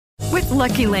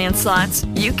Lucky Land Slots,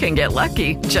 you can get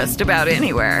lucky just about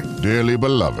anywhere. Dearly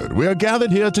beloved, we are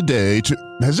gathered here today to...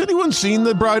 Has anyone seen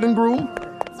the bride and groom?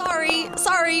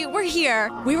 Sorry, we're here.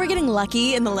 We were getting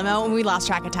lucky in the limo and we lost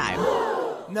track of time.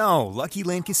 No, Lucky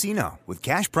Land Casino, with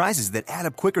cash prizes that add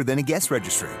up quicker than a guest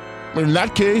registry. In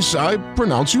that case, I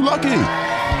pronounce you lucky.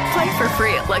 Play for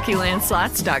free at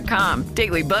LuckyLandSlots.com.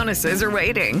 Daily bonuses are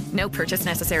waiting. No purchase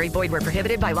necessary. Void where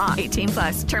prohibited by law.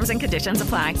 18+. Terms and conditions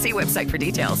apply. See website for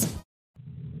details.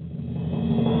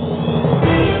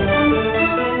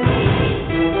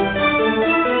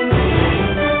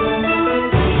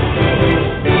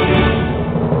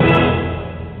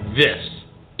 This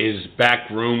is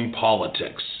Backroom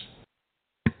Politics.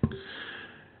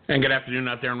 And good afternoon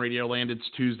out there in Radio Land. It's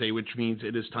Tuesday, which means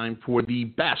it is time for the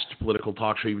best political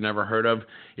talk show you've never heard of.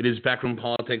 It is Backroom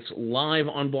Politics live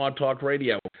on Blog Talk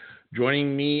Radio.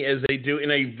 Joining me as they do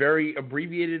in a very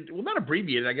abbreviated, well, not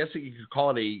abbreviated, I guess you could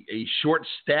call it a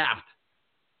short-staffed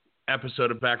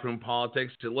episode of Backroom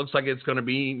Politics. It looks like it's going to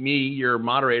be me, your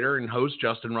moderator and host,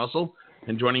 Justin Russell.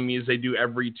 And joining me as they do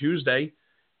every Tuesday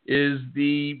is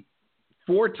the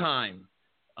four-time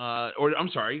I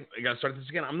got to start this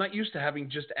again. I'm not used to having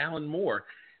just Alan Moore.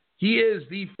 He is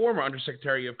the former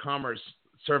Undersecretary of Commerce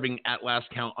serving at last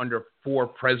count under 4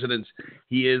 presidents.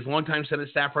 He is longtime Senate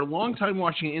staffer, longtime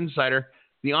Washington insider,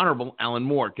 the Honorable Alan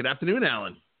Moore. Good afternoon,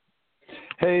 Alan.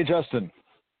 Hey, Justin.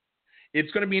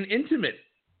 It's going to be an intimate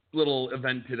little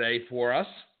event today for us.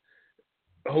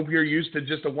 I hope you're used to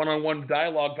just a one-on-one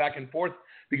dialogue back and forth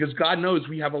because God knows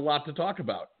we have a lot to talk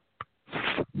about.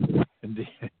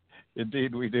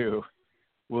 Indeed, we do.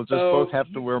 We'll just both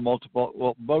have to wear multiple.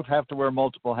 We'll both have to wear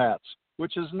multiple hats,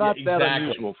 which is not that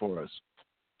unusual for us.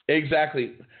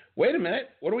 Exactly. Wait a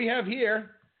minute. What do we have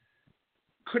here?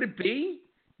 Could it be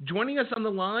joining us on the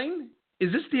line?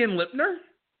 Is this Dan Lipner?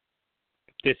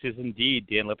 This is indeed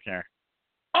Dan Lipner.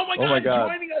 Oh my God!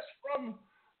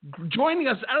 Joining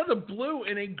us out of the blue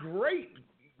in a great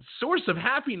source of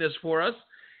happiness for us.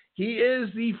 He is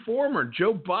the former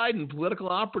Joe Biden political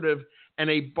operative and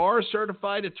a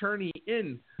bar-certified attorney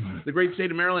in the great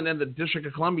state of Maryland and the District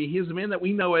of Columbia. He is the man that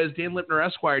we know as Dan Lipner,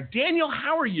 Esquire. Daniel,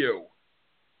 how are you?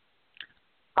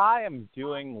 I am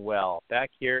doing well.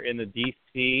 Back here in the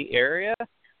D.C. area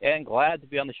and glad to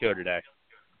be on the show today.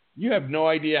 You have no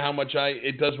idea how much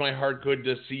it does my heart good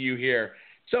to see you here.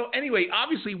 So anyway,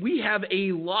 obviously we have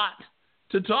a lot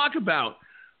to talk about.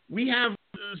 We have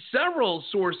several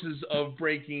sources of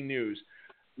breaking news.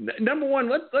 Number one,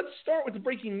 let's start with the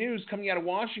breaking news coming out of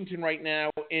Washington right now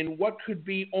in what could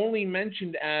be only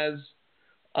mentioned as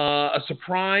a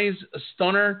surprise, a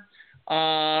stunner.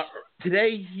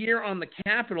 Today here on the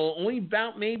Capitol, only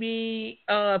about maybe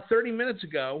 30 minutes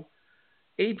ago,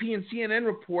 AP and CNN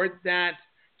report that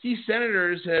key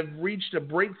senators have reached a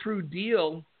breakthrough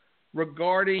deal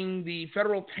regarding the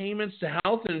federal payments to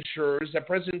health insurers that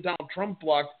President Donald Trump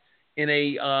blocked in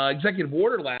a executive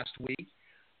order last week.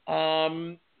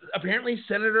 Apparently,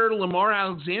 Senator Lemar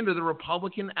Alexander, the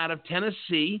Republican out of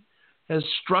Tennessee, has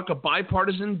struck a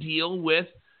bipartisan deal with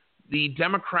the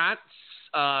Democrats,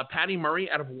 Patty Murray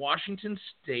out of Washington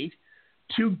State,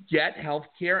 to get health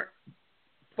care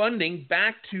funding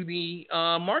back to the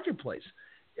marketplace.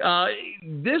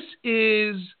 This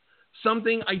is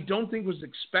something I don't think was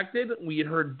expected. We had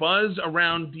heard buzz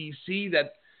around D.C.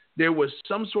 that there was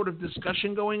some sort of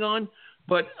discussion going on.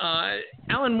 But,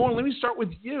 Alan Moore, let me start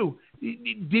with you.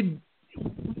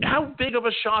 How big of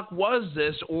a shock was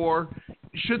this, or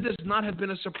should this not have been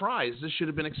a surprise? This should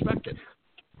have been expected.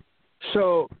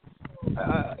 So,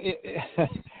 it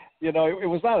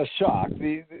was not a shock.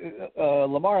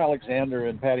 Lemar Alexander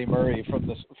and Patty Murray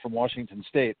from Washington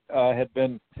State had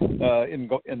been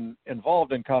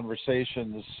involved in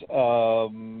conversations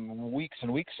weeks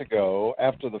and weeks ago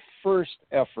after the first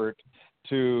effort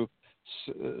to,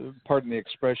 pardon the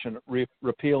expression,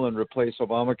 repeal and replace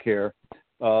Obamacare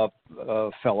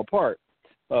fell apart.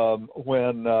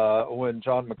 When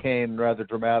John McCain rather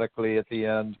dramatically at the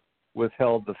end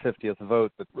withheld the 50th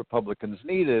vote that Republicans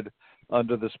needed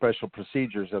under the special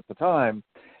procedures at the time.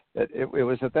 It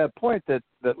was at that point that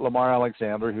Lemar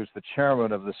Alexander, who's the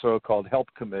chairman of the so-called HELP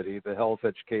Committee, the Health,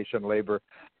 Education, Labor,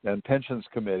 and Pensions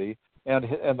Committee, and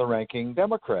the ranking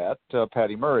Democrat,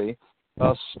 Patty Murray,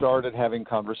 started having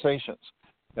conversations.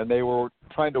 And they were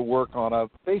trying to work on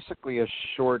basically a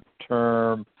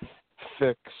short-term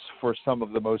fix for some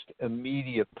of the most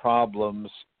immediate problems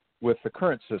with the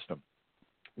current system.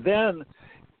 Then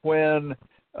when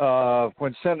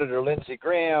Senator Lindsey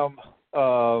Graham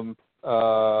and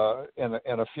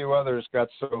a few others got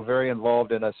so very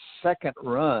involved in a second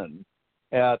run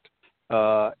at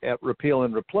repeal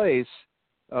and replace,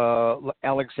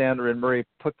 Alexander and Murray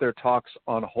put their talks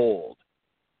on hold.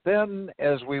 Then,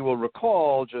 as we will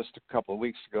recall, just a couple of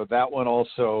weeks ago, that one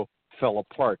also fell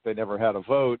apart. They never had a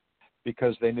vote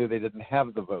because they knew they didn't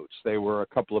have the votes. They were a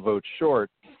couple of votes short.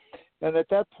 And at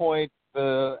that point,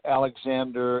 the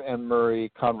Alexander and Murray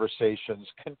conversations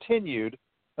continued,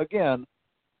 again,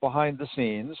 behind the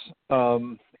scenes.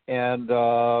 And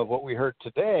what we heard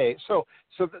today, so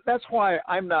that's why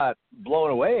I'm not blown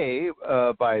away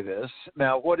by this.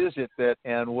 Now, what is it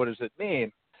and what does it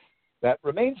mean? That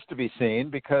remains to be seen,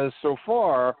 because so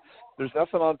far there's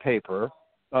nothing on paper.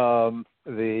 What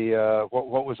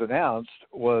was announced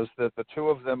was that the two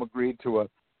of them agreed to a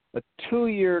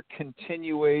 2-year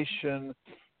continuation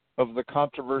of the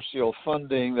controversial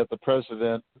funding that the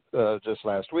president just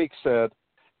last week said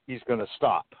he's going to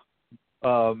stop.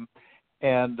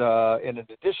 And in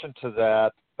addition to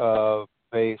that,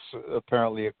 they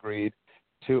apparently agreed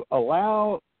to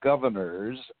allow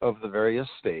governors of the various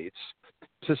states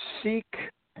to seek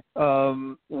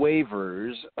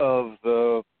waivers of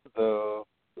the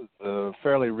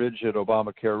fairly rigid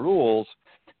Obamacare rules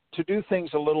to do things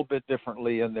a little bit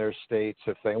differently in their states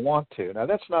if they want to. Now,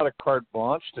 that's not a carte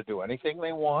blanche to do anything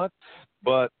they want,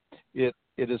 but it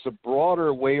is a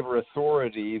broader waiver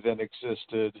authority than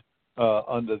existed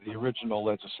under the original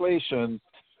legislation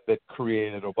that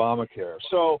created Obamacare.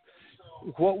 So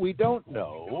what we don't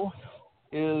know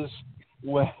is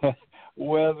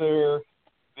whether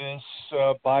this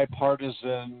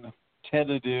bipartisan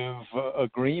tentative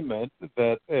agreement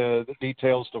that the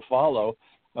details to follow,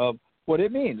 what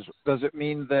it means. Does it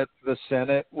mean that the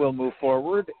Senate will move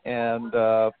forward and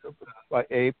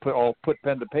put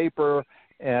pen to paper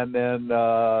and then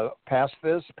pass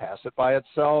it by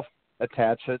itself,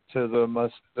 attach it to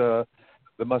the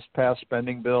must-pass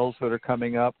spending bills that are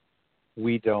coming up?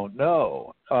 We don't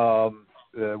know.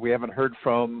 We haven't heard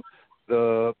from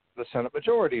the Senate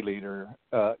Majority Leader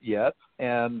yet,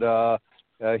 and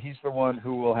he's the one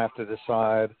who will have to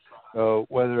decide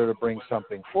whether to bring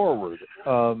something forward.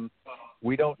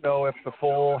 We don't know if the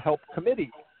full Help Committee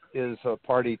is a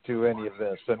party to any of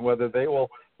this and whether they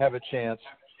will have a chance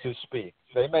to speak.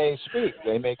 They may speak.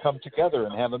 They may come together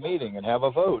and have a meeting and have a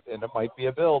vote, and it might be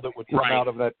a bill that would come out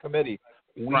of that committee.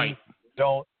 We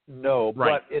don't know,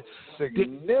 but it's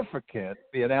significant.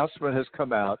 The announcement has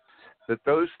come out that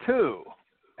those two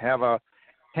have a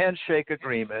handshake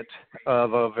agreement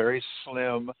of a very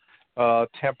slim,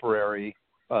 temporary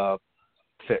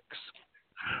fix.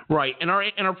 Right, and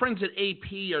our friends at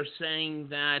AP are saying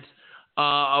that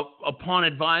upon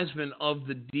advisement of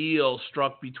the deal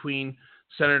struck between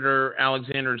Senator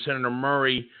Alexander and Senator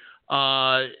Murray,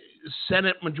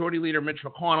 Senate Majority Leader Mitch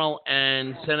McConnell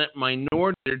and Senate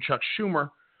Minority Leader Chuck Schumer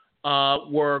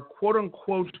were quote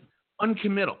unquote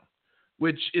uncommittal,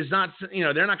 which is not,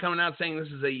 they're not coming out saying this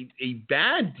is a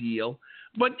bad deal.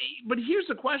 But here's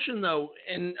the question though,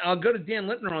 and I'll go to Dan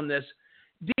Littner on this.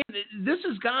 Dan, this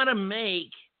has got to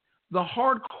make the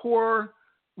hardcore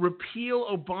repeal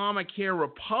Obamacare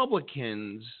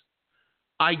Republicans,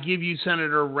 I give you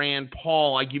Senator Rand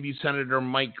Paul, I give you Senator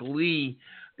Mike Lee,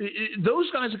 those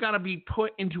guys have got to be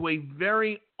put into a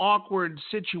very awkward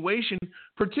situation,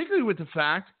 particularly with the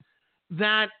fact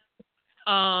that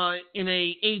in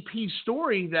a AP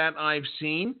story that I've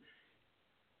seen,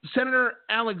 Senator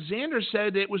Alexander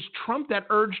said it was Trump that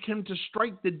urged him to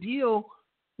strike the deal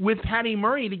with Patty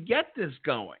Murray to get this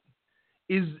going.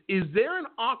 Is there an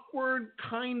awkward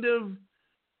kind of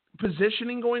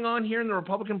positioning going on here in the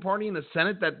Republican Party in the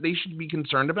Senate that they should be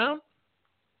concerned about?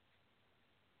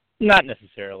 Not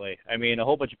necessarily. I mean, a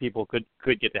whole bunch of people could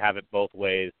get to have it both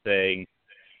ways, saying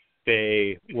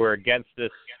they were against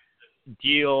this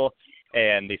deal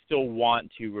and they still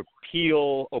want to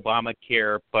repeal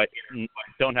Obamacare but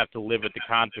don't have to live with the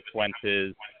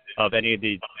consequences of any of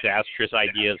the disastrous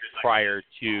ideas prior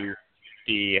to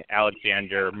the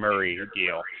Alexander-Murray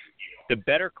deal. The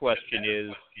better question is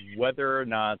whether or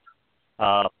not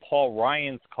Paul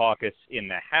Ryan's caucus in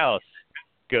the House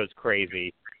goes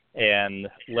crazy and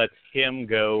lets him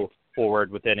go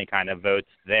forward with any kind of votes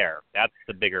there. That's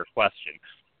the bigger question.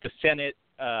 The Senate,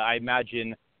 I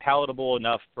imagine, palatable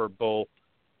enough for both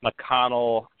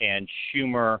McConnell and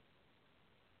Schumer.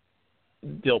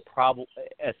 They'll probably,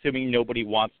 assuming nobody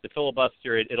wants to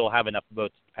filibuster it, it'll have enough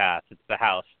votes to pass. It's the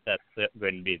House that's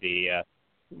going to be the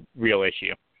real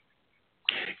issue.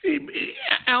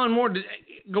 Alan Moore,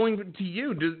 going to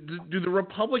you, do the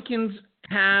Republicans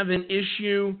have an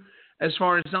issue as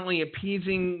far as not only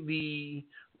appeasing the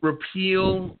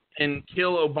repeal and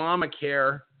kill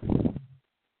Obamacare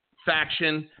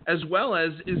faction, as well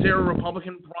as is there a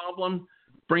Republican problem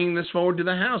bringing this forward to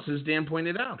the House, as Dan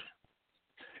pointed out?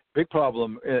 big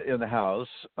problem in the House.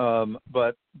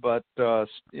 But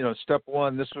step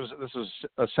one, this was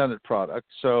a Senate product.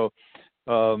 So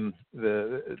now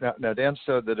Dan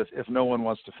said that if no one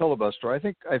wants to filibuster, I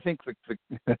think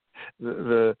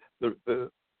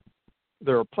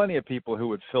there are plenty of people who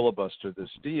would filibuster this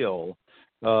deal,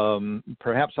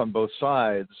 perhaps on both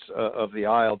sides of the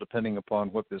aisle, depending upon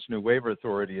what this new waiver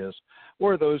authority is,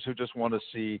 or those who just want to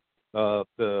see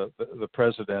the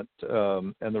president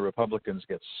and the Republicans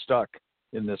get stuck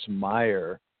in this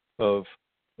mire of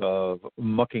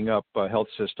mucking up a health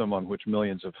system on which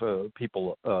millions of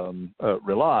people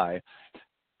rely.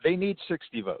 They need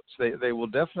 60 votes. They will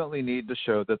definitely need to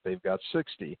show that they've got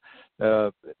 60.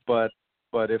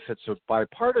 But if it's a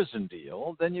bipartisan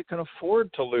deal, then you can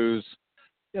afford to lose,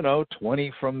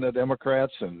 20 from the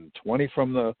Democrats and 20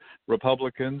 from the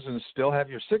Republicans and still have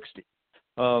your 60.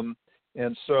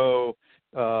 And so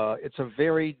it's a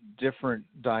very different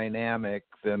dynamic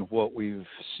than what we've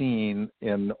seen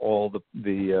in all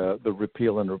the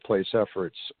repeal and replace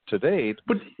efforts to date,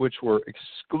 which were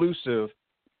exclusive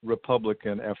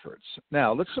Republican efforts.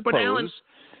 Now, let's suppose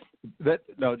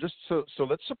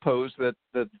let's suppose that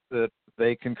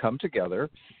they can come together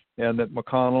and that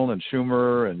McConnell and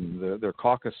Schumer and their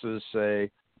caucuses say,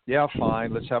 yeah,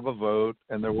 fine, let's have a vote,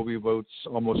 and there will be votes.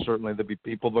 Almost certainly there'll be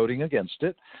people voting against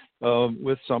it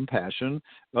with some passion.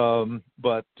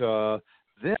 But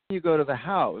then you go to the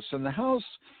House, and the House,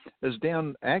 as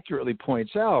Dan accurately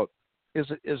points out,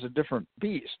 is a different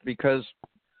beast because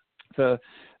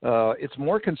it's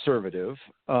more conservative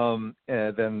than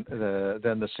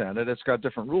the Senate. It's got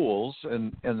different rules,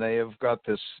 and they have got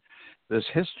this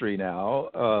history now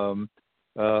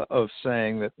of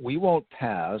saying that we won't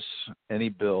pass any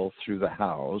bill through the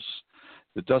House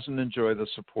that doesn't enjoy the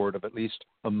support of at least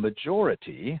a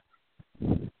majority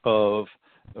of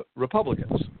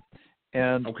Republicans.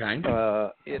 And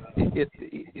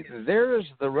there's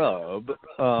the rub.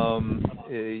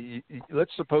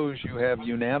 Let's suppose you have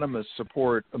unanimous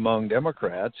support among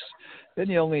Democrats, then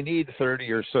you only need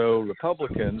 30 or so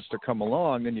Republicans to come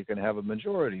along, and you can have a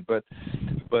majority. But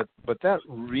that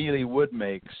really would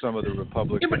make some of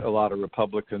a lot of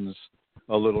Republicans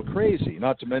a little crazy.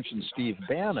 Not to mention Steve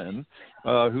Bannon,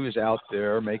 who's out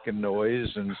there making noise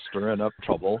and stirring up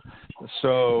trouble.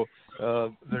 So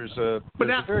there's a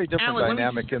very different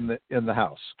dynamic in the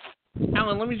House.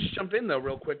 Alan, let me just jump in though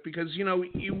real quick because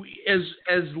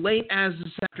as late as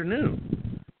this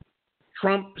afternoon,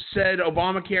 Trump said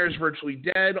Obamacare is virtually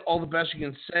dead. All the best you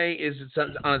can say is it's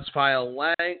on its final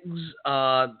legs.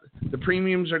 The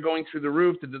premiums are going through the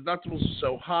roof. The deductibles are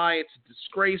so high. It's a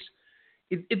disgrace.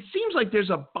 It seems like there's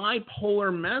a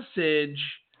bipolar message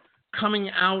coming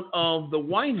out of the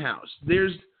White House.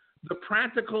 There's the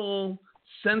practical,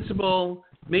 sensible,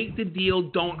 make the deal,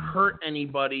 don't hurt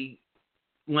anybody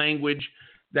language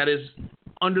that is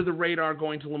under the radar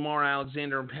going to Lemar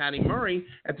Alexander and Patty Murray.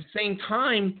 At the same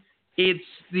time, it's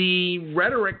the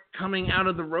rhetoric coming out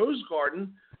of the Rose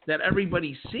Garden that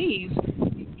everybody sees.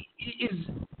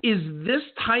 Is this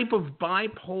type of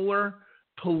bipolar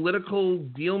political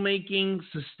deal-making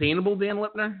sustainable, Dan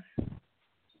Lipner?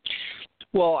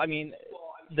 Well, I mean,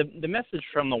 the message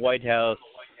from the White House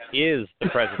is the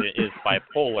president is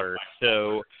bipolar,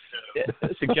 so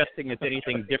suggesting it's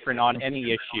anything different on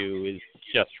any issue is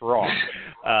just wrong.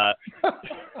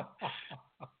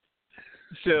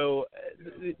 So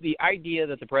the idea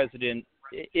that the president,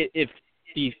 if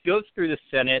he goes through the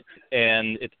Senate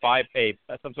and it's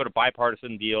some sort of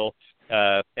bipartisan deal,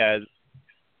 as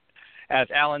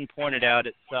Alan pointed out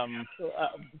at some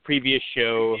previous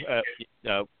show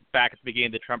back at the beginning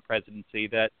of the Trump presidency,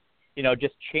 that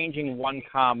just changing one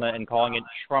comma and calling it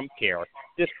Trump care,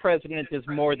 this president is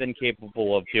more than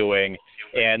capable of doing,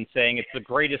 and saying it's the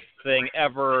greatest thing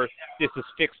ever. This has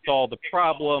fixed all the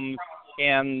problems,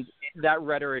 and that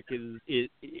rhetoric is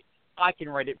I can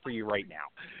write it for you right now.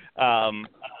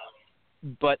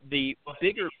 But the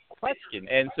bigger question,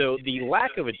 and so the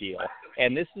lack of a deal,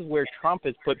 and this is where Trump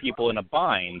has put people in a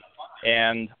bind,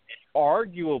 and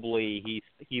arguably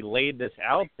he laid this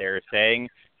out there saying,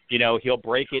 he'll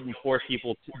break it and force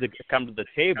people to come to the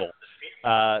table.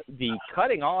 The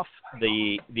cutting off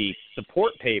the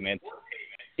support payments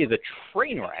is a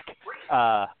train wreck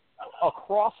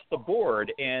across the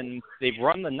board, and they've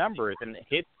run the numbers, and it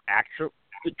hits actual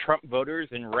Trump voters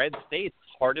in red states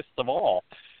hardest of all.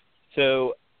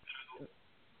 So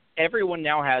everyone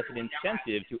now has an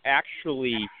incentive to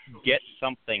actually get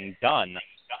something done,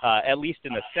 at least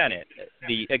in the Senate.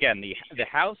 The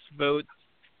House votes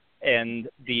and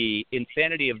the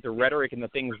insanity of the rhetoric and the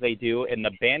things they do, and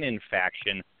the Bannon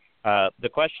faction The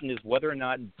question is whether or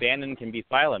not Bannon can be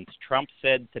silenced. Trump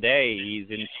said today he's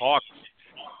in talks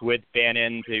with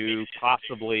Bannon to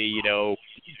possibly,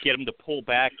 get him to pull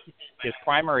back his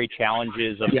primary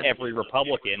challenges of every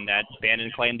Republican that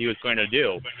Bannon claimed he was going to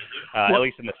do, at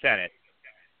least in the Senate.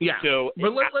 Yeah. So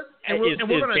is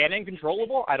Bannon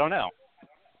controllable? I don't know.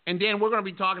 And Dan, we're going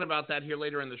to be talking about that here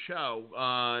later in the show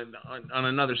on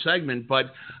another segment.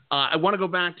 But I want to go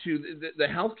back to the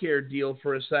healthcare deal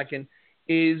for a second.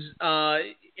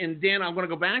 And Dan, I'm going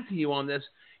to go back to you on this.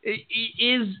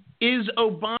 Is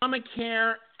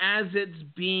Obamacare, as it's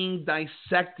being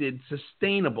dissected,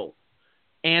 sustainable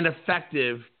and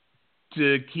effective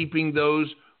to keeping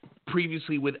those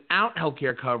previously without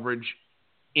healthcare coverage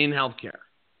in healthcare?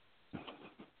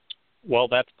 Well,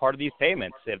 that's part of these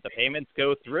payments. If the payments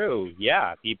go through,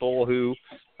 people who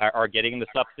are getting the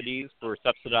subsidies for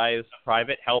subsidized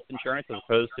private health insurance as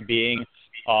opposed to being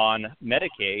on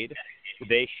Medicaid,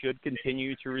 they should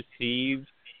continue to receive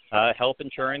health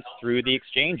insurance through the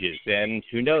exchanges. And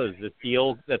who knows, this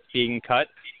deal that's being cut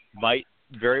might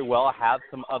very well have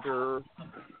some other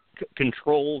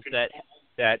controls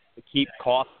that keep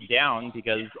costs down,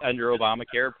 because under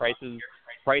Obamacare,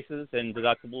 prices and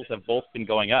deductibles have both been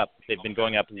going up. They've been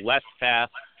going up less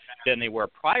fast than they were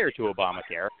prior to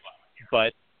Obamacare,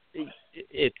 but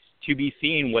it's to be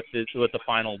seen what the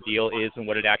final deal is and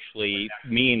what it actually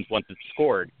means once it's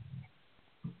scored.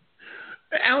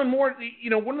 Alan Moore,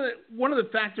 one of the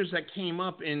factors that came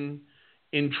up in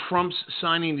Trump's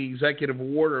signing the executive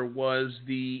order was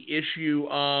the issue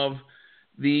of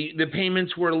the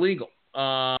payments were illegal.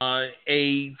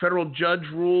 A federal judge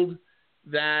ruled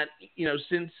that,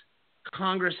 since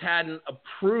Congress hadn't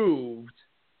approved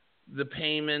the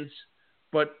payments,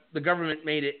 but the government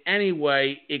made it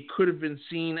anyway, it could have been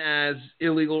seen as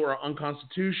illegal or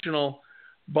unconstitutional.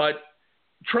 But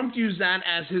Trump used that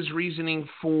as his reasoning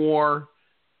for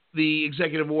the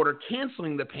executive order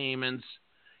canceling the payments.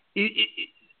 Is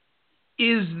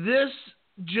this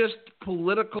just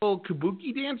political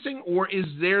kabuki dancing, or is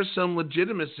there some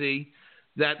legitimacy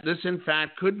that this, in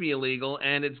fact, could be illegal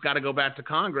and it's got to go back to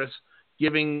Congress,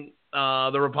 giving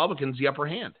the Republicans the upper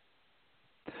hand?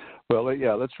 Well,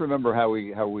 let's remember how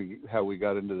we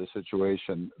got into the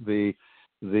situation. The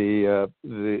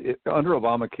under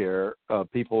Obamacare,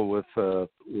 people with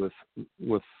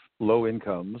low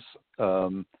incomes,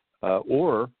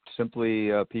 or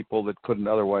simply people that couldn't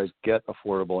otherwise get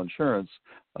affordable insurance,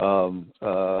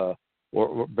 or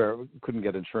couldn't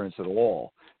get insurance at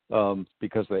all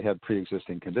because they had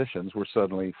pre-existing conditions, were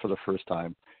suddenly, for the first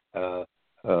time,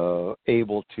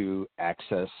 able to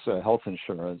access health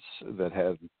insurance that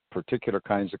had particular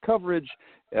kinds of coverage,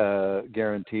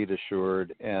 guaranteed,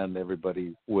 assured, and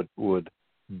everybody would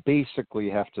basically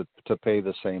have to pay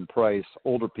the same price.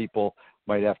 Older people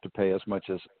might have to pay as much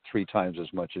as 3 times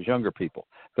as much as younger people.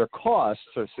 Their costs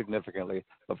are significantly,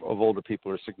 of older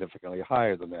people, are significantly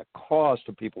higher than that. Cost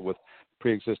of people with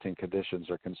pre-existing conditions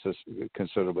are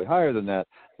considerably higher than that.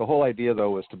 The whole idea,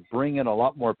 though, is to bring in a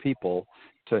lot more people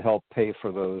to help pay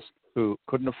for those who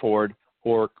couldn't afford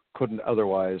or couldn't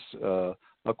otherwise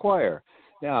acquire.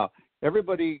 Now,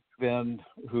 everybody then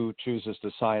who chooses to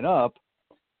sign up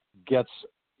gets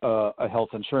a health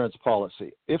insurance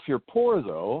policy. If you're poor,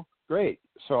 though, great.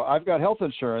 So I've got health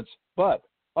insurance, but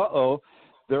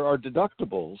there are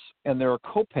deductibles and there are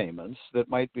co-payments that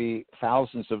might be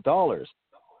thousands of dollars.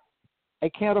 I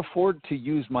can't afford to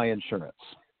use my insurance.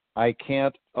 I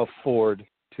can't afford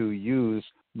to use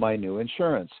my new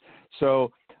insurance.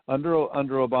 So under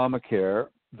Obamacare,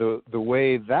 the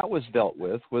way that was dealt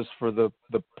with was for the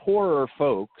poorer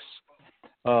folks.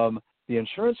 The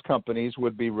insurance companies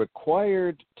would be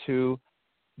required to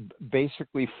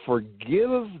basically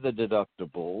forgive the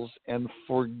deductibles and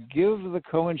forgive the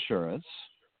coinsurance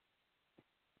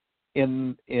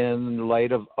in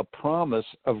light of a promise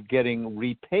of getting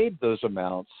repaid those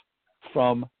amounts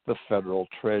from the federal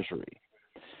treasury.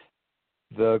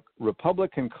 The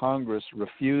Republican Congress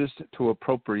refused to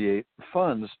appropriate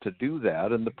funds to do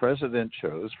that, and the president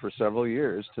chose for several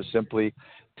years to simply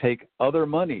take other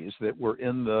monies that were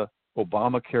in the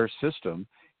Obamacare system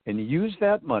and use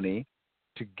that money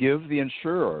to give the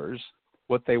insurers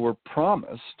what they were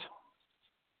promised,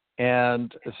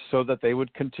 and so that they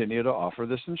would continue to offer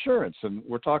this insurance. And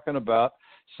we're talking about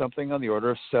something on the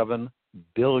order of $7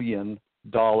 billion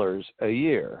a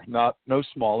year, no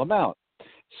small amount.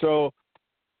 So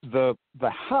the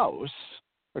House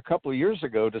a couple of years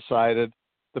ago decided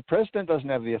the president doesn't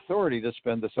have the authority to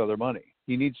spend this other money.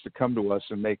 He needs to come to us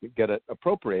and get it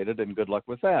appropriated, and good luck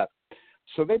with that.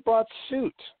 So they brought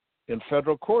suit in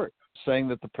federal court saying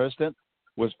that the president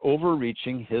was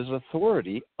overreaching his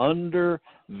authority under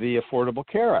the Affordable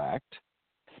Care Act.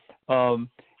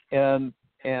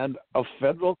 And a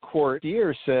federal court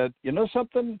here said, you know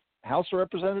something, House of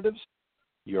Representatives,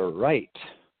 you're right.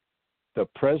 The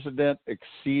president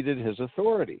exceeded his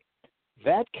authority.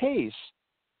 That case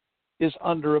is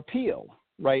under appeal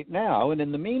right now. And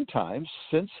in the meantime,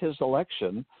 since his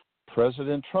election,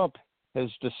 President Trump has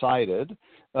decided,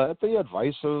 at the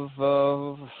advice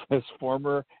of his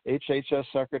former HHS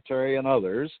secretary and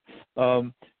others,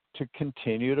 to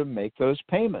continue to make those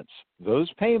payments. Those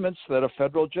payments that a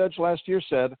federal judge last year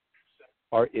said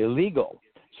are illegal.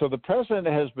 So the president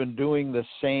has been doing the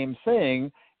same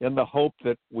thing in the hope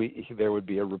that there would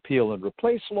be a repeal and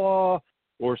replace law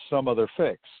or some other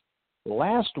fix.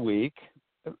 Last week,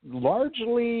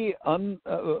 largely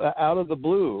out of the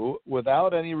blue,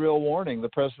 without any real warning, the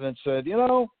president said,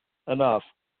 enough.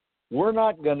 We're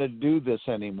not going to do this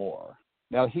anymore.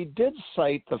 Now, he did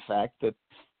cite the fact that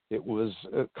it was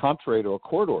contrary to a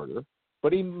court order,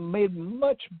 but he made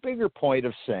much bigger point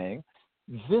of saying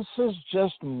this is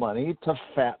just money to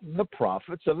fatten the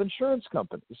profits of insurance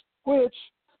companies, which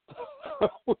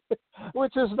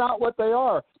is not what they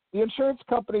are. The insurance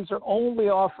companies are only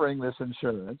offering this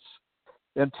insurance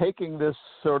and taking this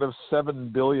sort of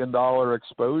 $7 billion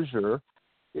exposure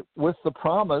with the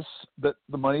promise that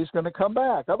the money's going to come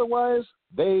back. Otherwise,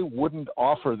 they wouldn't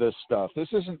offer this stuff. This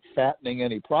isn't fattening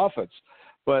any profits.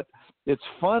 But it's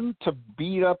fun to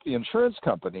beat up the insurance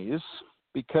companies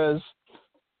because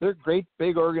they're great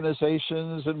big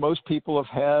organizations, and most people have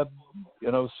had,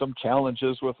 some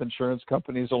challenges with insurance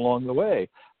companies along the way.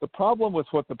 The problem with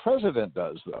what the president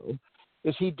does, though,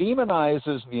 is he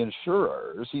demonizes the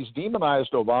insurers. He's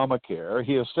demonized Obamacare.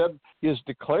 He has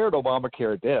declared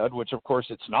Obamacare dead, which of course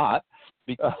it's not,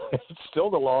 because it's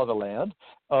still the law of the land.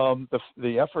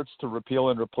 The efforts to repeal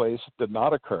and replace did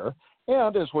not occur.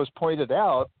 And as was pointed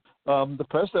out, the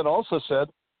president also said,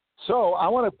 so I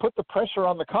want to put the pressure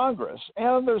on the Congress,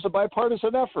 and there's a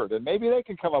bipartisan effort, and maybe they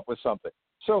can come up with something.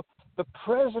 So the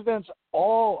president's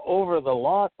all over the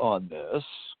lot on this,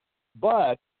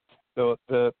 but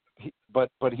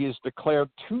he has declared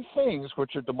two things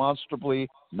which are demonstrably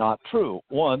not true.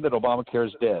 One, that Obamacare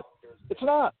is dead. It's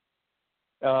not.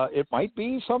 It might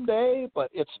be someday,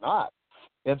 but it's not.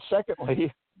 And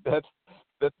secondly, that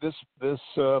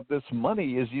this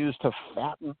money is used to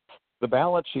fatten the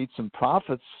balance sheets and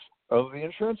profits of the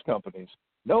insurance companies.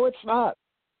 No, it's not.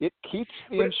 It keeps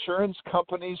the insurance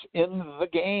companies in the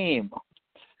game.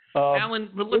 Alan,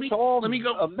 but let me go.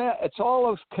 It's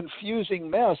all a confusing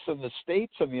mess, and the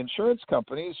states and the insurance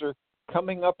companies are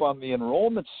coming up on the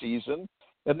enrollment season,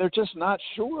 and they're just not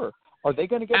sure. Are they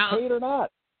going to get paid or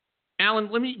not? Alan,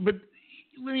 let me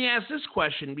ask this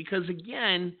question, because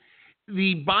again,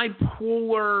 the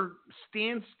bipolar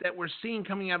stance that we're seeing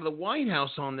coming out of the White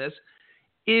House on this,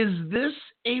 is this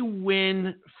a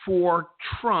win for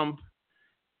Trump?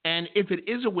 And if it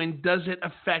is a win, does it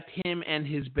affect him and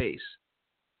his base?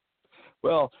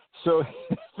 Well, so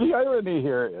the irony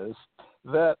here is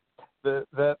that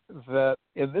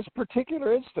in this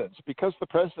particular instance, because the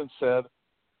president said,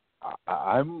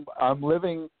 I'm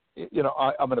living,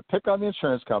 I'm going to pick on the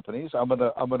insurance companies. I'm going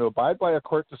to abide by a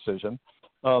court decision,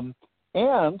 and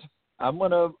I'm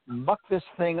going to muck this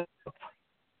thing up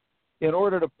in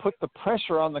order to put the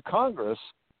pressure on the Congress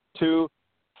to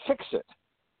fix it.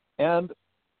 And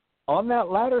on that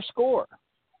latter score,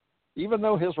 even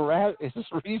though his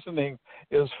reasoning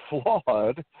is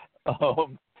flawed,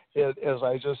 as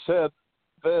I just said,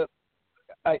 that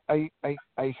I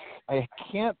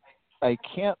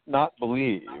can't not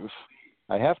believe.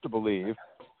 I have to believe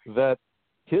that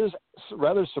his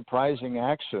rather surprising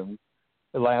action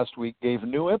last week gave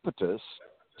new impetus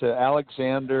to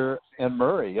Alexander and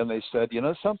Murray, and they said,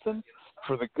 something,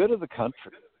 for the good of the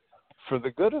country, for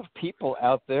the good of people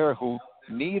out there who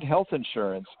need health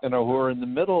insurance and who are in the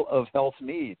middle of health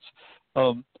needs,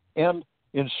 and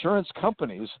insurance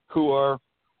companies who are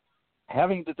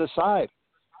having to decide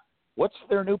what's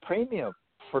their new premium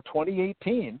for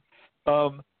 2018.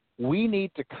 We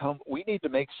need to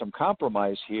make some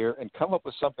compromise here and come up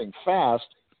with something fast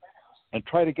and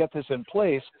try to get this in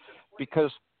place,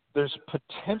 because there's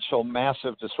potential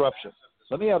massive disruption.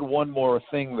 Let me add one more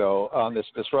thing, though, on this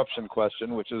disruption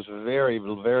question, which is very,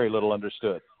 very little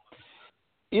understood.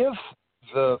 If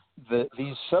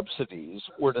these subsidies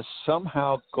were to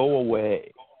somehow go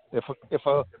away, if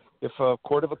a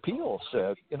court of appeal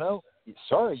said,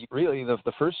 sorry, really,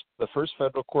 the first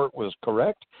federal court was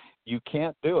correct, you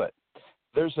can't do it.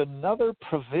 There's another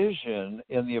provision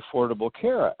in the Affordable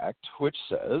Care Act which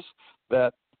says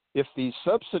that if these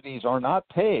subsidies are not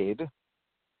paid,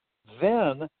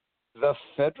 then the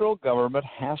federal government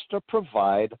has to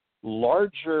provide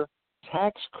larger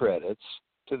tax credits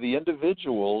to the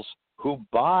individuals who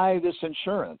buy this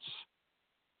insurance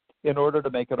in order to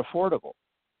make it affordable.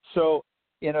 So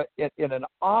in an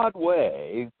odd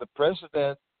way, the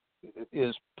president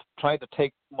is trying to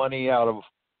take money out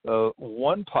of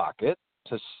one pocket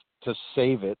to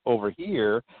save it over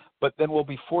here, but then will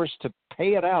be forced to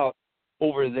pay it out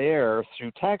over there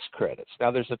through tax credits. Now,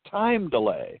 there's a time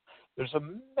delay. There's a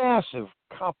massive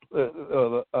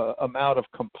amount of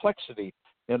complexity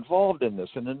involved in this,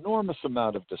 an enormous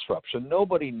amount of disruption.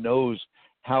 Nobody knows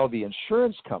how the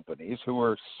insurance companies, who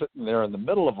are sitting there in the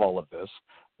middle of all of this,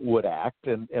 would act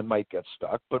and might get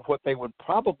stuck. But what they would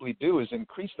probably do is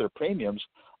increase their premiums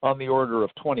on the order of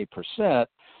 20%,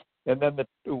 and then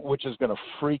which is going to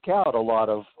freak out a lot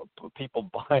of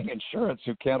people buying insurance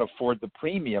who can't afford the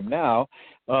premium now,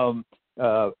 and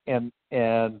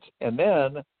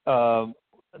then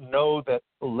know that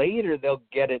later they'll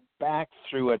get it back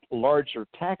through a larger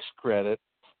tax credit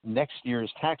next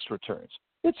year's tax returns.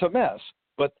 It's a mess,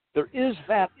 but there is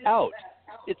that out.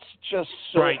 It's just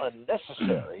so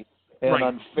unnecessary and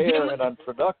unfair and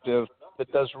unproductive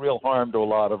that does real harm to a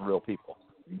lot of real people.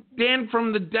 Dan,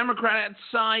 from the Democrat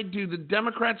side, do the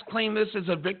Democrats claim this as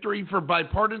a victory for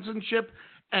bipartisanship?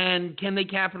 And can they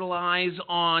capitalize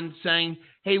on saying,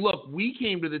 hey, look, we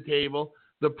came to the table.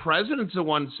 The president's the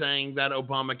one saying that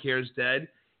Obamacare is dead.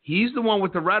 He's the one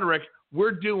with the rhetoric.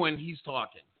 We're doing, he's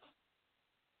talking.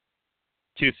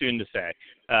 Too soon to say.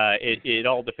 It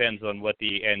all depends on what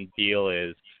the end deal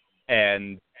is.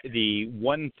 And the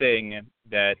one thing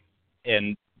that,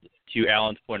 and to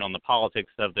Alan's point on the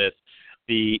politics of this,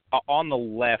 on the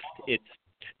left,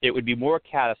 it would be more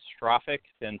catastrophic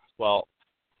since, well,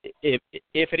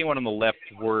 if anyone on the left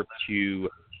were to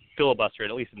filibuster,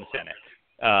 at least in the Senate,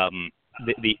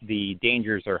 the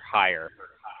dangers are higher,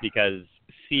 because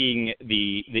seeing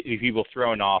the people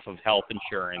thrown off of health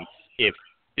insurance if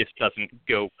this doesn't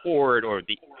go forward, or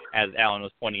as Alan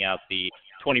was pointing out, the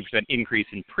 20% increase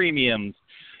in premiums,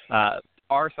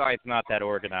 our side's not that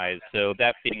organized, so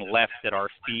that being left at our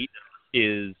feet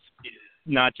is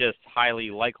not just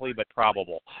highly likely, but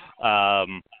probable.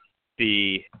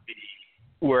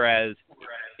 Whereas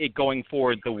it going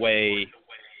forward the way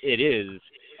it is,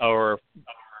 or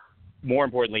more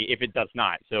importantly, if it does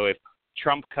not. So if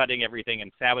Trump cutting everything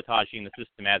and sabotaging the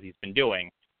system as he's been doing,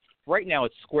 right now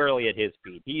it's squarely at his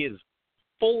feet. He is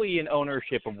fully in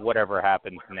ownership of whatever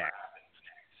happens next.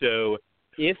 So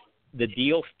if the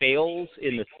deal fails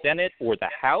in the Senate or the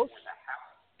House,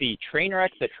 the train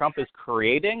wreck that Trump is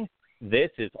creating,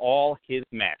 this is all his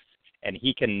mess, and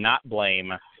he cannot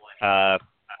blame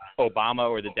Obama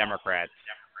or the Democrats,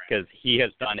 because he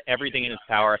has done everything in his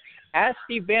power, as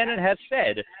Steve Bannon has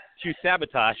said, to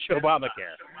sabotage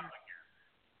Obamacare.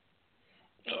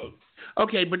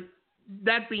 Okay, but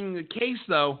that being the case,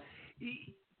 though,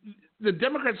 the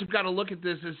Democrats have got to look at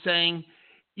this as saying,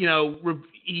 you know,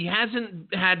 he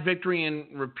hasn't had victory in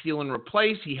repeal and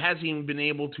replace. He hasn't even been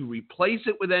able to replace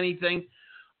it with anything.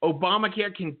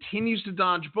 Obamacare continues to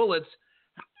dodge bullets.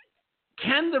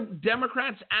 Can the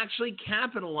Democrats actually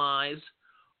capitalize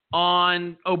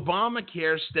on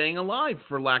Obamacare staying alive,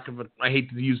 for lack of I hate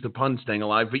to use the pun, staying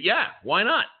alive, but yeah, why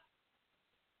not?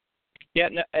 Yeah,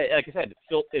 no, like I said,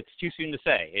 it's too soon to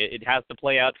say. It has to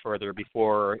play out further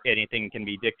before anything can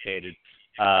be dictated.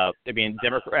 I mean,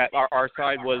 our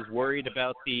side was worried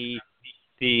about the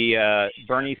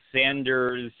Bernie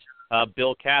Sanders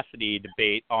Bill Cassidy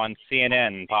debate on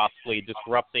CNN, possibly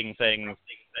disrupting things,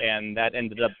 and that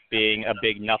ended up being a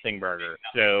big nothing burger.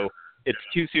 So it's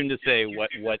too soon to say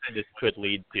what this could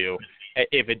lead to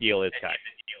if a deal is cut.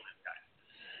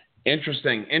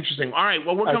 Interesting. All right.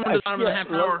 Well, we're coming to the bottom of the half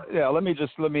hour. Yeah. Let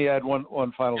me add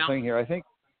one final thing here. I think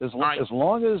as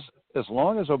long as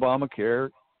Obamacare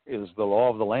is the law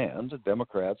of the land,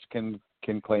 Democrats can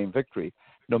claim victory.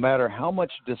 No matter how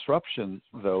much disruption,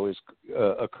 though,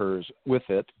 occurs with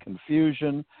it,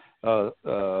 confusion,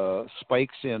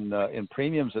 spikes in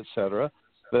premiums, etc.,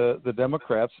 the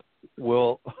Democrats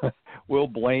will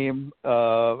blame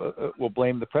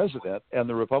the president and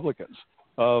the Republicans.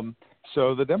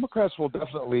 So the Democrats will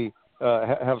definitely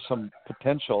have some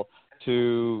potential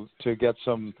to get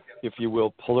some, if you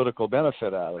will, political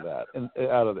benefit out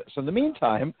of this. In the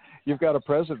meantime, you've got a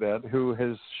president who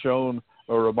has shown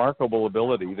a remarkable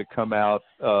ability to come out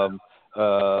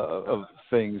of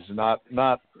things not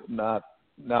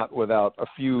without a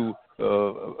few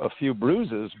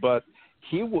bruises, but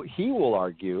he will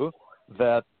argue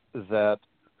that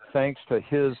thanks to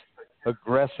his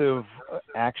aggressive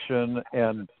action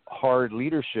and hard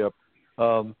leadership,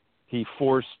 he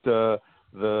forced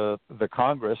the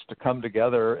Congress to come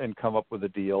together and come up with a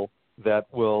deal that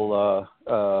will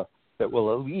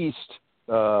at least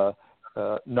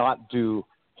not do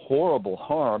horrible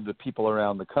harm to people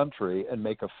around the country and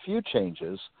make a few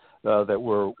changes that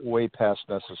were way past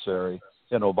necessary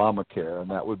in Obamacare, and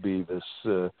that would be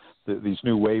these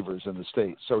new waivers in the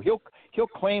states. So he'll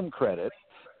claim credit.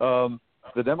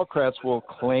 The Democrats will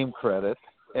claim credit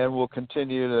and will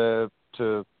continue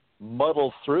to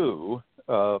muddle through.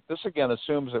 This again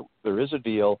assumes that there is a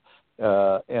deal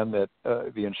and that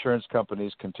the insurance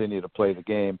companies continue to play the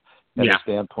game. And as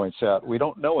Dan points out, we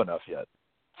don't know enough yet.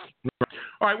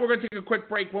 All right, we're going to take a quick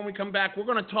break. When we come back, we're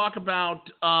going to talk about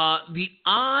the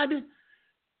odd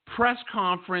press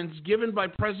conference given by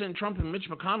President Trump and Mitch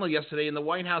McConnell yesterday in the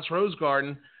White House Rose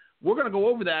Garden. We're going to go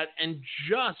over that and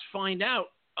just find out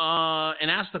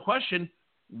and ask the question,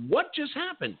 what just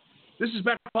happened? This is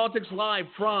Back to Politics Live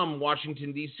from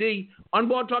Washington, D.C. on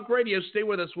Blog Talk Radio. Stay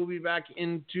with us. We'll be back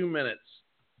in 2 minutes.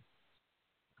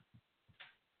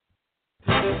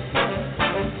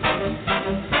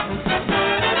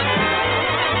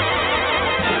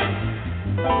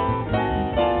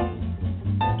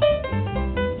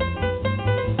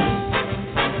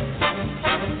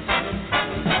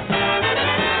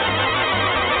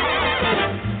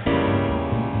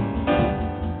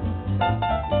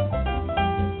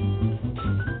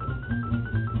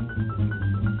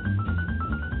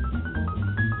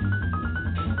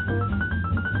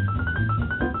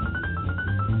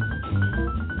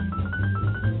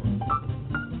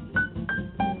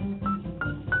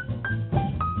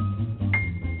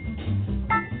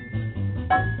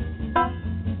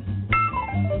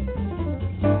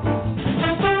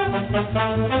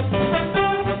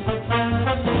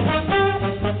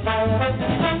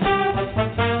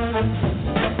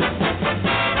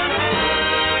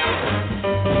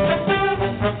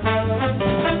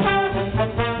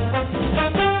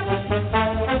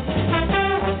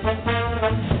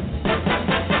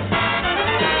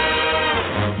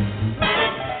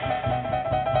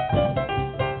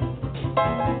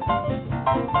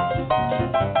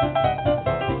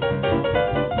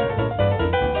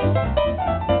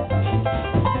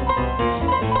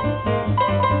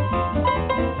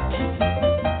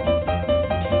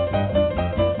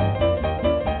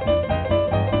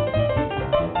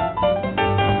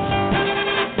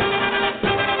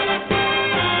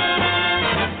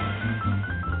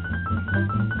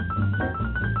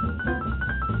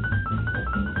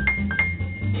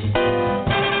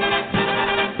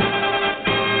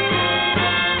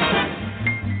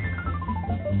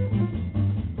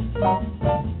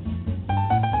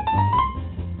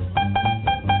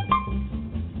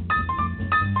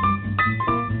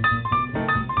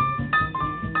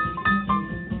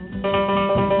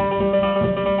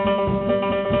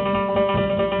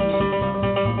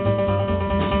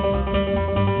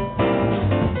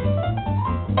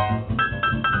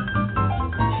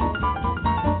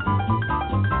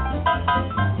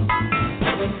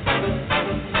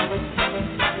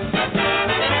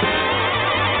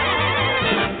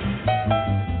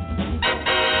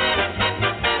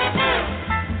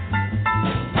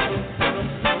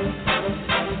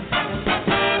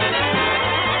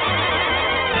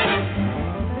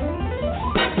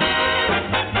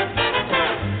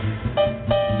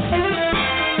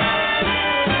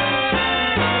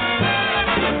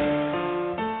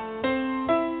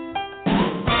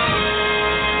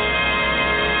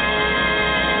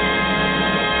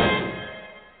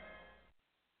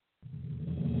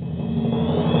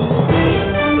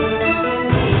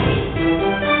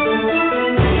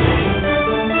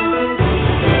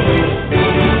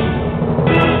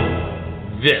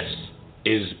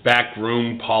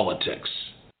 Backroom Politics.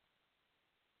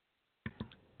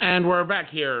 And we're back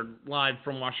here live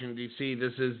from Washington, D.C.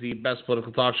 This is the best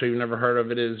political talk show you've never heard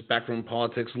of. It is Backroom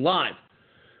Politics Live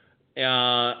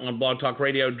on Blog Talk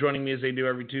Radio. Joining me as they do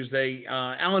every Tuesday,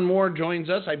 Alan Moore joins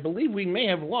us. I believe we may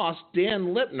have lost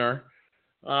Dan Lipner.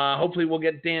 Hopefully we'll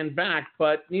get Dan back.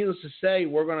 But needless to say,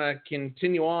 we're going to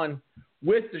continue on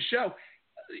with the show.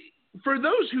 For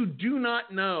those who do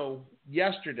not know,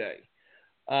 yesterday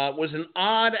was an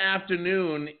odd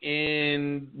afternoon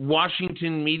in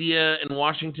Washington media and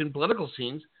Washington political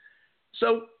scenes.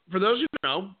 So for those who don't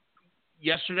know,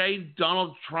 yesterday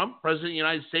Donald Trump, President of the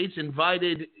United States,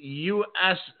 invited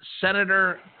U.S.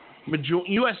 Senate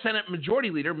Majority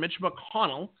Leader Mitch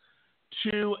McConnell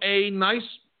to a nice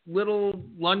little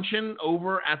luncheon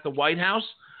over at the White House.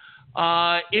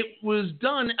 It was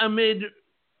done amid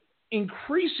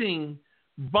increasing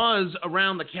buzz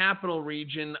around the Capitol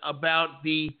region about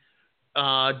the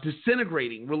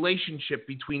disintegrating relationship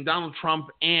between Donald Trump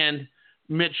and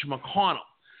Mitch McConnell.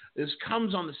 This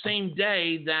comes on the same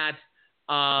day that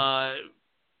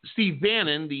Steve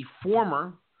Bannon, the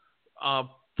former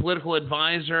political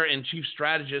advisor and chief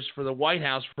strategist for the White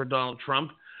House for Donald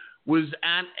Trump, was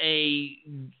at a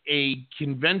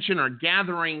convention or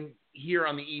gathering here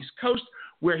on the East Coast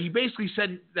where he basically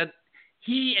said that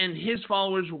he and his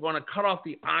followers were going to cut off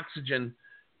the oxygen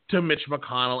to Mitch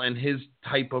McConnell and his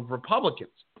type of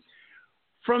Republicans.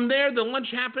 From there, the lunch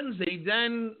happens. They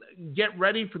then get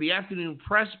ready for the afternoon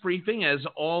press briefing as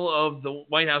all of the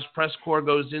White House press corps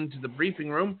goes into the briefing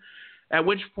room, at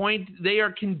which point they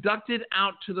are conducted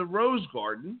out to the Rose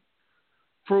Garden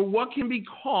for what can be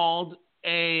called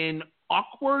an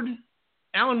awkward,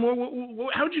 Alan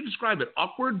Moore, how would you describe it?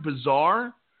 Awkward,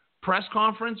 bizarre press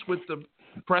conference with the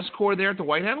press corps there at the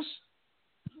White House?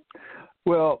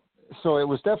 Well, so it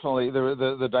was definitely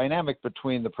the dynamic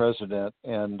between the president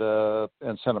and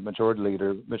Senate Majority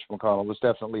Leader Mitch McConnell was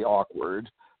definitely awkward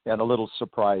and a little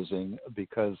surprising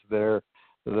because the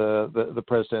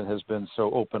president has been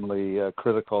so openly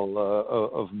critical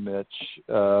of Mitch.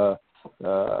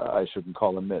 I shouldn't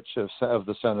call him Mitch, of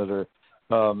the senator,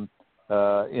 both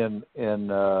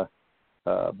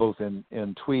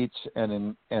in tweets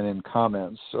and in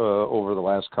comments over the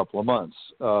last couple of months.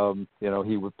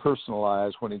 He would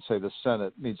personalize when he'd say the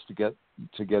Senate needs to get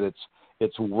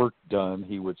its work done.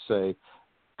 He would say,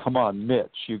 "Come on,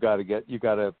 Mitch, you got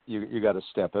to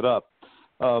step it up,"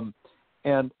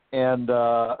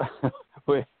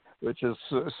 which is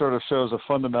sort of shows a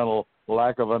fundamental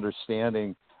lack of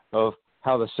understanding of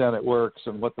how the Senate works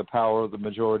and what the power of the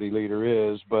majority leader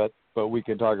is, but we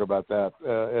can talk about that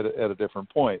at a different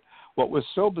point. What was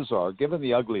so bizarre, given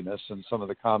the ugliness and some of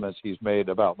the comments he's made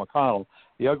about McConnell,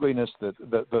 the ugliness the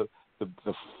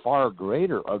far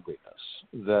greater ugliness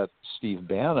that Steve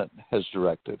Bannon has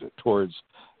directed towards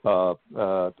Senator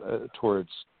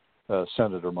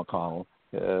McConnell,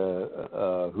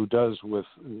 who does with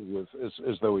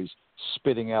as though he's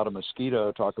spitting out a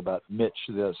mosquito, talk about Mitch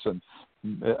this and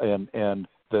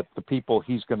that the people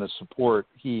he's going to support,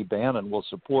 Bannon will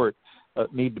support,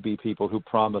 need to be people who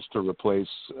promise to replace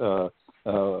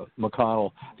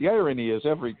McConnell. The irony is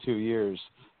every 2 years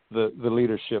the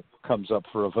leadership comes up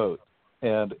for a vote,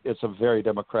 and it's a very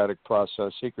democratic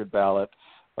process, secret ballot,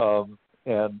 and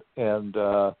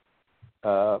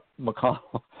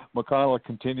McConnell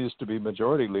continues to be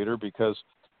majority leader because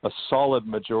a solid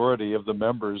majority of the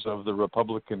members of the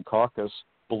Republican caucus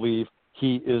believe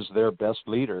he is their best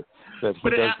leader, that he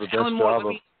does the best job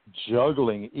of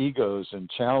juggling egos and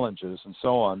challenges and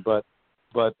so on. But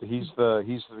he's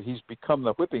become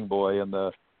the whipping boy and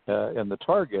the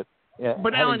target.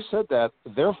 But having said that,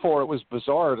 therefore, it was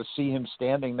bizarre to see him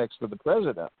standing next to the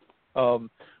president. Here's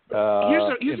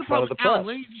the problem, Alan.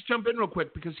 Let me just jump in real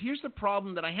quick because here's the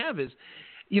problem that I have is,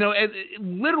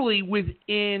 literally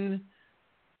within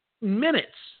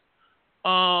minutes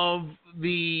of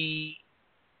the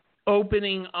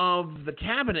opening of the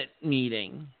cabinet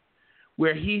meeting,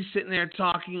 where he's sitting there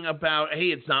talking about,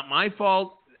 hey, it's not my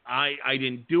fault. I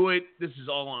didn't do it. This is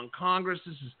all on Congress.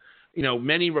 This is,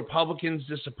 many Republicans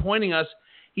disappointing us.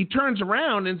 He turns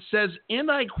around and says, and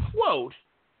I quote,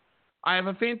 "I have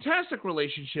a fantastic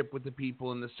relationship with the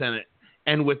people in the Senate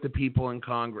and with the people in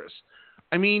Congress."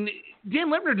 I mean, Dan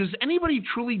Levner, does anybody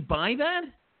truly buy that?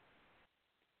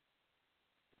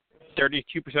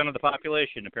 32% of the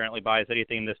population apparently buys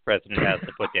anything this president has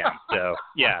to put down. So,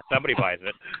 yeah, somebody buys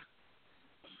it.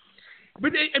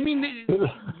 But, I mean,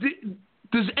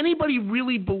 does anybody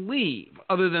really believe,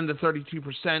 other than the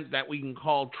 32% that we can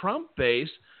call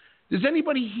Trump-based, does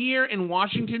anybody here in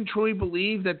Washington truly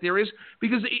believe that there is?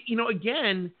 Because,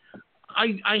 again,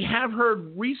 I have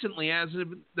heard recently, as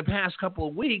of the past couple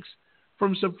of weeks,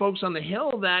 from some folks on the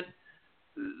Hill that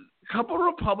a couple of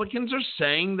Republicans are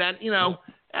saying that,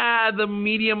 the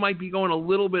media might be going a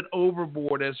little bit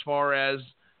overboard as far as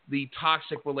the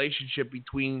toxic relationship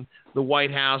between the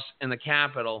White House and the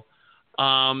Capitol.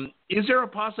 Is there a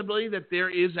possibility that there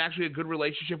is actually a good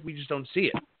relationship? We just don't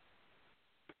see it.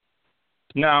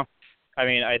 No. I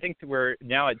mean, I think we're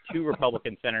now at 2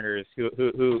 Republican senators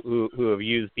who have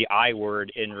used the I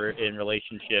word in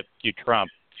relationship to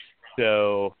Trump.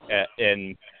 So,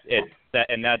 and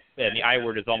the I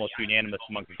word is almost unanimous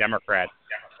amongst Democrats.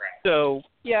 So,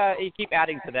 yeah, you keep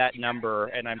adding to that number,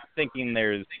 and I'm thinking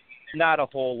there's not a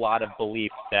whole lot of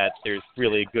belief that there's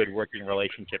really a good working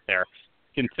relationship there,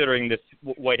 considering this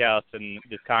White House and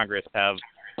this Congress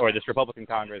this Republican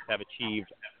Congress have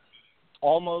achieved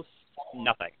almost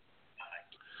nothing.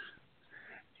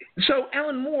 So,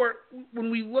 Alan Moore, when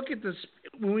we look at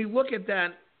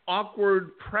that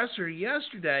awkward presser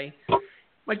yesterday,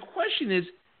 my question is,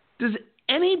 does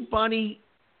anybody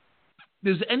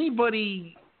does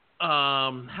anybody,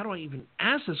 how do I even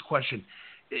ask this question?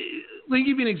 Let me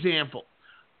give you an example.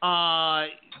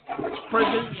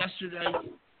 President yesterday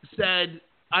said,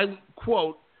 I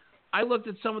quote, "I looked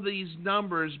at some of these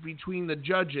numbers between the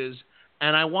judges,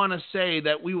 and I want to say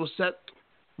that we will set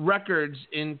records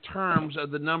in terms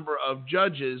of the number of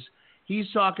judges."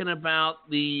 He's talking about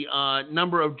the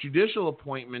number of judicial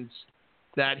appointments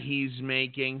that he's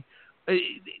making.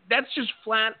 That's just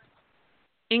flat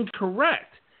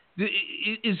incorrect.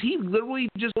 Is he literally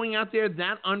just going out there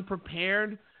that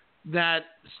unprepared that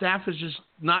staff is just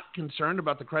not concerned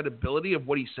about the credibility of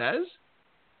what he says?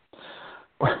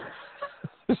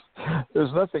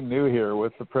 There's nothing new here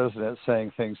with the president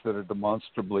saying things that are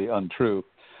demonstrably untrue.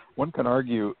 One can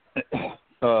argue,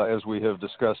 as we have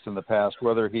discussed in the past,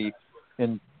 whether he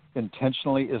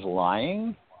intentionally is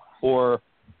lying, or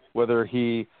whether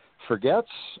he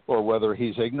forgets, or whether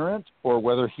he's ignorant, or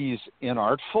whether he's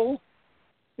inartful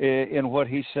in what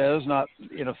he says, not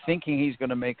thinking he's going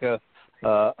to make a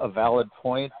valid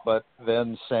point, but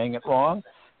then saying it wrong.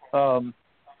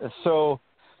 So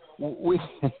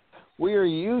we are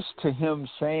used to him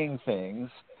saying things,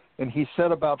 and he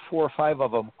said about 4 or 5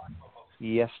 of them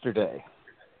yesterday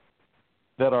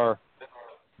that are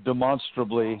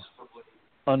demonstrably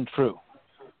untrue.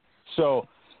 So,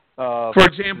 for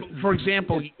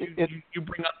example, you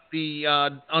bring up the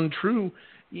untrue,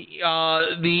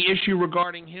 the issue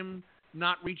regarding him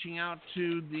not reaching out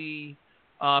to the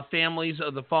families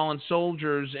of the fallen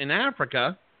soldiers in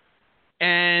Africa,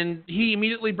 and he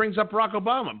immediately brings up Barack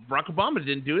Obama. Barack Obama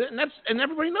didn't do it, and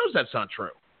everybody knows that's not true.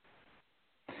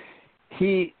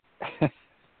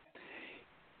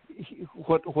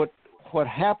 What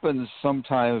happens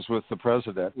sometimes with the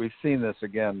president, we've seen this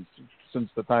again since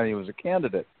the time he was a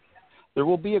candidate, there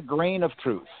will be a grain of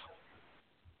truth,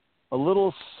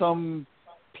 some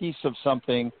piece of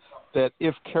something that,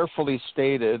 if carefully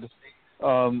stated,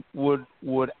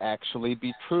 would actually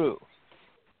be true.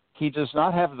 He does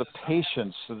not have the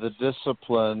patience, the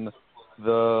discipline,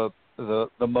 the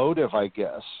motive, I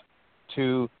guess,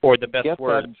 to or the best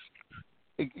words.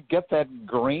 Get that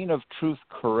grain of truth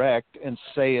correct and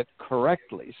say it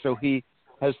correctly. So he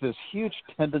has this huge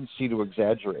tendency to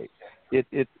exaggerate.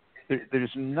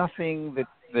 There's nothing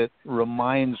that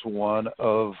reminds one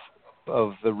of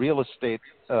the real estate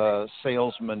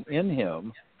salesman in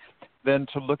him than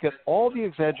to look at all the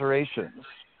exaggerations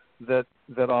that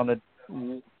on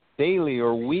a daily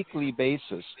or weekly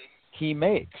basis he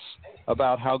makes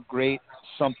about how great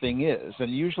something is.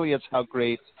 And usually it's how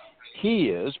great he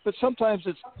is, but sometimes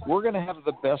it's, we're going to have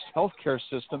the best healthcare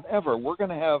system ever. We're going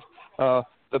to have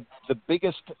the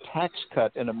biggest tax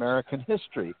cut in American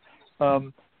history.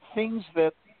 Things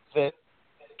that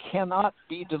cannot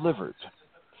be delivered.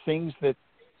 Things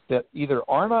that either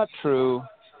are not true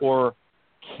or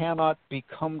cannot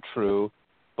become true,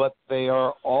 but they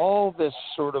are all this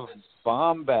sort of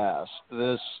bombast,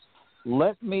 this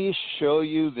let me show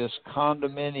you this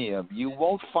condominium. You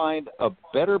won't find a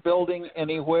better building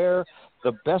anywhere,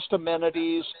 the best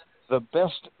amenities, the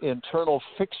best internal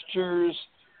fixtures,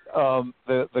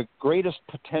 the greatest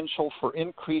potential for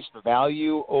increased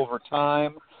value over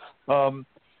time,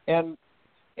 and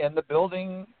the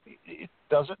building, it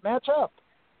doesn't match up.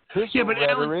 His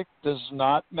rhetoric does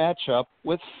not match up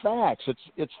with facts.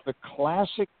 It's the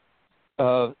classic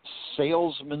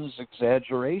salesman's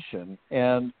exaggeration,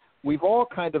 and we've all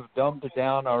kind of dumbed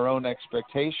down our own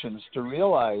expectations to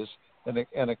realize and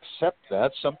accept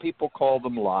that. Some people call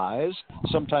them lies.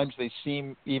 Sometimes they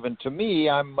seem, even to me,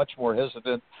 I'm much more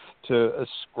hesitant to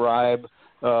ascribe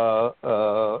that.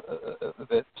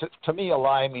 To me, a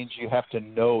lie means you have to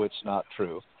know it's not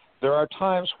true. There are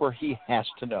times where he has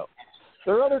to know.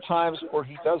 There are other times where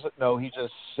he doesn't know. He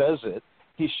just says it.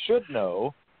 He should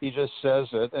know. He just says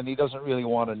it, and he doesn't really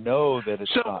want to know that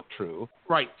it's not true.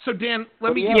 Right. So, Dan,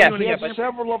 let me give you an example. He had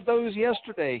several of those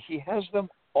yesterday. He has them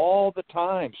all the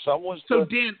time. Some was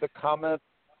the comment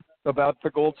about the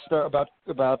Gold Star,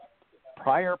 about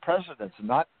prior presidents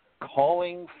not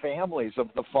calling families of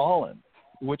the fallen,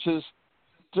 which is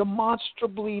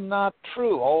demonstrably not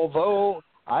true. Although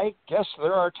I guess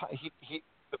there are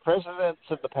the presidents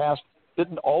of the past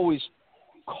didn't always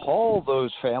call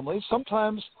those families.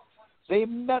 Sometimes they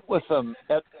met with them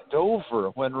at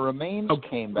Dover when remains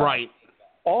came back. Right.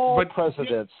 All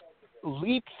presidents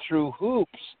leaped through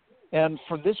hoops, and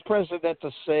for this president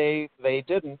to say they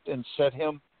didn't and set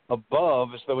him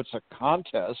above as though it's a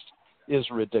contest is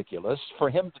ridiculous. For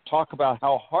him to talk about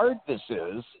how hard this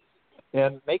is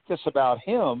and make this about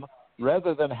him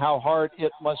rather than how hard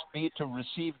it must be to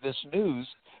receive this news,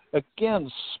 again,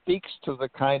 speaks to the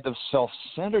kind of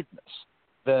self-centeredness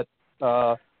that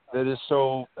that is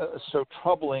so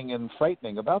troubling and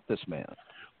frightening about this man.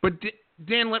 But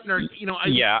Dan Lipner,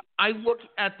 I look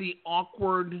at the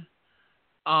awkward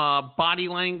body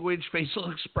language,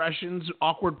 facial expressions,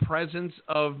 awkward presence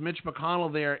of Mitch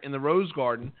McConnell there in the Rose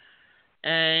Garden,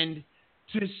 and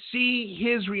to see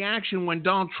his reaction when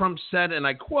Donald Trump said, and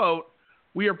I quote,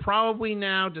 "We are probably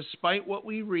now, despite what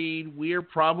we read, we are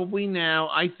probably now,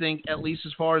 I think, at least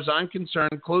as far as I'm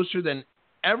concerned, closer than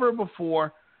ever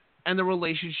before, and the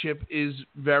relationship is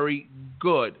very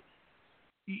good."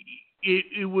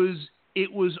 It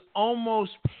was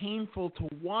almost painful to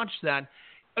watch that.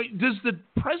 Does the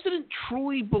president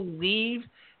truly believe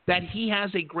that he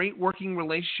has a great working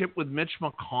relationship with Mitch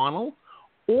McConnell,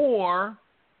 or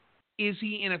is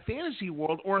he in a fantasy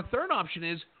world? Or a third option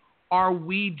is, are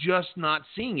we just not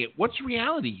seeing it? What's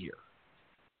reality here?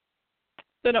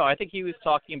 No, I think he was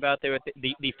talking about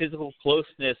the physical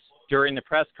closeness during the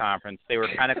press conference. They were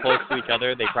kind of close to each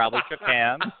other. They probably shook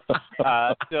hands.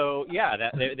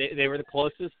 They were the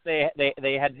closest they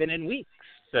had been in weeks.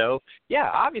 So, yeah,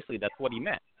 obviously that's what he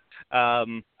meant.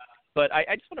 But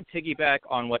I just want to piggyback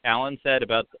on what Alan said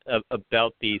about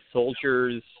the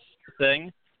soldiers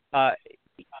thing.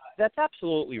 That's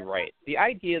absolutely right. The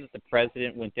idea that the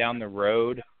president went down the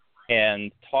road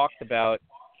and talked about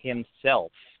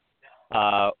himself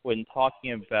when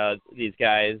talking about these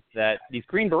guys, these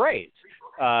Green Berets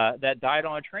that died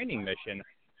on a training mission,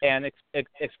 and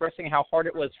expressing how hard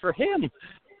it was for him.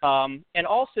 And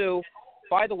also,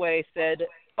 by the way, said,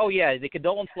 "Oh, yeah, the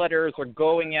condolence letters are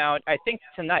going out, I think,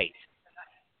 tonight."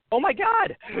 Oh, my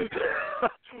God.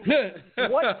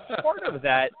 What part of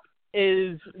that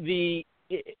is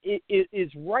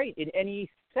right in any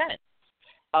sense?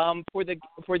 For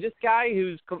this guy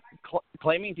who's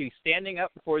claiming to be standing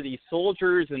up for the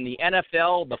soldiers and the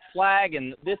NFL, the flag,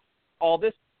 and all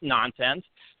this nonsense,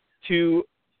 to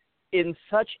in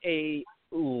such a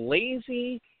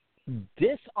lazy,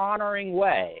 dishonoring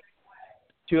way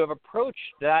to have approached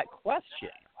that question,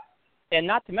 and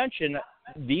not to mention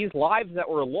these lives that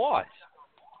were lost.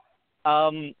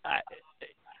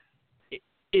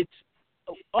 It's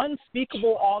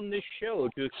unspeakable on this show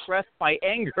to express my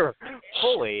anger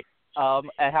fully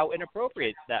at how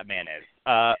inappropriate that man is.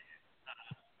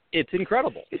 It's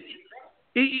incredible.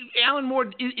 Alan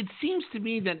Moore, it seems to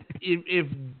me that if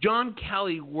John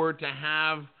Kelly were to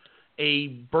have a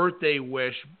birthday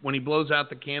wish when he blows out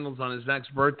the candles on his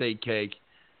next birthday cake,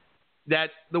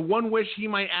 that the one wish he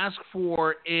might ask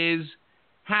for is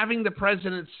having the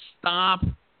president stop,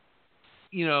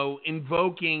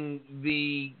 invoking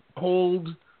the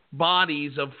cold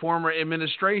bodies of former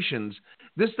administrations.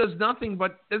 This does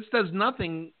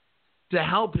nothing to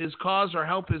help his cause or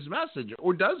help his message,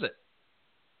 or does it?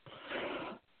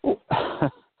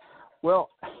 Well,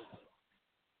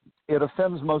 it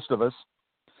offends most of us,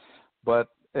 but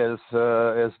as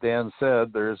Dan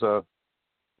said, there's a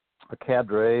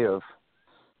cadre of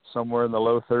somewhere in the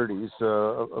low 30s,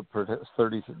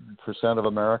 30% of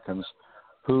Americans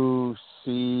who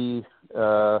see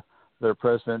their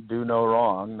president do no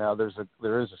wrong. Now, there is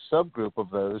a subgroup of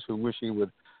those who wish he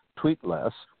would tweet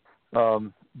less,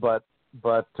 but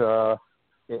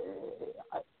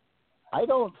I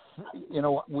don't.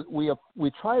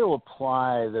 We try to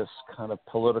apply this kind of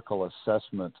political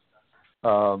assessment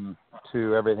to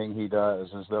everything he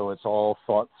does as though it's all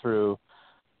thought through,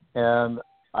 and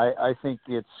I think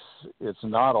it's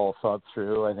not all thought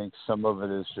through. I think some of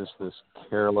it is just this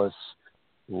careless,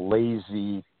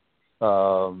 lazy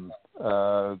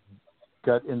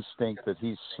gut instinct that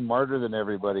he's smarter than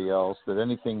everybody else, that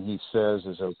anything he says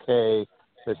is okay,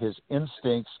 that his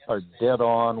instincts are dead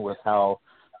on with how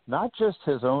not just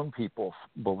his own people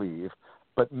believe,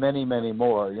 but many, many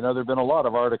more. There have been a lot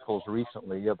of articles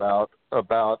recently about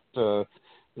the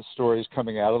stories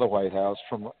coming out of the White House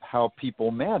from how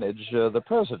people manage the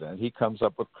president. He comes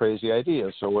up with crazy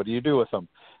ideas. So what do you do with them?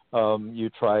 You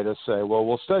try to say, well,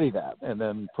 we'll study that, and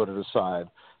then put it aside,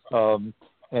 and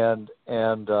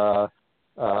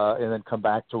then come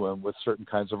back to him with certain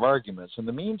kinds of arguments. In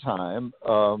the meantime,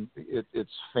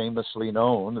 it's famously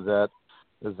known that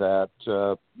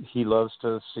he loves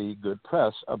to see good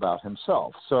press about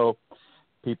himself. So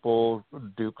people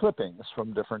do clippings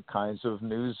from different kinds of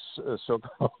news,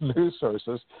 so-called news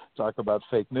sources, talk about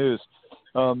fake news,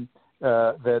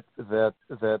 that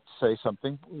say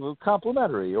something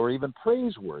complimentary or even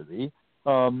praiseworthy,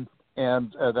 and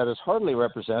that is hardly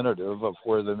representative of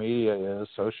where the media is: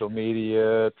 social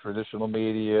media, traditional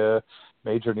media,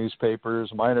 major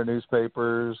newspapers, minor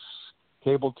newspapers,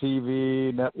 cable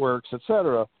TV, networks,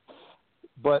 etc.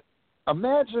 But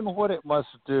imagine what it must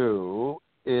do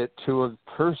to a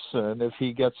person if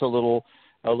he gets a little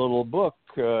a little book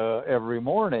every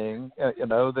morning,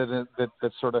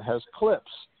 that sort of has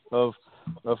clips of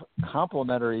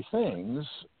complimentary things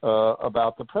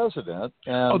about the president.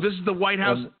 And, this is the White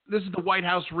House. This is the White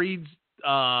House reads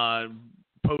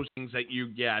postings that you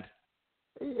get.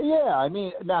 Yeah, I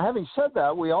mean, now having said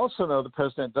that, we also know the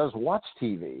president does watch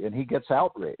TV, and he gets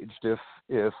outraged if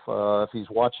he's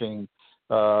watching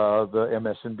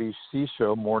the MSNBC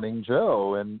show Morning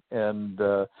Joe and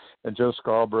Joe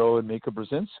Scarborough and Mika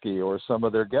Brzezinski or some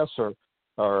of their guests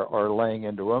are laying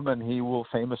into him, and he will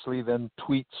famously then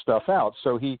tweet stuff out.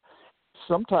 So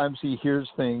sometimes he hears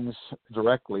things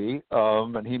directly,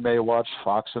 and he may watch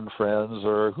Fox and Friends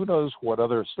or who knows what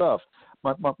other stuff.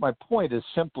 My point is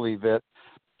simply that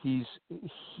he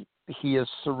has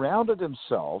surrounded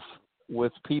himself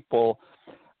with people.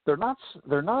 They're not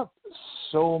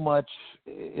so much,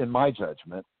 in my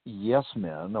judgment, yes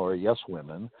men or yes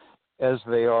women, as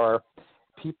they are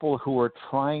people who are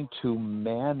trying to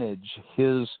manage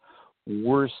his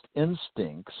worst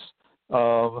instincts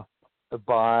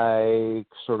by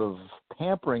sort of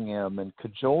pampering him and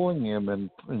cajoling him and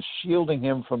shielding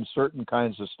him from certain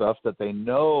kinds of stuff that they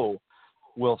know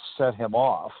will set him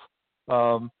off.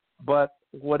 But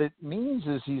what it means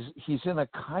is he's in a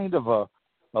kind of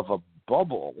a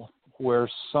bubble where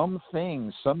some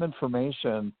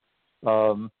information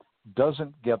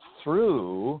doesn't get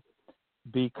through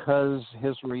because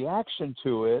his reaction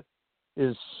to it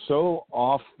is so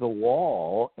off the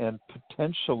wall and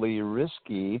potentially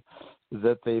risky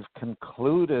that they've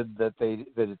concluded that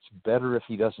it's better if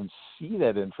he doesn't see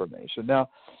that information. Now,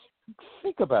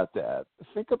 think about that.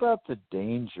 Think about the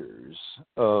dangers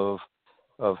of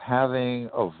having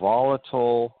a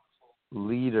volatile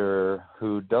leader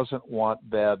who doesn't want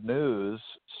bad news,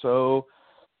 so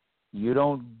you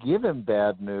don't give him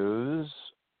bad news,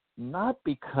 not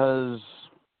because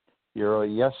you're a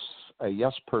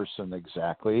yes person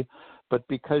exactly, but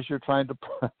because you're trying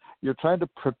to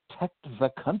protect the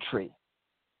country,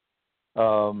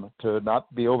 to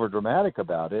not be over dramatic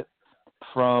about it,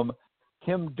 from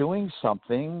him doing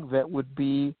something that would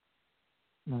be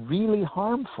really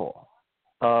harmful.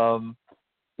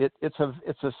 It's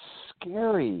a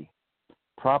scary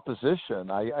proposition.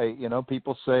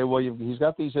 People say, well, he's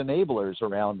got these enablers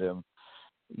around him.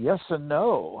 Yes and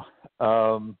no.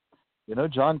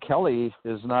 John Kelly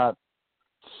is not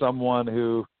someone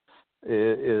who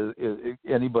is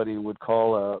anybody would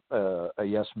call a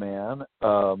yes man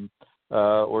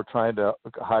or trying to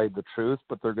hide the truth,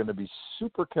 but they're going to be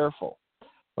super careful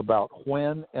about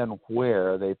when and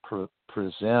where they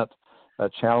present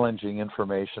challenging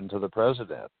information to the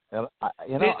president. And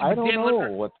I don't know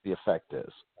what the effect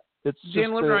is. It's just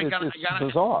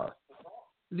bizarre.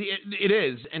 It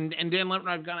is, and Dan Lipton,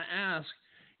 I've got to ask,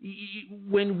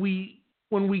 when we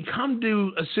come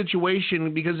to a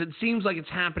situation, because it seems like it's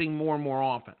happening more and more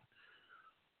often.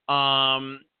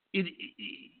 I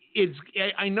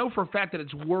know for a fact that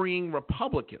it's worrying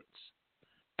Republicans,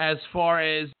 as far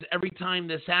as every time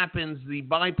this happens, the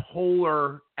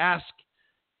bipolar-esque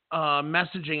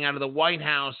messaging out of the White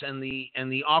House and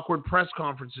the awkward press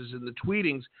conferences and the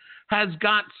tweetings has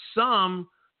got some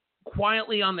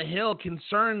quietly on the Hill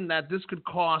concerned that this could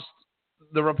cost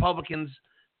the Republicans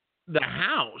the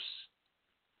House.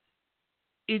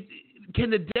 Can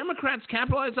the Democrats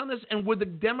capitalize on this? And would the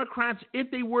Democrats, if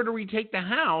they were to retake the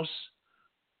House,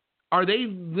 are they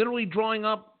literally drawing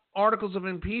up articles of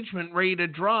impeachment ready to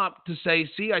drop to say,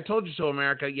 see, I told you so,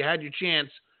 America, you had your chance,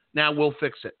 now we'll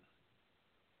fix it?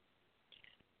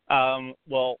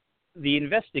 Well, the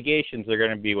investigations are going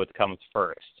to be what comes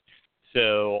first.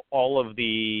 So all of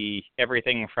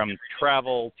everything from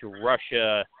travel to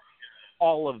Russia,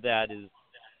 all of that is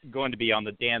going to be on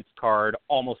the dance card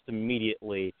almost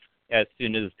immediately as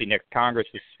soon as the next Congress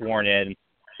is sworn in,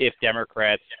 if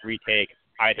Democrats retake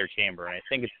either chamber. And I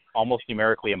think it's almost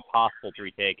numerically impossible to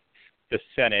retake the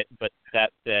Senate, but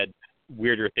that said,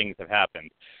 weirder things have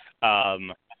happened.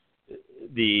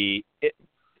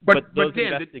 But those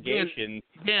investigations,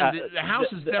 the House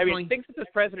is definitely things that this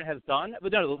president has done.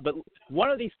 But one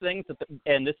of these things,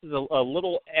 and this is a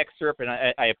little excerpt, and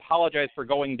I apologize for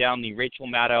going down the Rachel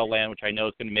Maddow land, which I know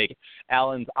is going to make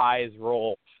Alan's eyes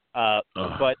roll.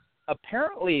 But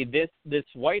apparently, this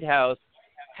White House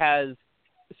has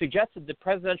suggested the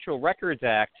Presidential Records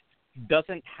Act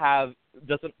doesn't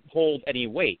hold any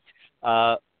weight,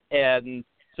 and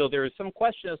so there is some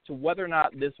question as to whether or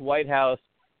not this White House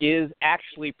is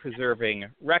actually preserving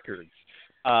records.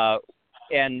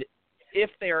 And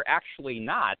if they are actually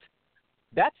not,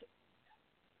 that's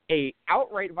a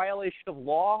outright violation of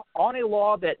law on a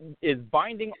law that is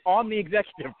binding on the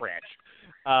executive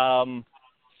branch.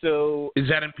 So is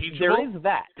that impeachable? There is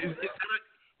that.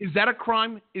 Is that a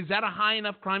crime? Is that a high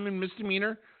enough crime and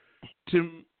misdemeanor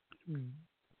to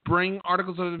bring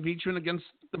articles of impeachment against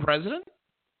the president?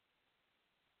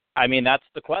 I mean, that's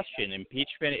the question.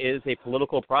 Impeachment is a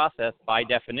political process by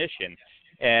definition.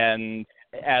 And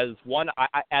as one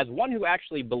who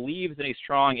actually believes in a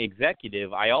strong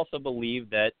executive, I also believe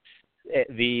that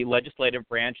the legislative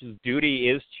branch's duty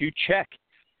is to check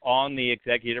on the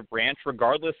executive branch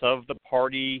regardless of the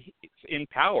party in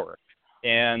power.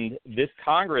 And this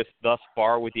Congress thus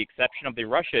far, with the exception of the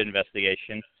Russia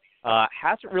investigation,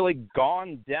 hasn't really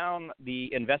gone down the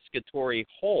investigatory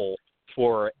hole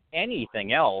for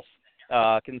anything else,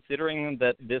 considering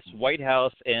that this White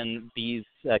House and these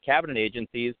cabinet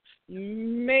agencies,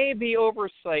 maybe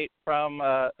oversight from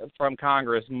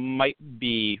Congress might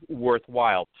be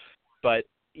worthwhile. But,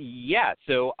 yeah,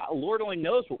 so Lord only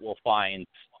knows what we'll find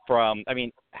from – I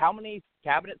mean, how many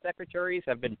cabinet secretaries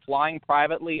have been flying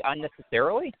privately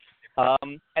unnecessarily?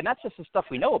 And that's just the stuff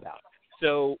we know about.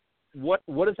 So what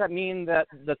does that mean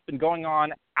that's been going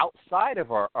on outside of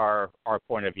our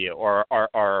point of view or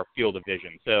our field of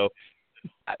vision? So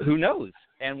who knows?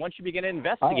 And once you begin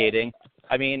investigating,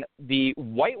 I mean, the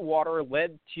Whitewater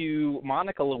led to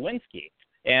Monica Lewinsky.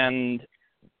 And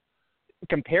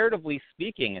comparatively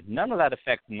speaking, none of that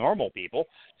affects normal people.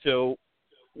 So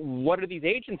what are these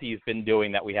agencies been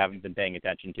doing that we haven't been paying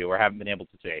attention to or haven't been able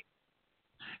to see?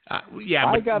 I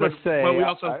gotta say,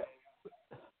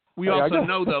 we also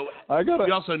know,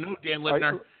 Dan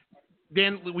Lipner.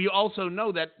 Dan, we also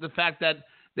know that the fact that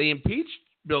they impeached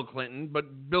Bill Clinton,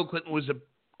 but Bill Clinton was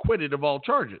acquitted of all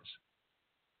charges.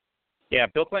 Yeah,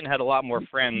 Bill Clinton had a lot more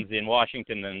friends in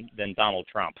Washington than Donald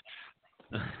Trump.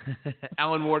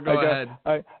 Alan Moore, go ahead.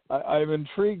 I'm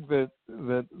intrigued that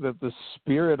the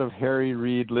spirit of Harry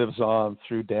Reid lives on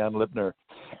through Dan Lipner,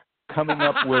 coming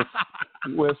up with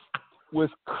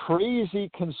crazy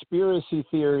conspiracy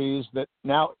theories that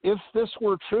now, if this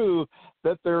were true,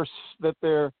 that they're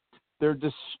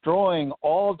destroying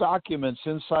all documents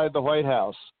inside the White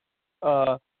House,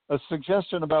 a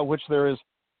suggestion about which there is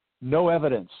no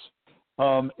evidence.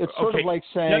 It's sort of like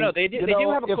saying they do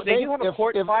have a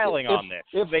court filing on this.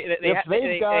 They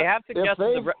have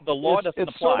suggested the law doesn't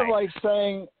apply. It's sort of like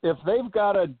saying if they've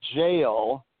got a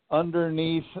jail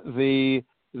underneath the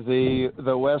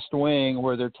West Wing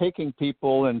where they're taking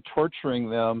people and torturing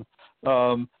them,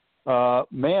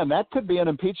 man, that could be an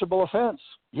impeachable offense.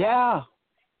 Yeah,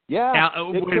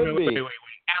 it could be. Wait.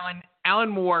 Alan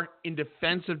Moore, in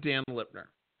defense of Dan Lipner,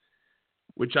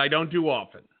 which I don't do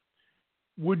often.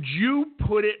 Would you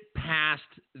put it past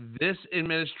this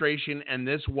administration and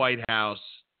this White House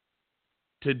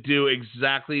to do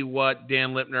exactly what Dan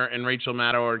Lipner and Rachel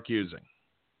Maddow are accusing?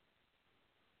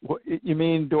 What, you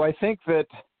mean, do I think that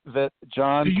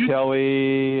John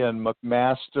Kelly and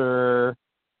McMaster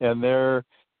and their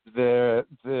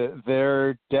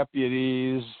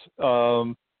deputies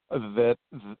that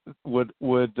would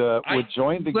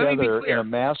join together in a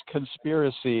mass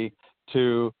conspiracy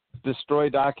to destroy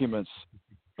documents?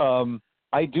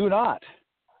 I do not.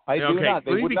 I do not.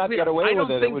 They would not get away with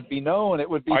it. It would be known. It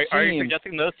would be seen. Are you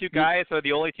suggesting those two guys are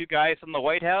the only two guys in the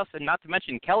White House? And not to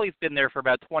mention, Kelly's been there for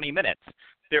about 20 minutes.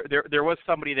 There was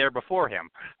somebody there before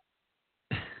him.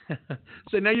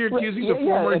 So now you're accusing the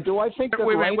former. Do I think that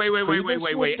wait,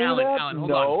 Alan,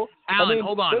 hold on. Alan,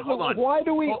 hold on. Why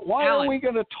are we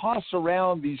going to toss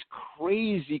around these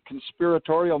crazy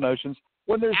conspiratorial notions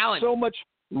when there's so much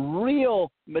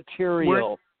real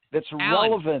material that's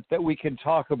relevant that we can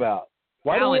talk about?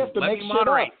 Why do we have to make shit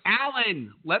up?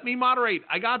 Alan, let me moderate.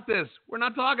 I got this. We're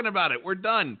not talking about it. We're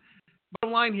done.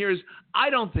 Bottom line here is I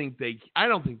don't think they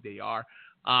are.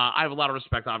 I have a lot of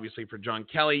respect, obviously, for John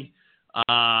Kelly.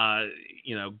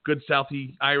 Good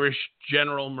Southie Irish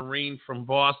general Marine from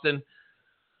Boston.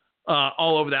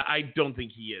 All over that. I don't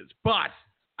think he is. But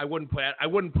I wouldn't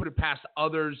put it past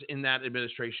others in that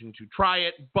administration to try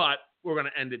it, but we're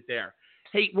going to end it there.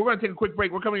 Hey, we're going to take a quick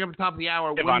break. We're coming up at the top of the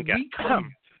hour. Ivanka.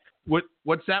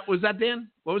 What's that? Was that Dan?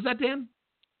 What was that, Dan?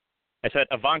 I said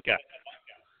Ivanka.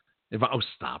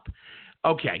 Stop.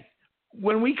 Okay.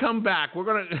 When we come back, we're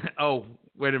going to – oh,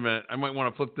 wait a minute. I might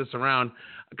want to flip this around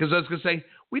because I was going to say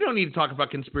we don't need to talk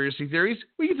about conspiracy theories.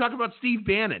 We can talk about Steve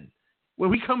Bannon. When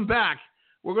we come back,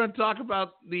 we're going to talk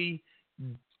about the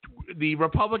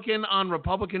Republican on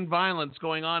Republican violence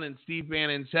going on in Steve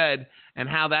Bannon's head and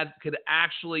how that could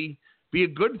actually be a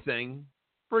good thing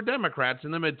for Democrats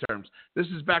in the midterms. This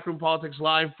is Backroom Politics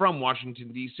Live from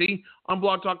Washington, D.C. on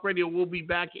Blog Talk Radio. We'll be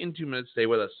back in 2 minutes. Stay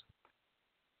with us.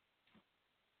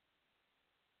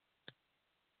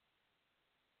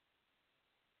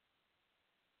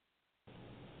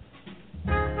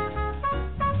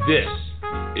 This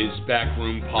is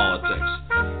Backroom Politics,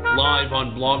 live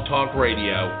on Blog Talk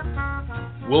Radio.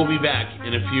 We'll be back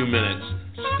in a few minutes.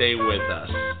 Stay with us.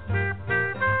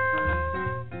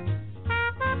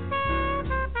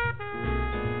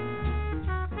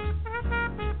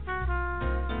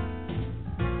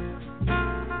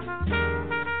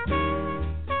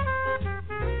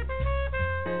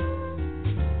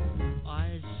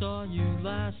 I saw you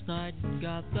last night and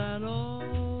got that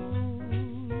old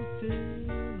feeling.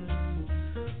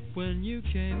 When you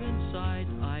came in sight,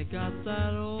 I got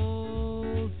that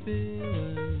old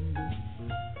feeling.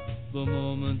 The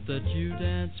moment that you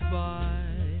danced by,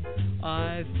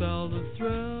 I felt a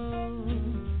thrill.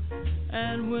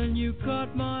 And when you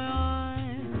caught my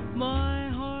eye, my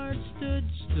heart stood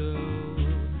still.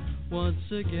 Once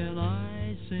again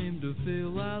I seemed to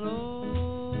feel that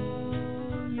old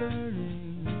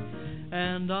yearning,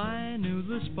 and I knew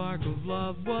the spark of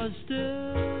love was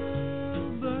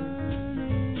still burning.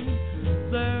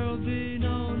 There'll be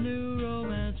no new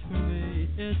romance for me,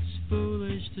 it's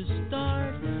foolish to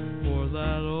start, for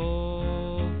that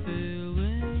old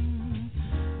feeling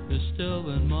is still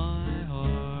in my heart.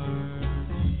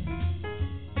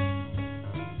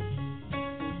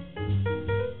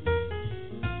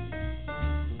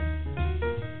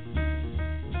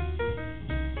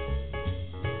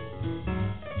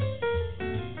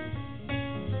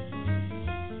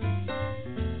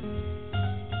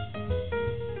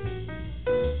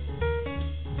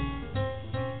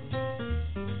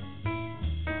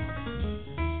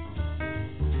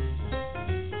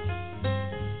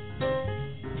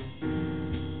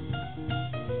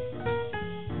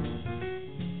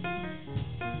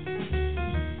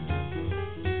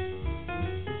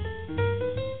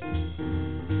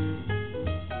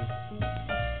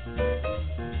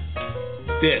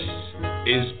 This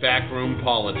is Backroom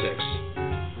Politics.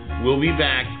 We'll be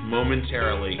back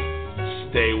momentarily.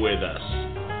 Stay with us.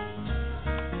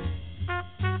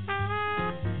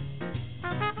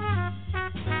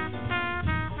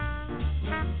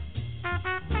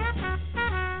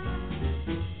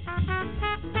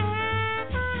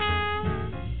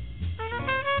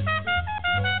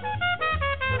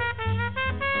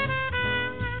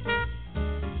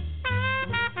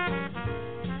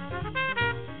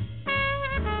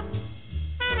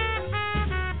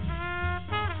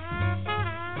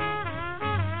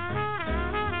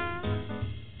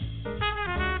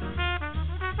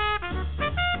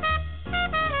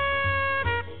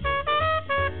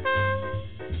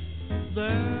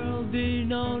 There'll be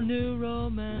no new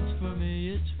romance for me,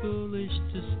 it's foolish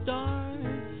to start,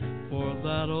 for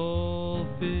that old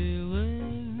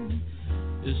feeling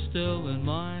is still in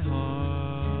my heart.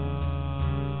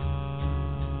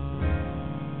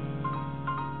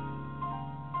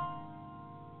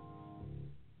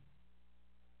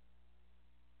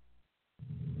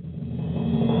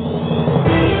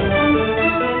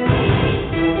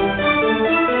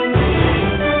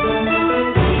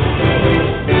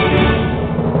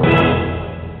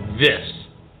 This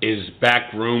is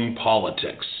Backroom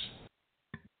Politics.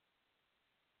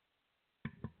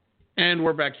 And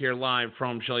we're back here live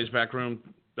from Shelley's Backroom.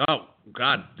 Oh,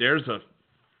 God, there's a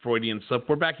Freudian slip.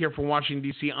 We're back here from Washington,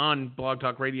 D.C. on Blog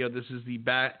Talk Radio. This is the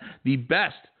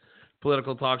best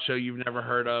political talk show you've never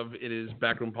heard of. It is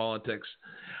Backroom Politics.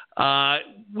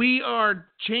 We are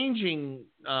changing,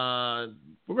 we're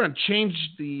going to change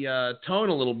the tone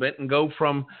a little bit and go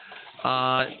from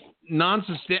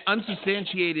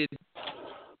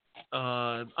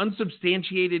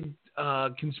unsubstantiated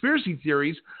conspiracy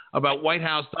theories about White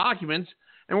House documents,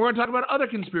 and we're going to talk about other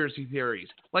conspiracy theories,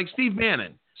 like Steve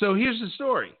Bannon. So here's the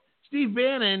story. Steve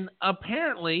Bannon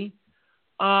apparently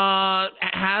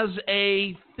has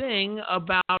a thing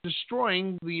about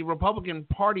destroying the Republican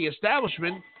Party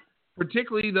establishment,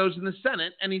 particularly those in the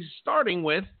Senate, and he's starting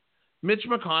with Mitch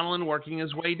McConnell and working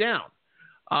his way down.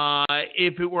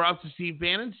 If it were up to Steve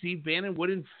Bannon would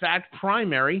in fact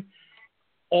primary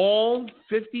all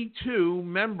 52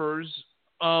 members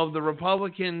of the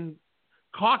Republican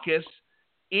caucus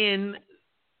in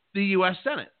the U.S.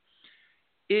 Senate.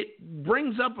 It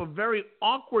brings up a very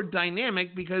awkward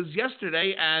dynamic because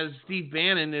yesterday, as Steve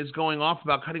Bannon is going off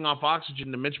about cutting off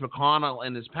oxygen to Mitch McConnell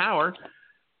and his power,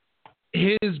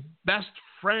 his best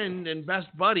friend and best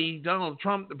buddy, Donald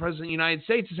Trump, the President of the United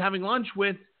States, is having lunch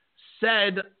with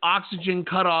said oxygen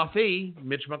cutoffee,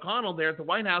 Mitch McConnell, there at the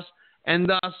White House, and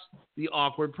thus the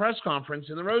awkward press conference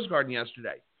in the Rose Garden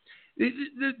yesterday.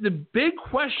 The big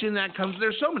question that comes,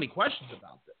 there's so many questions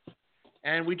about this,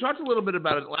 and we talked a little bit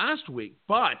about it last week,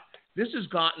 but this has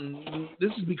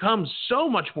become so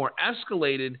much more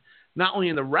escalated, not only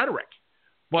in the rhetoric,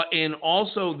 and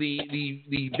also the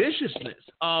viciousness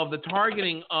of the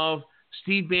targeting of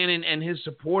Steve Bannon and his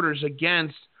supporters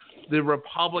against the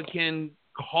Republican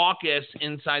caucus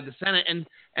inside the Senate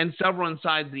and several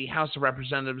inside the House of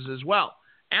Representatives as well.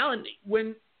 Alan,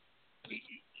 when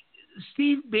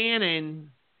Steve Bannon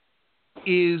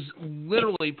is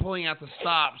literally pulling out the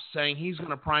stops, saying he's going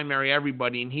to primary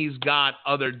everybody, and he's got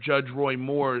other Judge Roy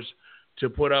Moores to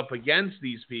put up against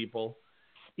these people,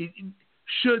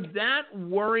 should that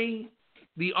worry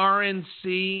the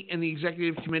RNC and the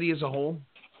executive committee as a whole?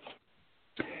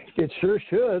 It sure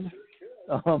should.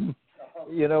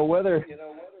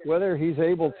 Whether he's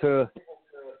able to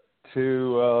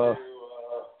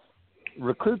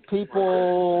recruit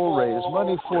people, raise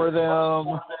money for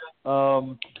them.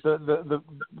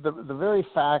 The very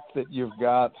fact that you've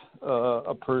got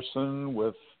a person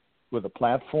with a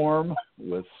platform,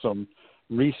 with some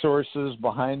resources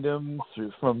behind him,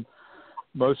 from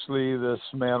mostly this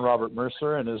man Robert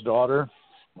Mercer and his daughter.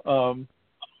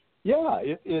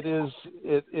 It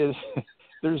is.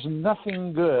 There's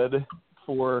nothing good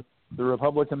for the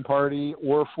Republican Party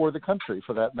or for the country,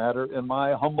 for that matter, in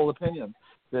my humble opinion,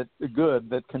 that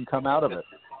can come out of it.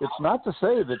 It's not to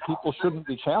say that people shouldn't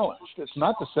be challenged. It's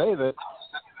not to say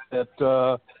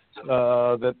that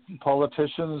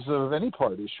politicians of any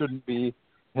party shouldn't be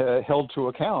held to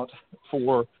account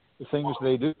for the things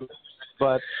they do.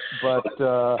 But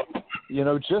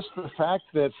just the fact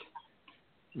that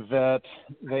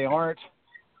they aren't,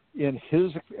 in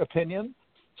his opinion,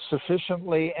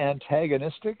 sufficiently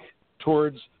antagonistic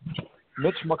towards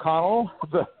Mitch McConnell,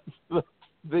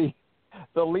 the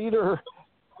leader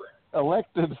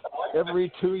elected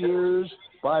every 2 years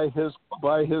by his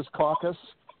caucus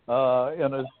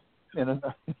in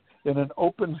an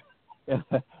open and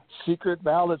secret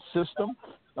ballot system.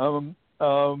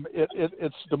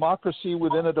 It's democracy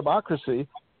within a democracy,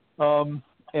 and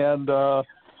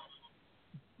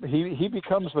he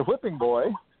becomes the whipping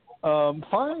boy.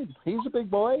 Fine, he's a big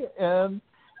boy, and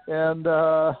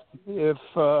if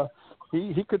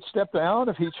he could step down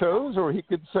if he chose, or he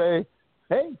could say,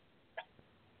 hey.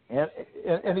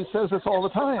 And he says this all the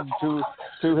time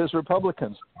to his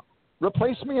Republicans.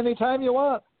 Replace me anytime you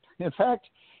want. In fact,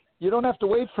 you don't have to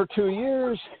wait for 2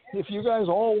 years. If you guys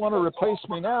all want to replace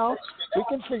me now, we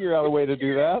can figure out a way to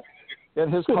do that.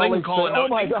 And his colleagues say, oh,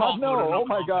 my God, no. Oh,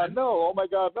 my God, no. Oh, my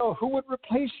God, no. Who would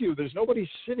replace you? There's nobody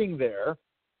sitting there.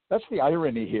 That's the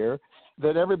irony here,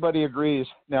 that everybody agrees.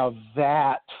 Now,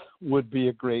 that would be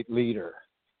a great leader.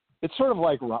 It's sort of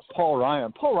like Paul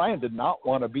Ryan. Paul Ryan did not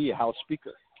want to be a House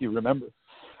Speaker. You remember,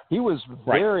 he was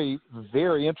very,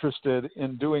 very interested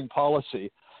in doing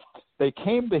policy. They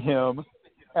came to him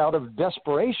out of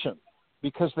desperation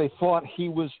because they thought he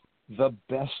was the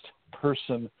best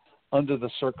person under the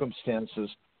circumstances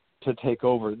to take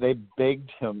over. They begged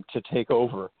him to take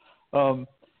over. And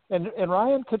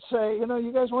Ryan could say,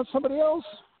 you guys want somebody else?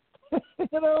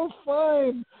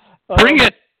 Fine. Bring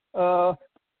it.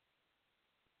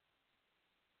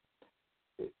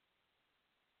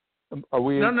 Are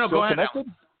we no, still go connected?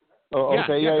 ahead. Oh,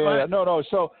 okay, yeah. No.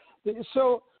 So,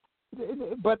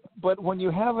 but when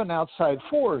you have an outside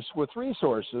force with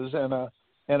resources and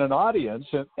an audience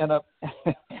and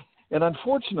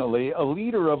unfortunately a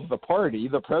leader of the party,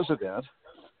 the president,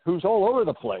 who's all over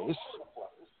the place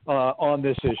on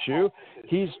this issue,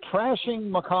 he's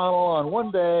trashing McConnell on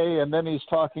one day and then he's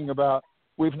talking about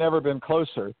we've never been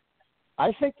closer.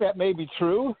 I think that may be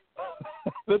true.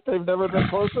 That they've never been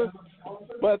closer,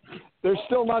 but they're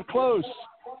still not close.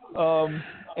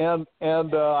 And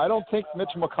I don't think Mitch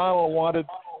McConnell wanted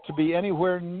to be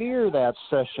anywhere near that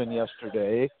session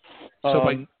yesterday.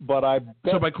 But I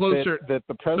bet by closer, that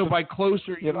the president. So by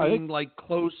closer, you mean like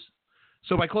close.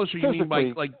 So by closer, you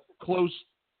mean like close,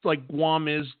 like Guam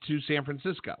is to San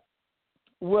Francisco.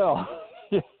 Well,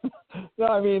 no,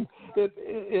 I mean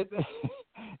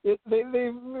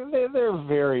they're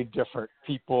very different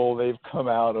people. They've come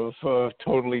out of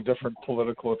totally different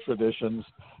political traditions,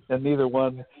 and neither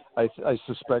one, I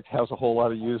suspect, has a whole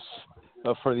lot of use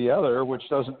for the other. Which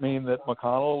doesn't mean that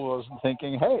McConnell wasn't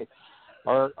thinking, "Hey,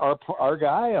 our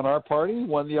guy and our party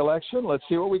won the election. Let's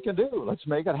see what we can do. Let's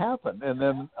make it happen." And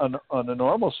then, on a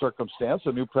normal circumstance,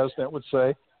 a new president would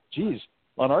say, "Geez,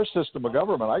 on our system of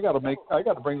government, I got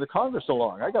to bring the Congress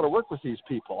along. I got to work with these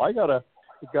people. I got to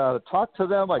talk to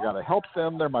them. I got to help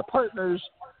them. They're my partners.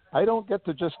 I don't get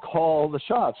to just call the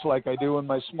shots like I do in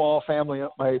my small family,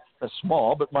 my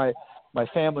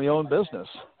family-owned business."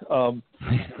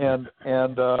 And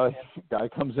guy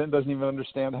comes in, doesn't even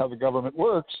understand how the government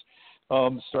works,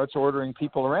 starts ordering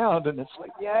people around, and it's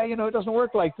like, it doesn't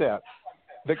work like that.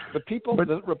 The people,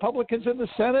 the Republicans in the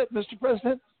Senate, Mr.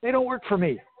 President, they don't work for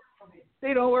me.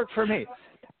 They don't work for me.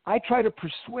 I try to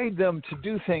persuade them to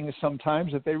do things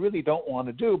sometimes that they really don't want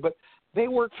to do, but they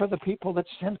work for the people that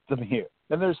sent them here.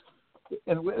 And there's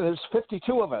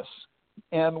 52 of us,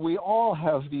 and we all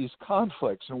have these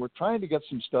conflicts, and we're trying to get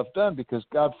some stuff done because,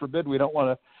 God forbid, we don't want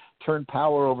to turn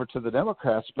power over to the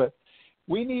Democrats, but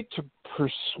we need to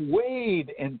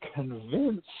persuade and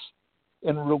convince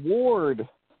and reward.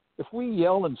 If we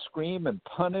yell and scream and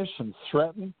punish and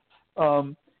threaten,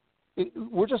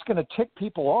 we're just going to tick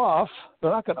people off.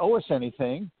 They're not going to owe us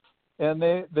anything, and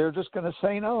they're just going to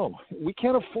say no. We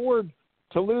can't afford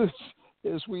to lose,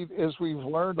 as we've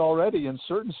learned already in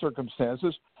certain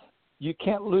circumstances. You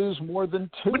can't lose more than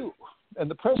two. And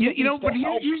the president, but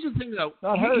here's the thing, though.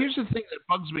 Here's the thing that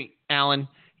bugs me, Alan.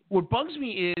 What bugs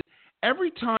me is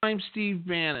every time Steve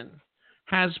Bannon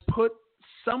has put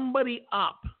somebody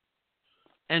up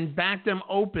and backed them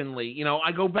openly,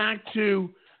 I go back to,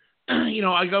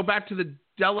 the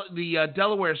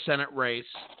Delaware Senate race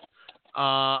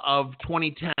of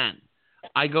 2010.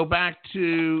 I go back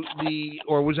to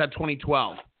or was that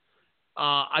 2012?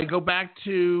 I go back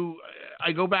to.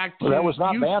 Well, that was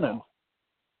not Utah. Bannon.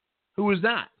 Who was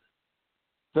that?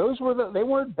 Those were they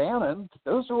weren't Bannon.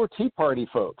 Those were Tea Party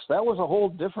folks. That was a whole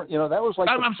different. That was like.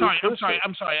 I'm sorry. I meant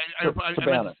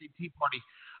to say Tea Party.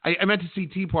 I meant to see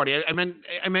Tea Party. I meant.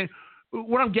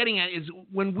 What I'm getting at is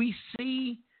when we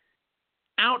see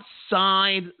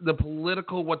outside the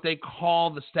political, what they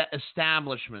call the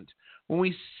establishment, when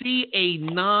we see a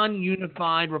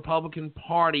non-unified Republican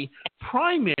Party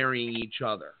primarying each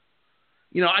other.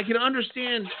 I can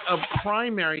understand a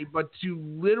primary, but to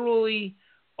literally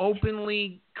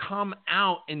openly come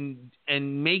out and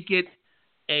make it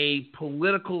a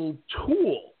political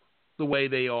tool the way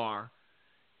they are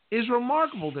is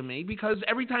remarkable to me, because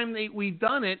every time we've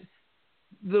done it,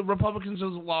 the Republicans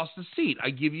have lost a seat. I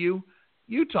give you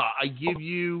Utah. I give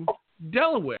you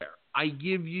Delaware. I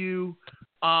give you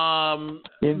Indiana,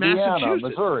 Massachusetts.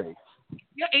 Missouri.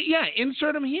 Yeah,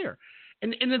 insert them here.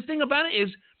 And the thing about it is,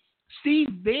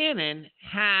 Steve Bannon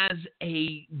has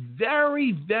a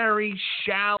very, very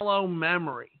shallow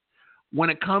memory when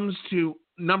it comes to,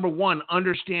 number one,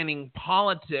 understanding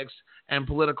politics and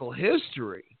political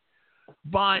history,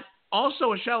 but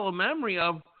also a shallow memory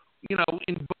of,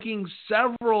 invoking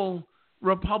several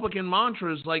Republican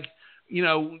mantras like,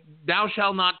 thou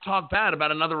shalt not talk bad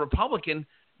about another Republican.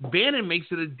 Bannon makes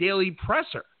it a daily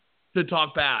presser to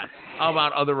talk bad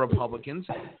about other Republicans.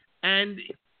 And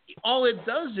all it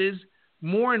does is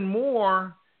more and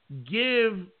more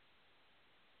give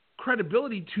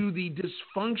credibility to the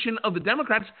dysfunction of the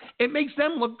Democrats. It makes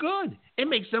them look good. It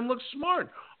makes them look smart.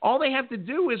 All they have to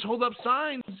do is hold up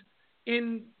signs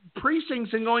in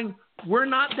precincts and going, we're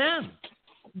not them.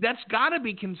 That's got to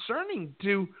be concerning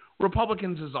to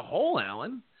Republicans as a whole,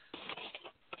 Alan.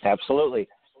 Absolutely.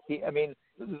 The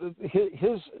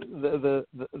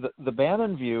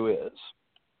Bannon view is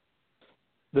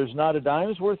there's not a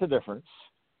dime's worth of difference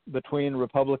between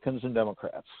Republicans and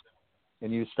Democrats,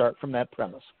 and you start from that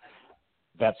premise.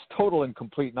 That's total and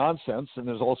complete nonsense, and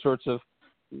there's all sorts of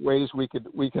ways we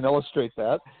can illustrate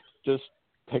that. Just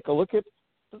take a look at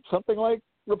something like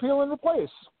repeal and replace,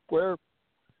 where,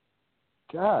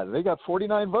 God, they got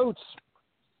 49 votes.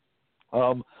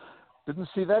 Didn't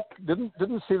see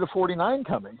the 49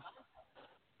 coming,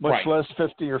 much less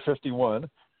 50 or 51,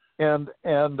 and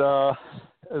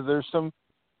there's some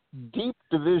deep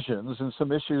divisions and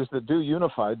some issues that do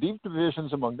unify. Deep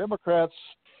divisions among Democrats,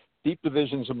 deep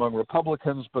divisions among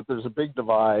Republicans, but there's a big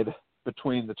divide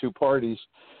between the two parties,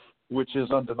 which is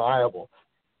undeniable.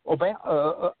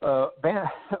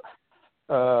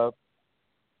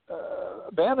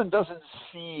 Bannon doesn't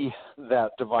see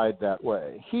that divide that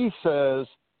way. He says,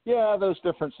 yeah, those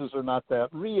differences are not that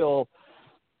real.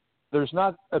 There's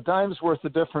not a dime's worth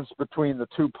of difference between the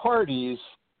two parties.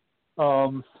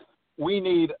 We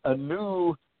need a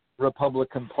new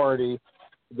Republican Party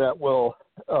that will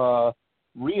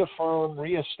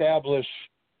reestablish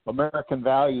American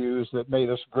values that made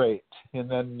us great. And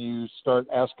then you start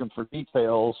asking for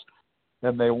details,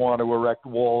 and they want to erect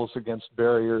walls against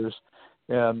barriers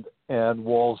and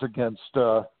walls against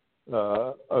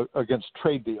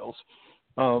trade deals.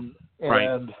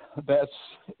 And that's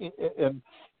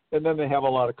and then they have a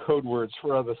lot of code words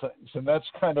for other things, and that's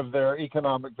kind of their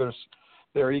economic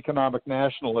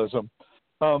nationalism.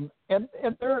 And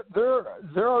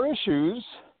there are issues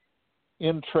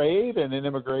in trade and in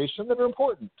immigration that are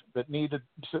important, that need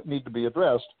to be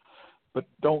addressed, but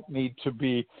don't need to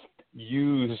be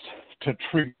used to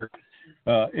trigger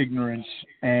ignorance,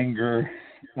 anger,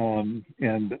 and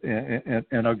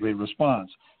ugly response.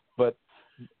 But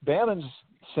Bannon's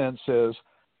sense is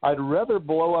I'd rather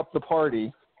blow up the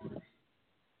party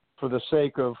for the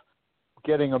sake of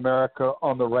getting America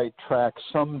on the right track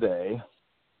someday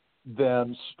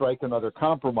than strike another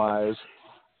compromise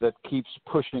that keeps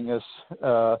pushing us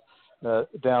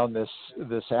down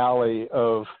this alley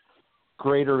of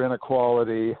greater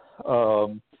inequality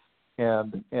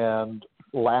and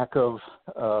lack of,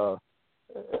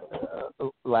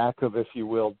 if you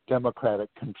will, democratic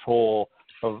control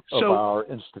of our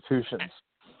institutions.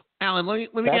 Alan,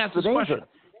 let me ask this question.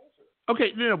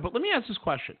 Okay, no, but let me ask this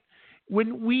question.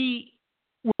 When we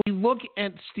look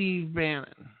at Steve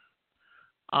Bannon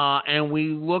and we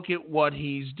look at what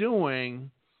he's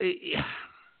doing, is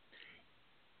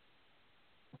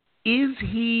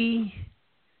he?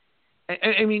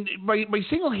 I mean, by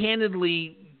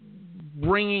single-handedly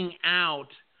bringing out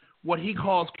what he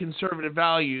calls conservative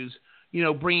values,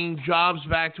 bringing jobs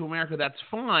back to America, that's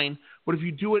fine. But if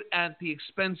you do it at the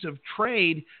expense of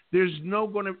trade, there's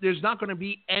not going to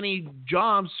be any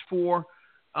jobs for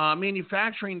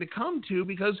manufacturing to come to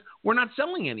because we're not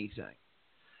selling anything.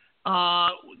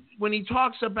 When he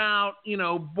talks about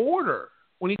border,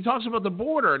 when he talks about the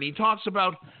border, and he talks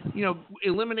about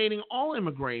eliminating all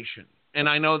immigration, and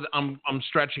I know that I'm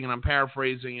stretching and I'm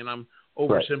paraphrasing and I'm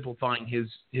oversimplifying his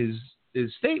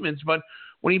statements, but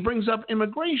when he brings up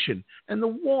immigration and the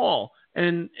wall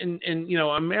and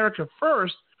America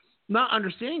first, not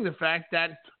understanding the fact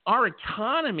that our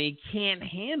economy can't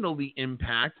handle the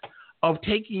impact of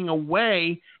taking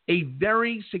away a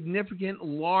very significant,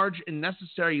 large, and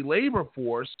necessary labor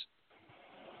force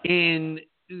in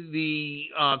the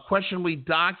questionably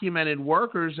documented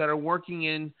workers that are working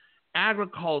in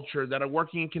agriculture, that are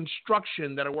working in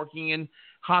construction, that are working in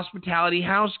hospitality,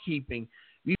 housekeeping.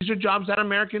 These are jobs that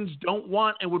Americans don't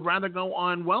want and would rather go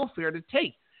on welfare to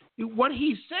take. What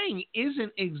he's saying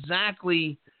isn't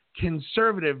exactly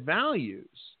conservative values.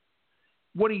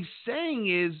 What he's saying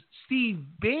is Steve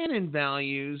Bannon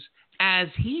values as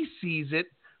he sees it,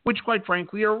 which quite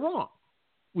frankly are wrong.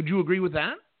 Would you agree with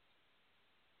that?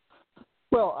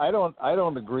 Well, I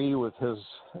don't agree with his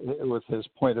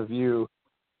point of view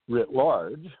writ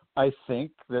large. I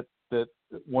think that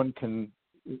one can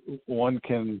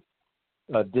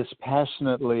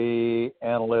dispassionately,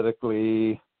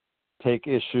 analytically take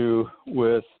issue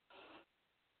with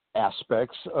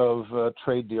aspects of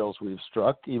trade deals we've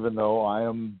struck, even though I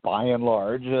am by and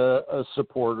large a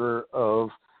supporter of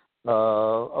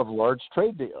large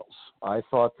trade deals. I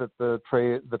thought that the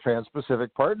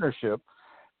Trans-Pacific Partnership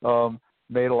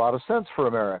made a lot of sense for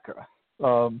America.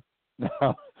 Now,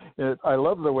 I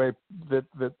love the way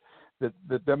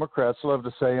that Democrats love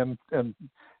to say,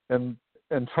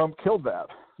 and Trump killed that.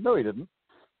 No, he didn't.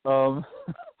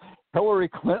 Hillary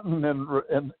Clinton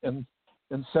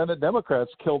and Senate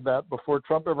Democrats killed that before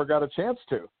Trump ever got a chance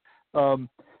to,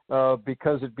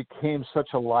 because it became such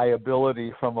a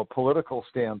liability from a political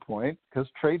standpoint, because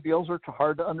trade deals are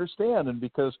hard to understand, and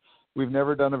because we've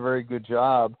never done a very good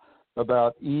job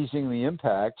about easing the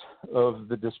impact of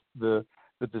the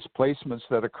displacements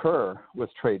that occur with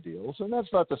trade deals. And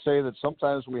that's not to say that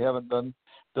sometimes we haven't done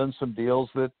some deals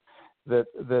that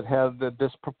have the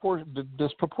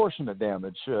disproportionate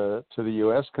damage to the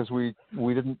U.S. because we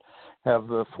didn't have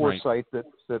the foresight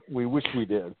that we wish we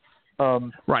did.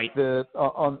 On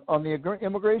the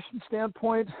immigration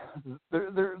standpoint,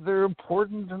 they're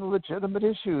important and legitimate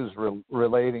issues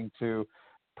relating to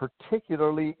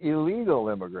particularly illegal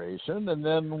immigration. And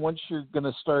then once you're going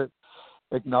to start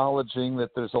acknowledging that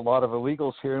there's a lot of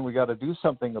illegals here and we got to do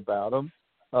something about them,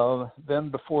 then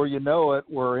before you know it,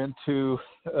 we're into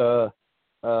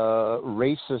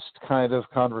racist kind of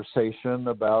conversation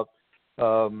about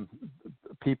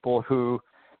people who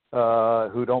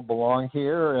don't belong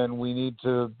here, and we need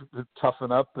to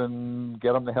toughen up and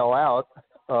get them the hell out,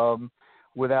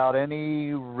 without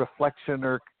any reflection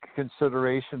or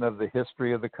consideration of the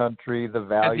history of the country, the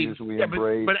values we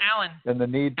embrace, but Alan, and the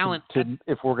need to,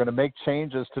 if we're going to make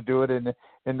changes, to do it in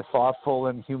thoughtful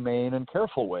and humane and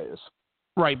careful ways.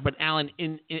 Right, but Alan,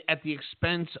 at the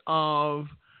expense of,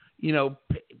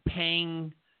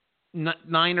 paying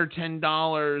 $9 or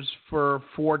 $10 for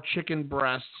 4 chicken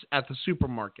breasts at the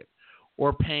supermarket,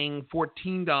 or paying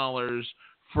 $14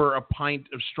 for a pint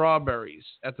of strawberries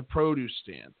at the produce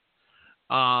stand,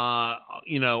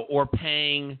 or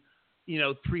paying,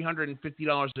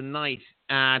 $350 a night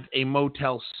at a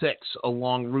Motel 6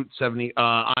 along Route 70,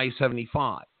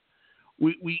 I-75.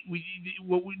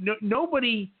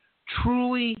 Nobody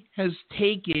truly has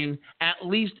taken, at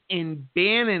least in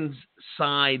Bannon's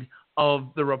side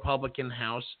of the Republican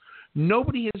House,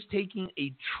 nobody has taken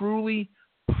a truly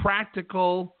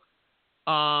practical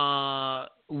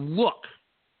look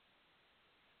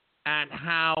at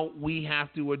how we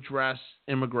have to address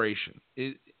immigration.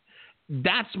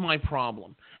 That's my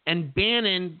problem. And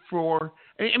Bannon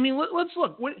let's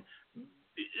look.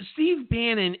 Steve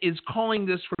Bannon is calling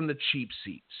this from the cheap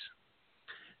seats.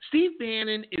 Steve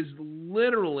Bannon is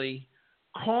literally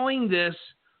calling this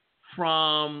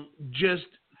from just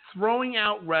throwing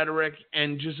out rhetoric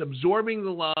and just absorbing the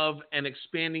love and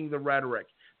expanding the rhetoric.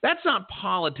 That's not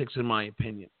politics, in my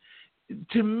opinion.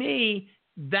 To me,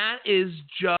 that is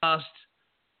just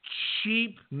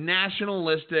cheap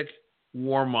nationalistic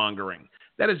warmongering.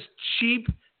 That is cheap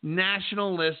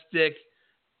nationalistic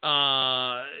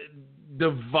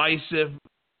divisive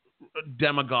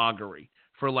demagoguery,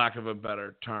 for lack of a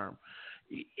better term.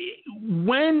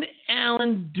 When,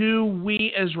 Alan, do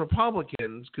we as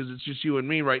Republicans, because it's just you and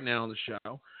me right now on the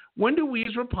show, when do we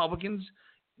as Republicans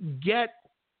get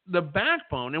the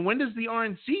backbone, and when does the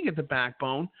RNC get the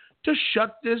backbone to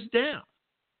shut this down?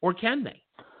 Or can they?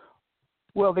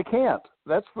 Well, they can't.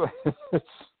 That's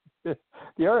the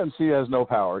RNC has no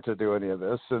power to do any of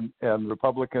this, and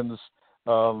Republicans,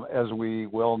 as we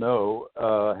well know,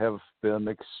 have been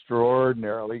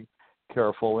extraordinarily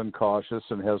careful and cautious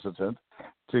and hesitant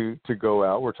to go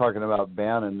out. We're talking about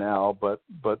Bannon now, but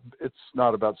it's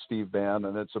not about Steve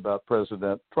Bannon. It's about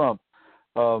President Trump,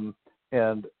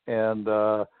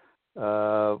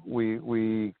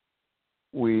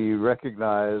 we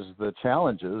recognize the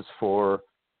challenges for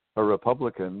a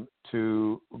Republican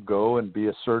to go and be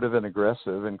assertive and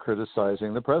aggressive in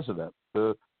criticizing the president.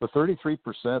 The 33%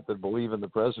 that believe in the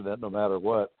president, no matter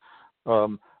what,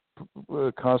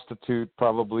 constitute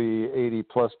probably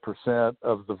 80+%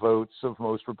 of the votes of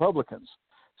most Republicans.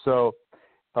 So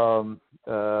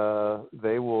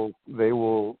they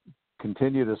will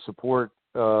continue to support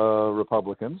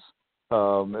Republicans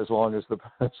as long as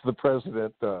the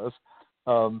president does.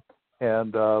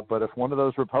 But if one of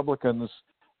those Republicans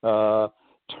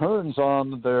turns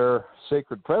on their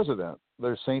sacred president,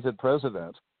 their sainted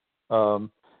president, then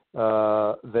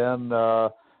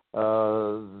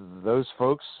those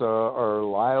folks are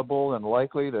liable and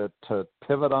likely to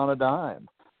pivot on a dime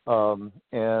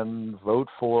and vote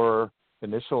for,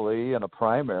 initially in a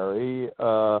primary,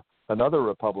 another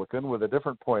Republican with a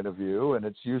different point of view, and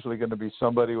it's usually going to be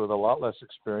somebody with a lot less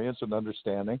experience and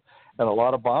understanding and a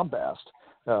lot of bombast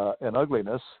and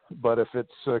ugliness. But if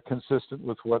it's consistent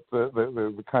with what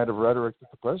the kind of rhetoric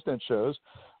that the president shows,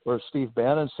 where Steve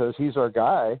Bannon says he's our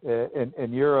guy,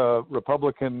 and you're a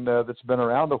Republican that's been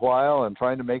around a while and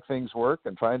trying to make things work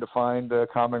and trying to find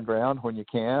common ground when you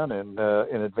can and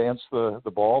advance the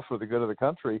ball for the good of the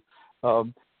country,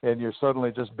 and you're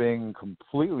suddenly just being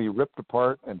completely ripped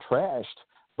apart and trashed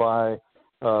by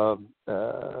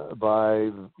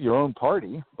your own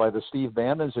party, by the Steve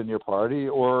Bannons in your party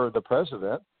or the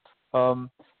president,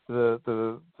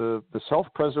 the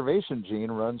self-preservation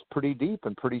gene runs pretty deep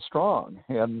and pretty strong.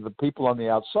 And the people on the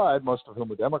outside, most of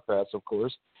whom are Democrats, of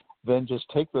course, then just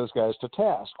take those guys to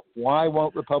task. Why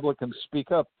won't Republicans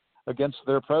speak up against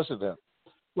their president?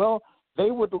 Well,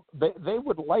 they would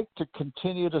like to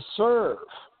continue to serve.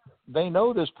 They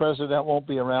know this president won't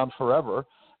be around forever.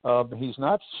 He's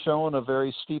not shown a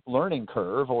very steep learning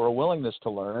curve or a willingness to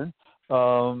learn.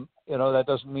 That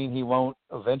doesn't mean he won't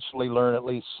eventually learn at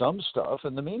least some stuff.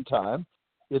 In the meantime,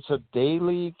 it's a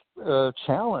daily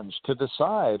challenge to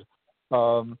decide,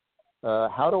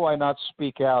 how do I not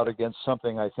speak out against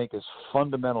something I think is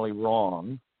fundamentally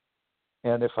wrong?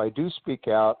 And if I do speak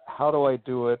out, how do I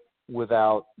do it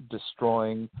without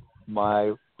destroying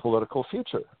my political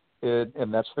future?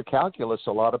 And that's the calculus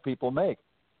a lot of people make.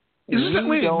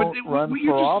 We don't run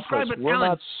for office. We're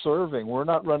not serving. We're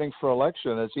not running for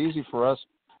election. It's easy for us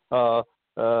to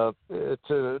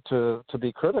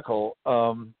be critical,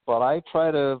 but I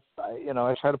try to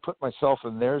put myself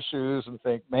in their shoes and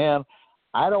think, man,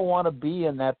 I don't want to be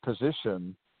in that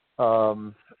position.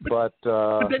 But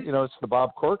it's the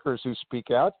Bob Corkers who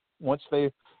speak out once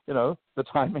they, the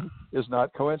timing is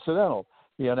not coincidental.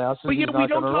 He announces he's not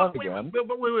going to run again.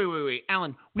 Wait,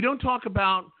 Alan. We don't talk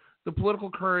about the political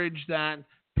courage that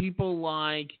people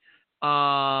like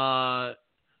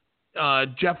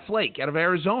Jeff Flake out of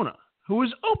Arizona, who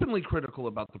is openly critical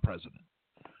about the president.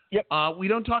 Yep. We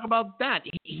don't talk about that.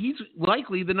 He's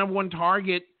likely the number one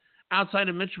target outside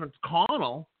of Mitch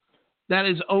McConnell that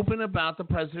is open about the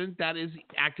president, that is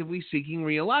actively seeking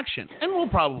re-election, and we'll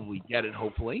probably get it,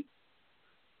 hopefully.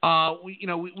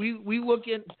 We look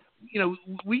at,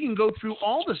 we can go through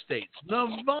all the states,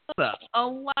 Nevada,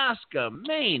 Alaska,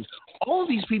 Maine. All of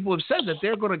these people have said that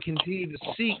they're going to continue to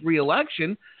seek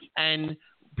re-election, and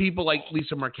people like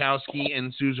Lisa Murkowski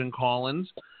and Susan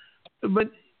Collins.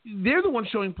 But they're the ones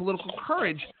showing political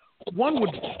courage. One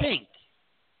would think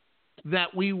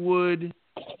that we would,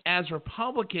 as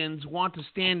Republicans, want to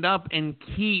stand up and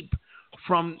keep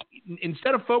from,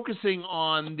 instead of focusing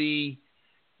on the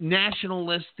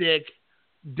nationalistic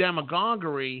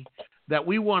demagoguery, that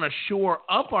we want to shore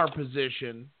up our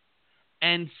position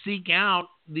and seek out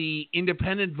the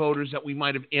independent voters that we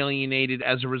might have alienated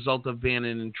as a result of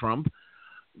Bannon and Trump,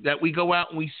 that we go out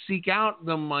and we seek out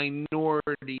the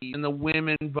minority and the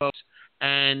women votes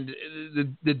and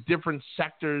the different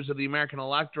sectors of the American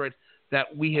electorate that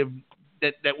we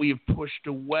have pushed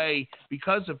away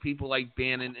because of people like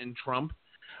Bannon and Trump.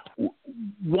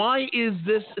 Why is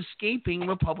this escaping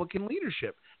Republican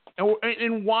leadership?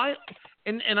 And why?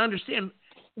 And understand,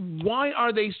 why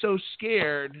are they so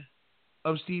scared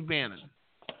of Steve Bannon?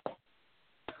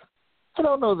 I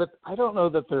don't know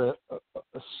that they're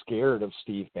scared of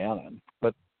Steve Bannon,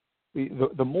 but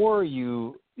the more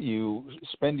you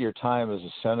spend your time as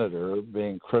a senator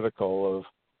being critical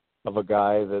of a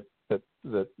guy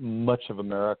that much of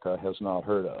America has not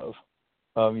heard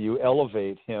of, you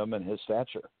elevate him and his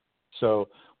stature. So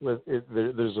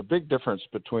there's a big difference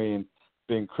between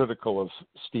being critical of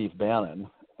Steve Bannon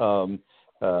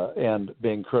and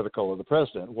being critical of the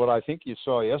president. What I think you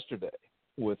saw yesterday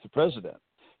with the president,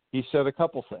 he said a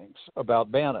couple things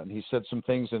about Bannon. He said some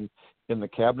things in the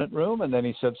cabinet room, and then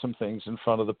he said some things in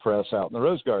front of the press out in the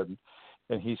Rose Garden.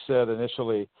 And he said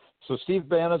initially, so Steve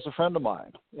Bannon's a friend of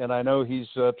mine, and I know he's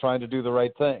trying to do the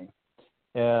right thing.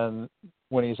 And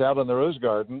when he's out in the Rose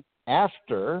Garden,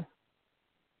 after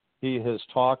he has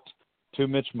talked to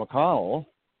Mitch McConnell,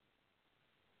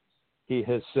 he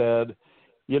has said,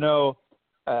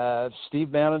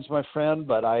 Steve Bannon's my friend,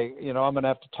 but I'm going to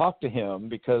have to talk to him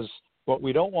because what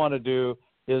we don't want to do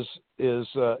is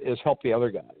help the other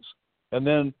guys. And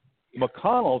then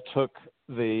McConnell took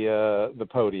the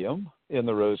podium in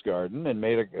the Rose Garden and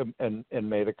made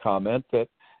a comment that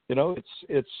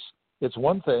it's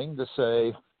one thing to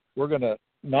say we're going to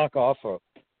knock off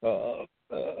a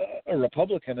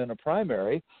Republican in a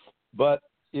primary, but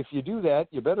if you do that,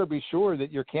 you better be sure that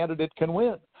your candidate can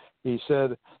win. He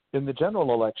said in the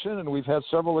general election, and we've had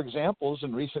several examples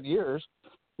in recent years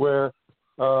where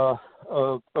a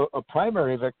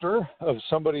primary victor of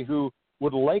somebody who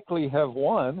would likely have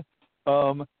won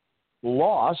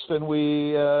lost, and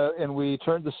we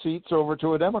turned the seats over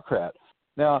to a Democrat.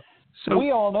 Now,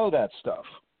 we all know that stuff.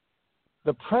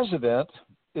 The president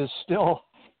is still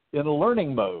in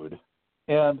learning mode,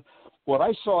 and what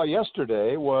I saw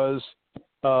yesterday was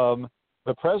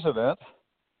the president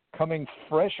coming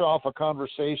fresh off a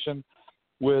conversation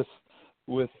with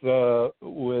Senator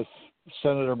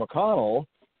McConnell,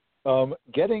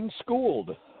 getting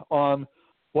schooled on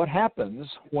what happens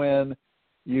when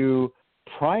you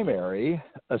primary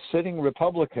a sitting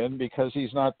Republican because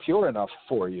he's not pure enough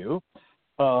for you.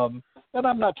 And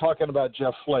I'm not talking about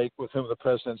Jeff Flake, with whom the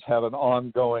president's had an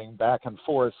ongoing back and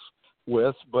forth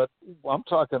with, but I'm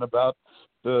talking about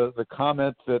the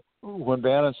comment that when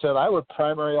Bannon said, I would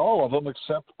primary all of them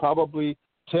except probably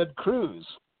Ted Cruz.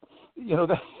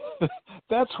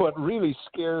 That's what really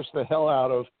scares the hell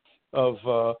out of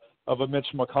a Mitch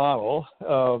McConnell.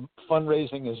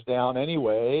 Fundraising is down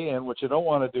anyway, and what you don't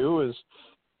want to do is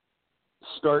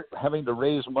start having to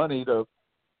raise money to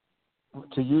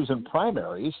use in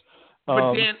primaries.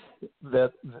 But Dan,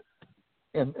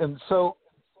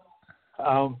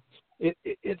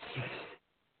 it's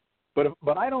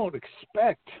but I don't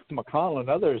expect McConnell and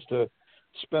others to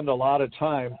spend a lot of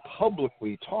time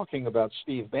publicly talking about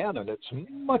Steve Bannon. It's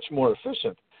much more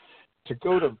efficient to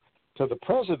go to the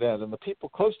president and the people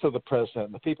close to the president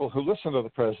and the people who listen to the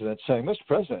president saying, Mr.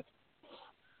 President,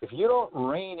 if you don't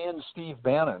rein in Steve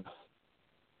Bannon,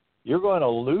 you're going to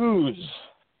lose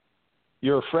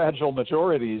your fragile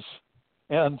majorities,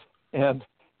 and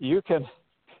you can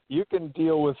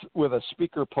deal with a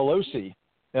Speaker Pelosi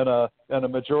and a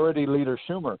Majority Leader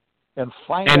Schumer and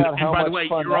find out how much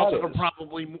fun that is. And by the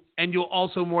way, you'll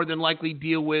also more than likely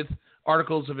deal with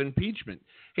articles of impeachment.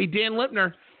 Hey, Dan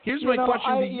Lipner, here's my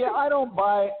question. I don't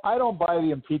buy the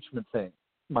impeachment thing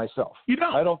myself. You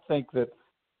don't? I don't think that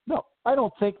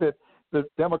the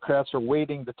Democrats are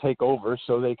waiting to take over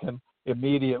so they can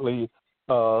immediately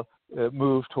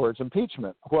move towards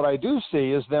impeachment. What I do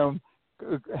see is them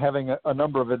having a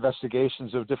number of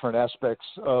investigations of different aspects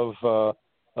of the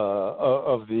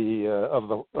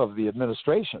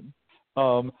administration,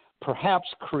 perhaps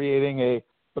creating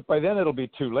but by then it'll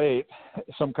be too late,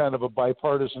 some kind of a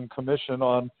bipartisan commission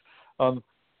on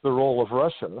the role of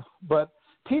Russia. But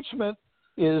impeachment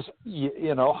is,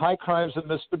 high crimes and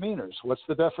misdemeanors. What's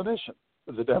the definition?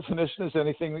 The definition is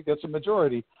anything that gets a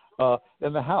majority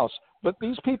in the House. But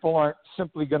these people aren't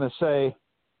simply going to say,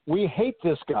 we hate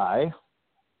this guy,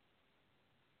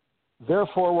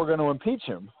 therefore we're going to impeach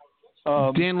him.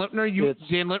 Dan Lipner,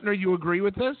 you agree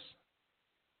with this?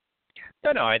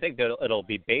 No, I think that it'll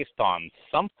be based on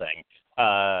something.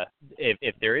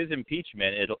 If there is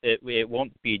impeachment, it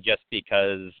won't be just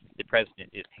because the president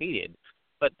is hated,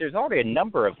 but there's already a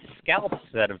number of scalps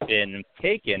that have been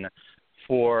taken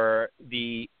for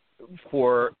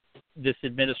this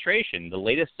administration. The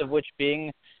latest of which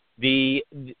being the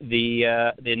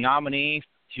nominee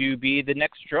to be the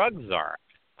next drug czar.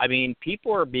 I mean,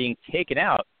 people are being taken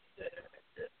out.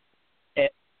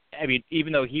 I mean,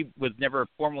 even though he was never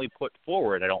formally put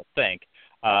forward, I don't think,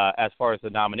 as far as the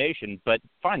nomination. But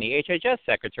fine, the HHS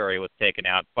secretary was taken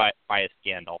out by a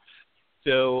scandal.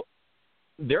 So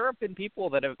there have been people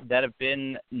that have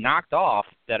been knocked off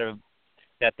that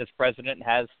this president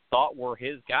has thought were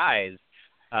his guys.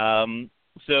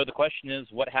 So the question is,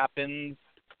 what happens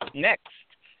next?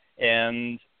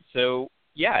 And so,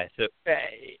 yeah,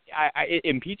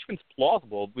 impeachment's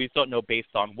plausible. We just don't know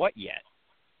based on what yet.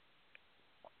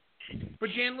 But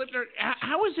Jan Lipner,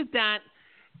 how is it that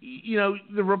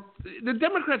the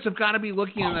Democrats have got to be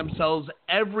looking at themselves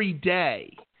every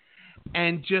day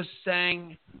and just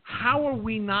saying, how are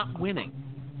we not winning?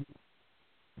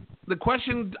 The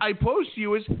question I pose to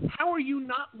you is, how are you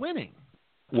not winning?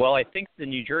 Well, I think the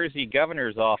New Jersey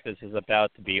governor's office is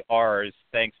about to be ours,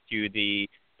 thanks to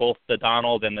both the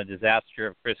Donald and the disaster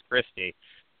of Chris Christie.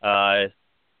 I'm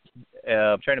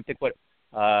trying to pick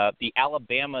the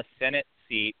Alabama Senate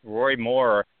seat. Roy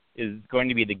Moore is going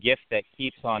to be the gift that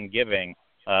keeps on giving,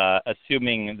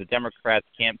 assuming the Democrats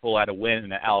can't pull out a win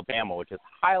in Alabama, which is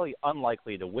highly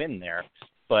unlikely to win there.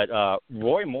 But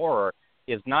Roy Moore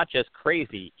is not just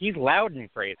crazy; he's loud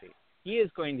and crazy. He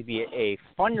is going to be a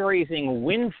fundraising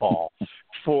windfall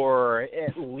for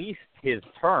at least his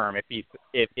term,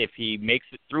 if he makes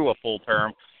it through a full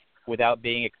term without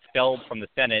being expelled from the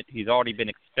Senate. He's already been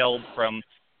expelled from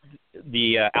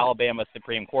the Alabama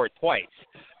Supreme Court twice.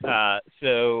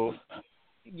 So,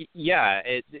 yeah,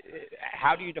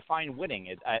 how do you define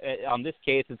winning? On this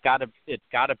case, it's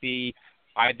got to be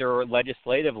either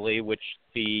legislatively, which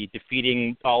the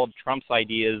defeating all of Trump's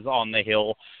ideas on the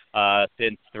Hill,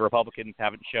 since the Republicans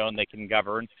haven't shown they can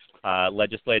govern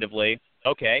legislatively.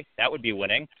 Okay, that would be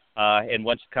winning. And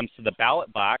once it comes to the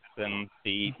ballot box, and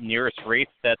the nearest race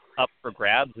that's up for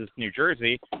grabs is New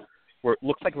Jersey,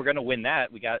 looks like we're going to win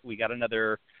that. We got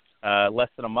another less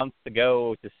than a month to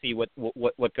go to see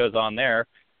what goes on there.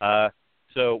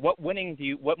 So what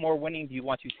more winning do you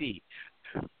want to see?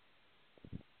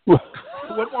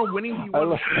 What more winning do you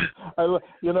want?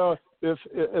 If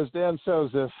as Dan says,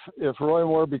 if Roy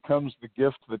Moore becomes the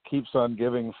gift that keeps on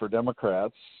giving for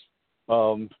Democrats,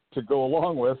 to go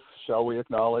along with, shall we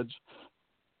acknowledge,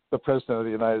 the President of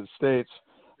the United States,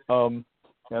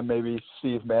 and maybe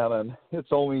Steve Bannon, it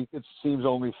seems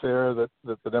only fair that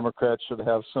the Democrats should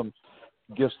have some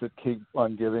gifts that keep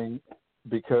on giving,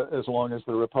 because as long as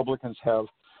the Republicans have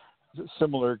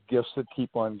similar gifts that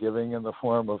keep on giving in the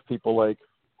form of people like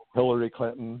Hillary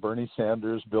Clinton, Bernie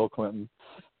Sanders, Bill Clinton,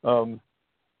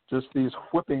 just these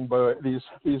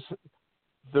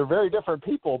they're very different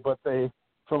people, but they,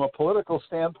 from a political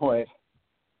standpoint,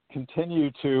 continue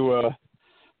to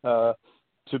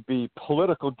be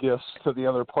political gifts to the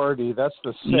other party. That's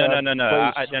the sad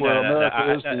place where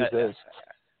America is these days.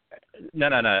 No.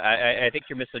 I think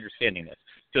you're misunderstanding this.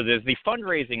 So there's the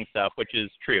fundraising stuff, which is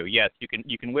true. Yes,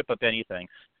 you can whip up anything.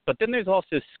 But then there's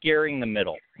also scaring the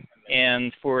middle.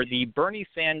 And for the Bernie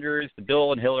Sanders, the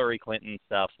Bill and Hillary Clinton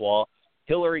stuff, while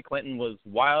Hillary Clinton was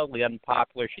wildly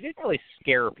unpopular, she didn't really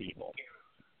scare people.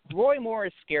 Roy Moore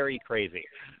is scary crazy.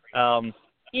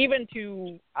 Even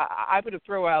to, I would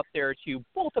throw out there to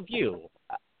both of you,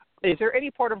 is there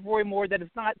any part of Roy Moore that is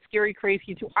not scary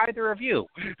crazy to either of you?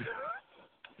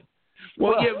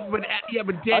 Well, but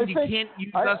Dan, you can't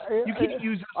use us. You can't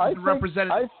use us as a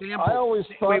representative sample. I always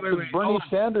thought that Bernie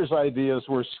Sanders' ideas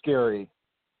were scary.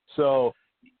 So,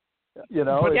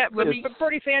 but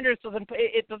Bernie Sanders doesn't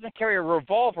carry a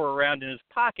revolver around in his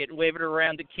pocket and wave it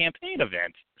around at campaign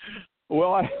events.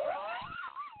 Well,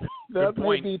 that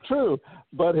may be true,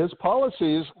 but his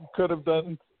policies could have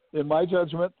done, in my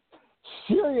judgment,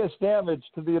 serious damage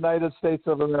to the United States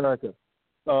of America.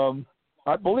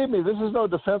 Believe me, this is no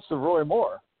defense of Roy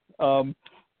Moore.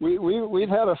 We've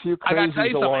had a few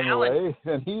crazies along the way,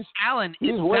 and he's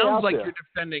way out there.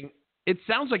 It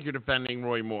sounds like you're defending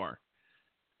Roy Moore.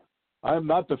 I'm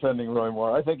not defending Roy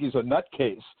Moore. I think he's a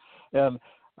nutcase, and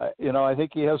I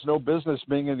think he has no business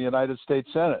being in the United States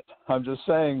Senate. I'm just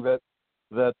saying that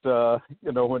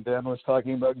when Dan was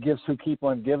talking about gifts who keep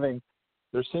on giving,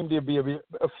 there seem to be a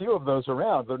few of those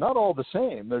around. They're not all the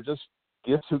same. They're just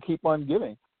gifts who keep on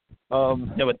giving. No,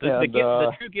 but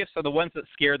the true gifts are the ones that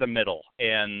scare the middle,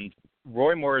 and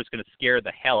Roy Moore is going to scare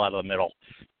the hell out of the middle.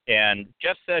 And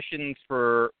Jeff Sessions,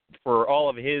 for all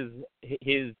of his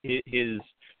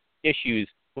issues,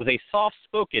 was a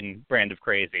soft-spoken brand of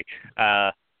crazy.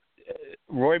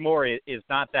 Roy Moore is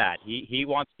not that. He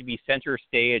wants to be center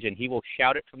stage, and he will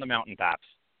shout it from the mountaintops.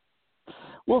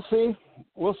 We'll see.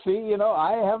 You know,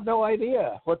 I have no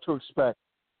idea what to expect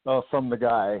from the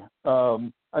guy.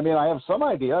 I mean, I have some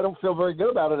idea. I don't feel very good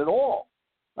about it at all.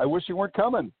 I wish he weren't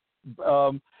coming.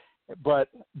 But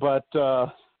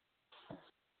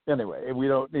anyway, we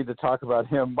don't need to talk about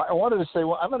him. But I wanted to say,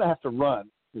 well, I'm going to have to run,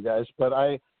 you guys. But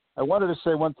I wanted to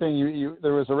say one thing.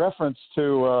 There was a reference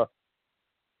to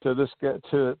this guy,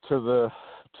 to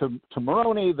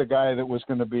Maroney, the guy that was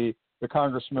going to be the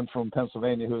congressman from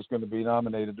Pennsylvania who was going to be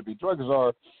nominated to be drug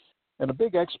czar, and a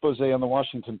big expose on the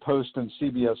Washington Post and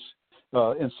CBS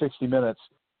in 60 Minutes.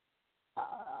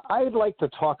 I'd like to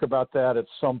talk about that at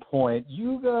some point.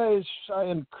 You guys, I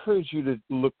encourage you to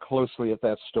look closely at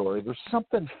that story. There's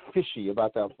something fishy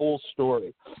about that whole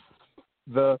story.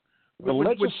 The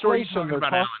legislation, which story are you talking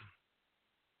about,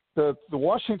 Alan? The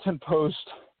Washington Post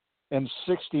and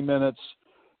 60 Minutes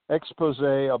expose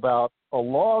about a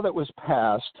law that was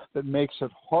passed that makes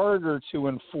it harder to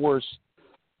enforce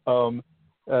for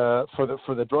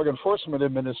the Drug Enforcement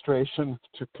Administration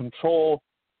to control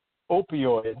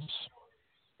opioids,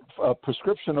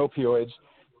 prescription opioids,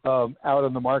 out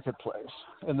in the marketplace.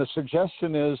 And the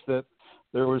suggestion is that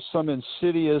there was some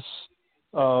insidious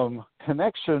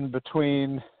connection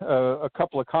between a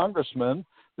couple of congressmen,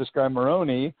 this guy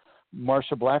Maroney,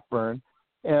 Marsha Blackburn,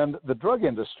 and the drug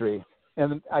industry.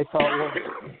 And I thought, well,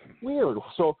 weird.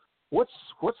 So what's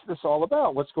this all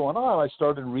about? What's going on? I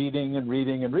started reading.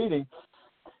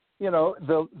 You know,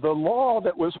 the law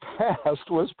that was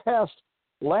passed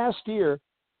last year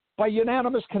by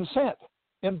unanimous consent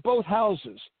in both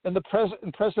houses, and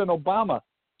President Obama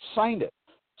signed it.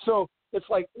 So it's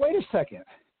like, wait a second,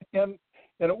 and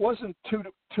it wasn't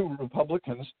two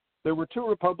Republicans. There were 2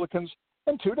 Republicans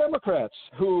and 2 Democrats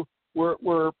who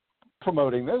were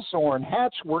promoting this. Orrin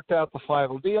Hatch worked out the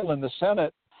final deal in the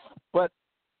Senate, but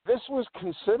this was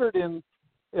considered in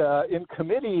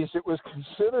committees. It was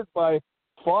considered by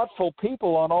thoughtful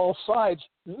people on all sides,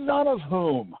 none of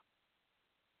whom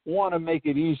want to make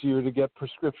it easier to get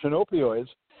prescription opioids.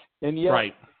 And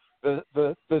yet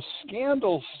the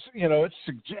scandals, you know, it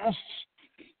suggests,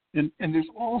 and there's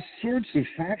all sorts of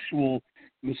factual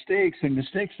mistakes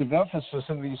of emphasis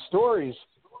in these stories.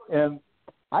 And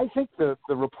I think the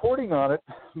reporting on it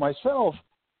myself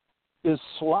is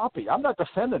sloppy. I'm not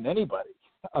defending anybody.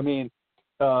 I mean,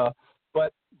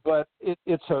 but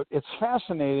it's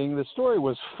fascinating. The story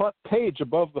was front page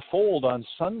above the fold on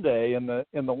Sunday in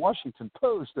the Washington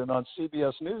Post and on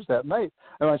CBS News that night,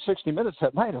 and on 60 Minutes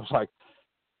that night. I was like,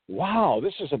 wow,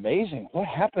 this is amazing. What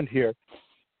happened here?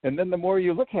 And then the more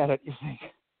you look at it, you think,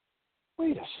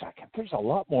 wait a second, there's a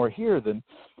lot more here than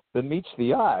meets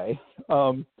the eye.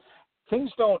 Things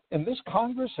don't, in this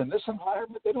Congress, in this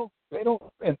environment, they don't,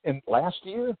 and last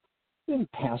year,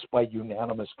 didn't pass by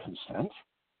unanimous consent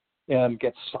and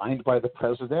get signed by the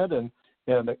president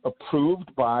and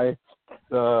approved by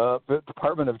the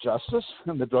Department of Justice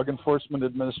and the Drug Enforcement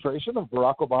Administration of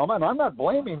Barack Obama. And I'm not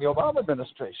blaming the Obama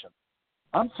administration.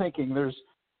 I'm thinking there's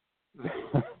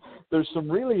some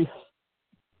really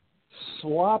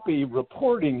sloppy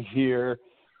reporting here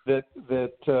that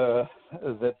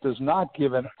does not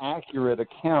give an accurate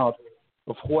account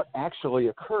of what actually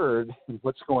occurred and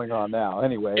what's going on now.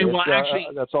 Anyway,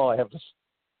 that's all I have to say.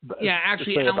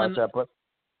 Alan, about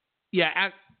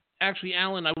that, actually,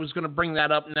 Alan, I was going to bring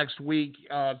that up next week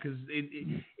because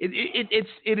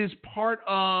it is part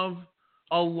of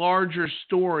a larger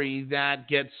story that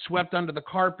gets swept under the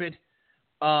carpet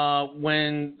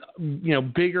when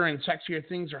bigger and sexier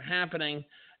things are happening,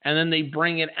 and then they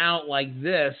bring it out like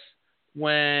this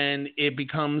when it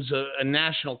becomes a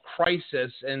national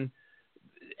crisis, and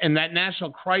that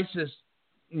national crisis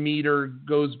meter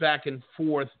goes back and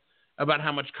forth about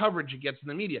how much coverage it gets in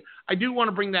the media. I do want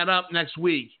to bring that up next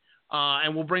week,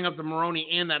 and we'll bring up the Maroney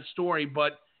and that story,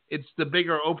 but it's the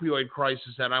bigger opioid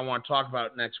crisis that I want to talk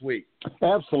about next week.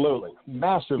 Absolutely.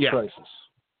 Massive crisis.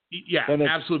 Yeah,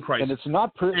 absolute crisis. And it's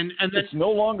not it's no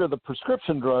longer the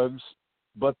prescription drugs,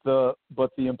 but the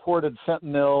imported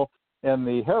fentanyl and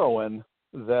the heroin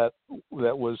that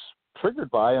was triggered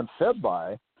by and fed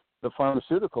by the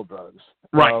pharmaceutical drugs.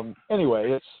 Right.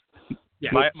 Anyway,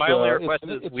 my only request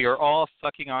is we are all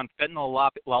sucking on fentanyl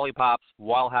lollipops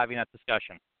while having that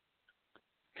discussion.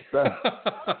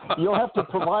 You'll have to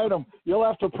provide them. You'll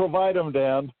have to provide them,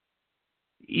 Dan.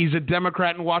 He's a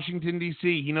Democrat in Washington,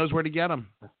 D.C. He knows where to get them.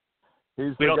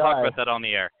 We don't talk about that on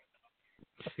the air.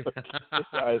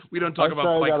 We don't talk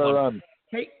about Fight Club. Run.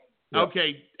 Hey, yeah.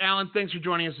 Okay, Alan, thanks for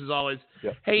joining us as always.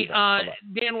 Yeah. Hey,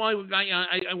 Dan, while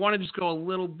I want to just go a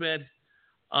little bit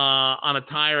on a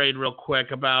tirade real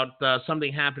quick about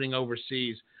something happening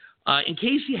overseas. In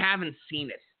case you haven't seen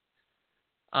it,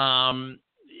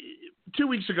 2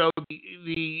 weeks ago,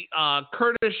 the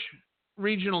Kurdish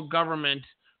regional government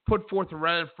put forth a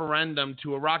referendum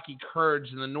to Iraqi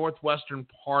Kurds in the northwestern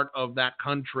part of that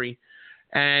country,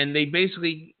 and they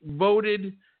basically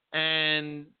voted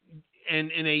and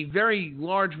in a very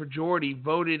large majority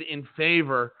voted in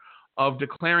favor of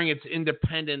declaring its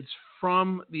independence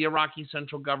from the Iraqi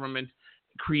central government,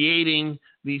 creating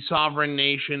the sovereign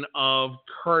nation of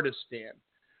Kurdistan.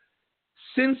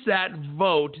 Since that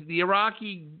vote, the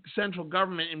Iraqi central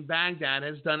government in Baghdad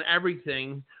has done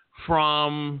everything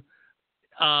from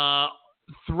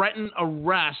threaten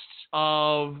arrests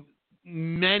of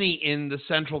many in the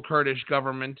central Kurdish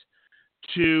government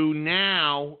to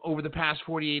now, over the past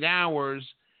 48 hours,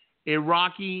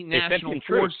 Iraqi national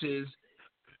forces,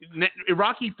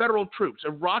 Iraqi Federal Troops,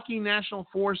 Iraqi national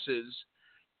forces,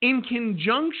 in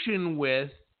conjunction with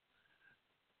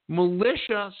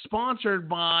militia sponsored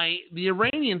by the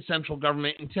Iranian central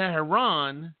government in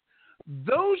Tehran,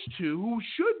 those two, who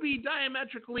should be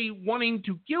diametrically wanting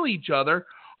to kill each other,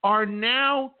 are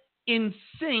now in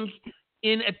sync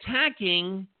in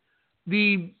attacking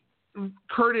the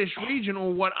Kurdish region,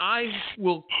 or what I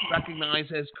will recognize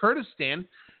as Kurdistan,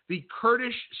 the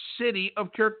Kurdish city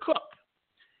of Kirkuk.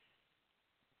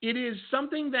 It is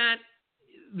something that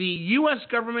the U.S.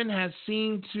 government has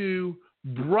seen to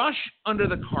brush under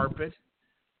the carpet.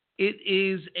 It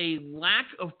is a lack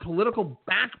of political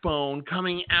backbone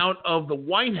coming out of the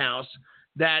White House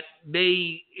that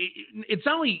it's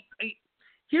only,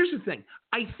 here's the thing.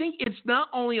 I think it's not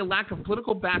only a lack of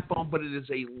political backbone, but it is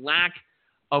a lack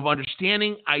of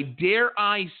understanding. Dare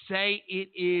I say it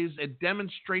is a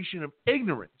demonstration of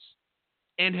ignorance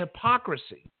and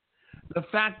hypocrisy. The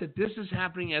fact that this is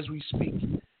happening as we speak.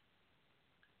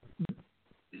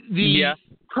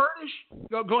 Kurdish,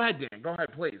 go ahead, Dan. Go ahead,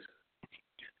 please.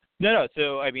 No.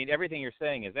 So, I mean, everything you're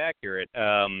saying is accurate.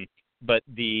 But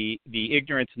the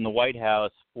ignorance in the White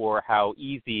House for how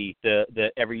easy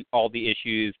all the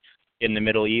issues in the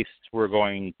Middle East were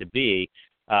going to be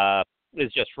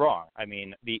is just wrong. I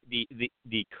mean,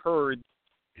 the Kurds,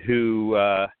 who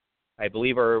I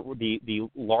believe are the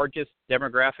largest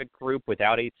demographic group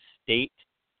without a state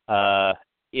on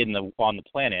the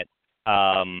planet,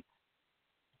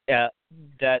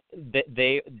 that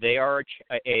they are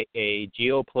a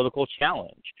geopolitical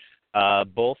challenge,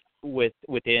 both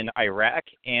within Iraq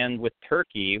and with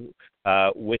Turkey,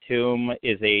 with whom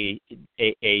is a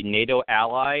NATO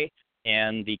ally,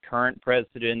 and the current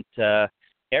president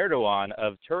Erdogan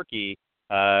of Turkey.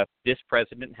 This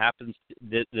president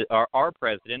our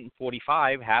president,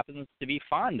 45, happens to be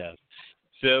fond of.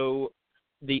 So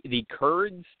the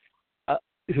Kurds,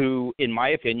 who, in my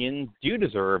opinion, do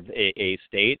deserve a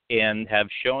state and have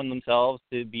shown themselves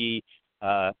to be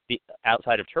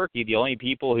outside of Turkey, the only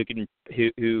people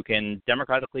who can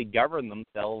democratically govern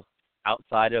themselves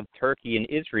outside of Turkey and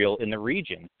Israel in the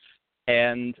region,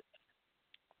 and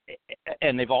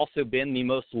they've also been the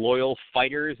most loyal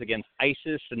fighters against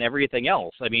ISIS and everything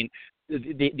else. I mean,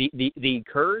 the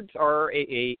Kurds are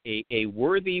a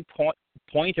worthy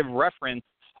point of reference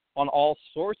on all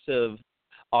sorts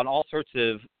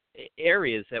of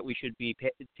areas that we should be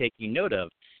taking note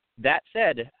of. That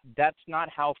said, that's not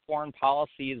how foreign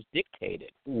policy is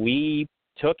dictated. We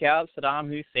took out Saddam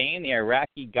Hussein. The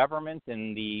Iraqi government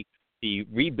and the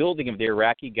rebuilding of the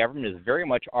Iraqi government is very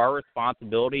much our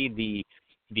responsibility.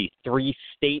 The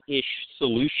three-state-ish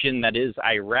solution that is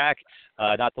Iraq,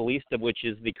 not the least of which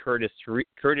is the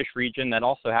Kurdish region that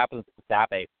also happens to have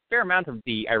a fair amount of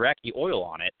the Iraqi oil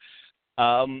on it.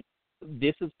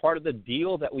 This is part of the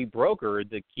deal that we brokered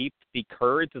to keep the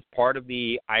Kurds as part of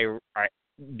the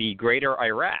greater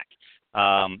Iraq.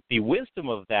 The wisdom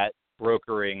of that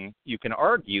brokering, you can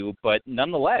argue, but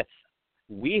nonetheless,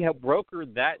 we have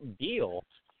brokered that deal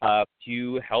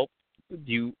to help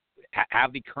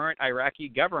have the current Iraqi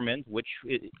government, which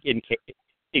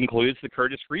includes the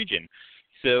Kurdish region.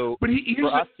 So for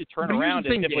us to turn around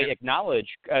and simply acknowledge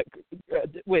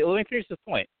wait, let me finish this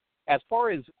point. As far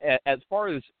as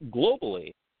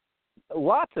globally,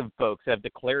 lots of folks have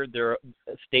declared their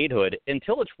statehood.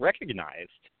 Until it's recognized,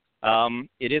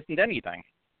 it isn't anything.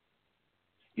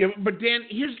 Yeah, but Dan,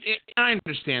 I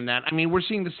understand that. I mean, we're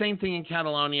seeing the same thing in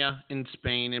Catalonia, in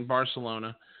Spain, in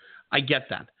Barcelona. I get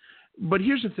that. But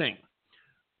here's the thing.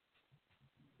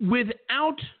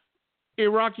 without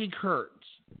Iraqi Kurds,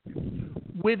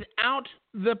 without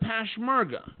the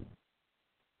Peshmerga,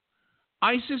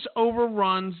 ISIS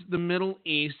overruns the Middle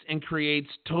East and creates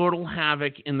total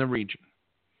havoc in the region,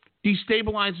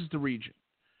 destabilizes the region.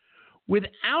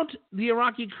 Without the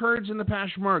Iraqi Kurds and the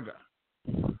Peshmerga,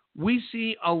 we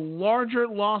see a larger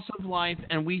loss of life,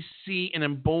 and we see an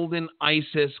emboldened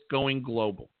ISIS going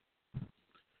global.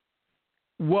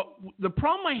 What the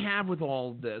problem I have with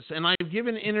all of this, and I've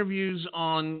given interviews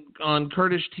on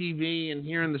Kurdish TV and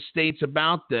here in the States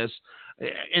about this,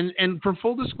 and for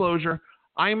full disclosure,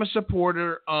 I am a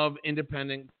supporter of an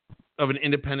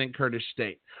independent Kurdish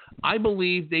state. I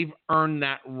believe they've earned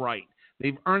that right.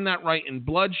 They've earned that right in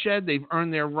bloodshed. They've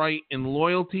earned their right in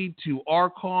loyalty to our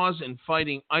cause and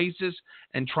fighting ISIS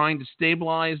and trying to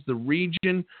stabilize the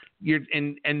region.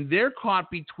 And they're caught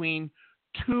between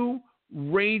two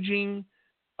raging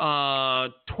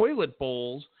toilet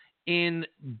bowls in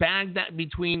Baghdad,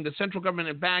 between the central government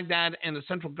in Baghdad and the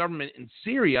central government in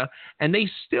Syria, and they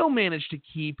still manage to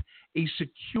keep a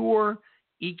secure,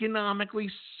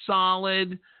 economically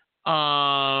solid,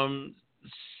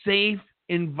 safe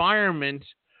environment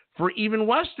for even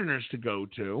Westerners to go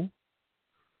to.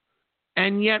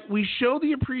 And yet we show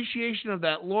the appreciation of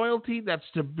that loyalty, that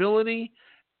stability,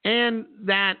 and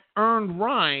that earned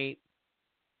right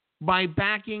by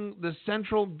backing the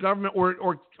central government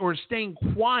or staying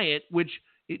quiet, which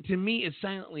to me is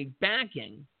silently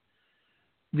backing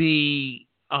the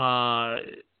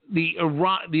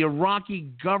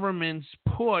Iraqi government's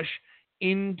push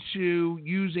into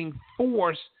using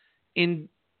force in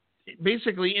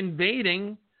basically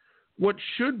invading what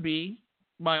should be,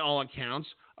 by all accounts,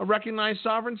 a recognized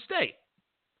sovereign state.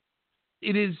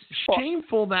 It is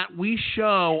shameful that we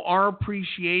show our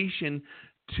appreciation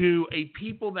to a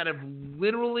people that have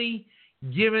literally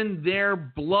given their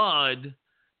blood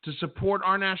to support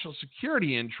our national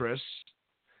security interests,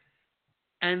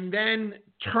 and then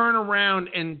turn around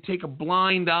and take a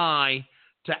blind eye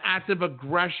to active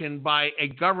aggression by a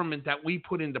government that we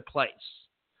put into place.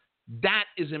 That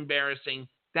is embarrassing.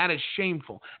 That is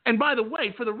shameful. And by the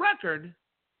way, for the record,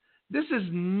 this is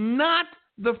not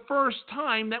the first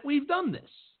time that we've done this.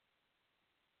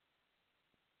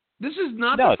 This is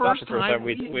not the first time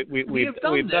we've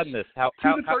done this to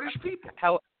the Kurdish people.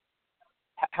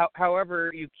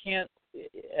 However, you can't.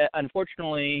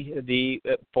 Unfortunately, the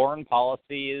foreign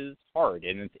policy is hard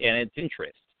and its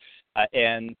interest.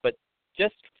 But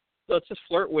let's just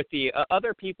flirt with the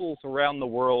other peoples around the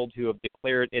world who have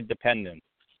declared independence.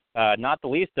 Not the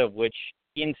least of which,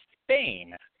 in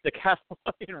Spain, the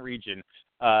Catalonia region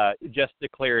just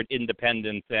declared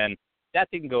independence, and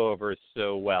that didn't go over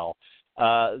so well.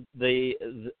 The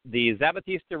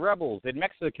Zapatista rebels in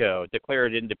Mexico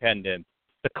declared independence.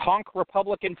 The Conch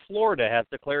Republic in Florida has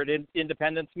declared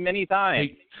independence many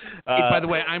times. By the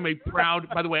way, I'm a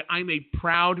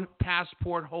proud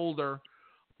passport holder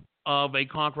of a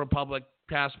Conch Republic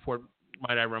passport.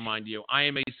 Might I remind you? I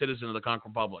am a citizen of the Conch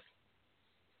Republic.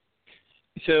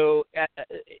 So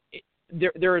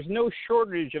there is no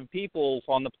shortage of peoples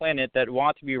on the planet that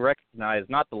want to be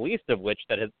recognized. Not the least of which,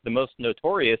 that is the most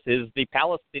notorious, is the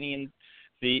Palestinian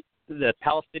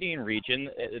region,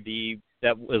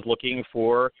 that was looking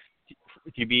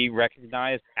to be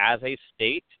recognized as a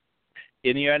state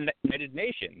in the United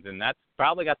Nations, and that's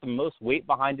probably got the most weight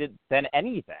behind it than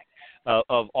anything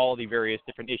of all the various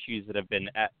different issues that have been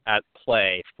at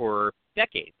play for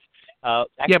decades,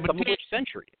 some of which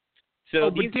centuries.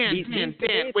 So Dan,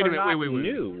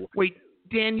 wait,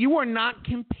 Dan, you are not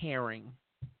comparing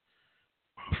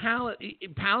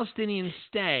Palestinian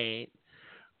state,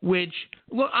 which,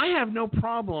 look, I have no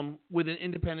problem with an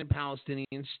independent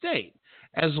Palestinian state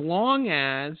as long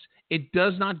as it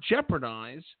does not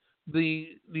jeopardize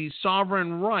the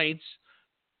sovereign rights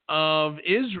of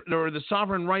Israel, or the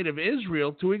sovereign right of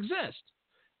Israel to exist.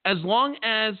 As long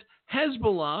as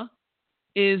Hezbollah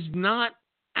is not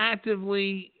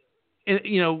actively,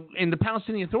 and the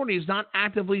Palestinian Authority is not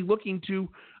actively looking to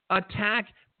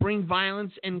attack, bring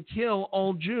violence, and kill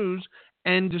all Jews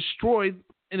and destroy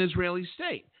an Israeli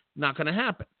state. Not going to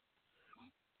happen.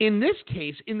 In this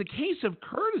case, in the case of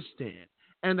Kurdistan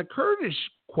and the Kurdish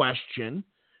question,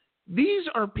 these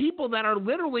are people that are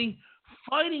literally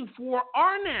fighting for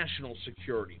our national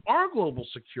security, our global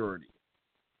security.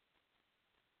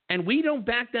 And we don't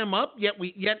back them up, yet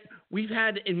we've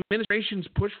had administrations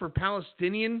push for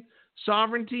Palestinian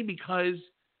sovereignty because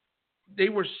they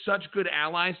were such good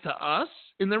allies to us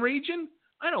in the region?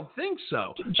 I don't think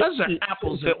so. Those are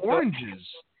apples and oranges.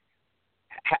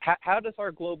 How does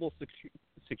our global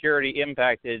security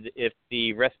impacted if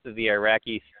the rest of the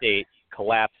Iraqi state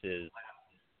collapses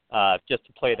just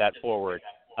to play that forward.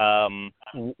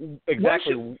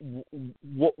 Exactly.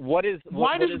 What is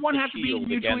why does one the have to be shield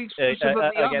mutually against, exclusive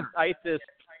of the against other? ISIS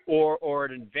or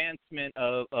an advancement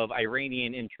of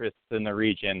Iranian interests in the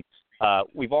region?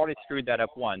 We've already screwed that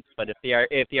up once. But if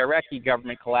the Iraqi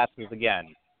government collapses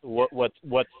again, what's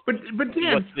Dan,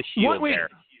 the shield there?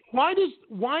 Why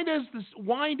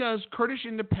does Kurdish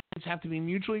independence have to be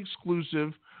mutually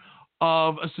exclusive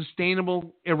of a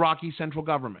sustainable Iraqi central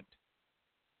government?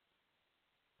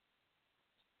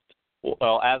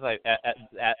 Well, as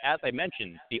I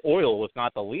mentioned, the oil was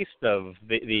not the least of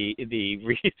the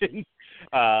reasons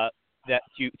that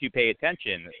to pay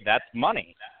attention. That's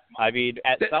money. I mean,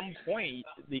 at some point,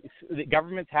 the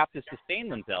governments have to sustain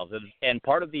themselves, and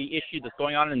part of the issue that's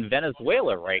going on in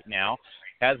Venezuela right now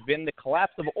has been the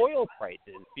collapse of oil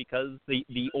prices because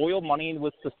the oil money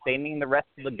was sustaining the rest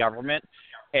of the government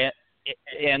and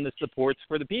the supports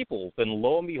for the people. And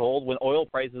lo and behold, when oil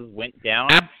prices went down,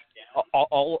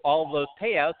 all of those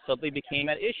payouts suddenly became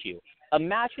an issue.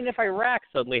 Imagine if Iraq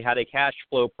suddenly had a cash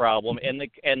flow problem and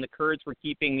the Kurds were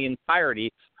keeping the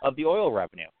entirety of the oil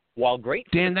revenue. While great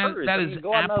for Dan, the Kurds, that I is can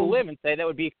go on a limb and say that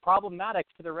would be problematic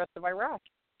for the rest of Iraq.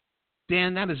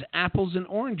 Dan, that is apples and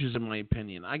oranges in my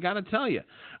opinion. I got to tell you,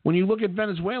 when you look at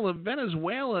Venezuela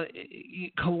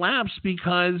collapsed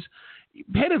because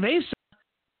PDVSA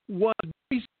was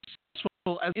very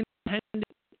successful as an independent,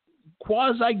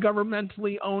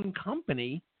 quasi-governmentally owned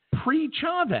company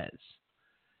pre-Chavez.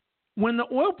 When the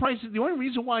oil prices, the only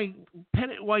reason why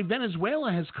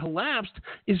Venezuela has collapsed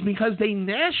is because they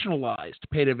nationalized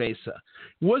PDVSA,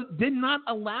 did not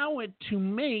allow it to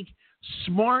make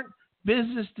smart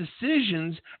business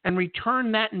decisions and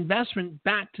return that investment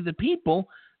back to the people.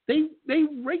 They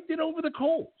raked it over the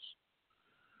coals.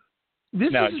 This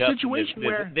is a situation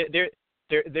where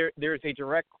there's a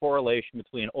direct correlation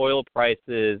between oil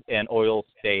prices and oil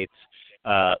states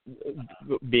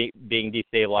being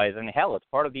destabilized. And hell, it's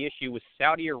part of the issue with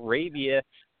Saudi Arabia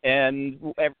and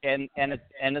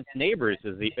its neighbors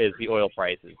is the oil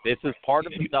prices. This is part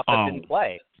of the stuff that's in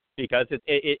play because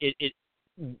it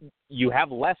you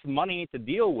have less money to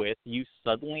deal with. You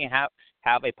suddenly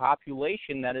have a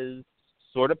population that is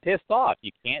sort of pissed off.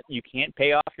 You can't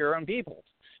pay off your own people.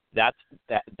 That's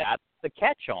the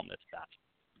catch on this stuff.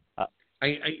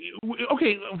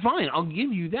 Okay, fine, I'll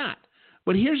give you that.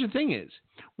 But here's the thing: is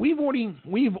we've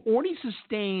already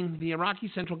sustained the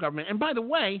Iraqi central government. And by the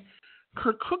way,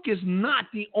 Kirkuk is not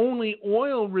the only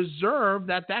oil reserve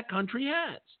that country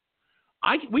has.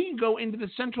 We can go into the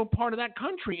central part of that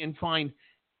country and find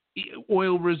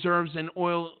oil reserves and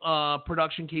oil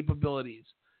production capabilities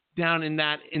down in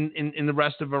the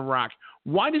rest of Iraq.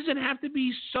 Why does it have to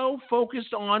be so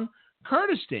focused on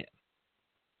Kurdistan?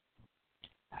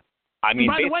 I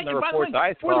mean, based on the reports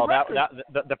I saw,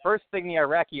 the first thing the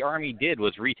Iraqi army did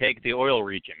was retake the oil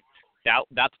region.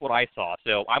 That's what I saw.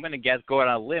 So I'm going to go out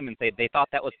on a limb and say they thought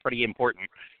that was pretty important.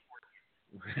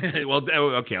 Well,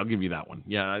 okay, I'll give you that one.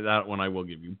 Yeah, that one I will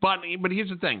give you. But here's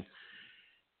the thing.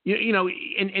 You know,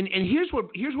 and here's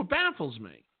what baffles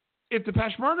me. If the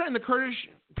Peshmerga and the Kurdish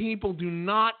people do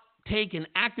not take an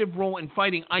active role in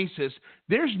fighting ISIS,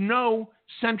 there's no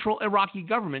central Iraqi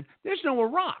government. There's no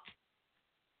Iraq.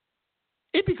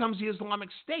 It becomes the Islamic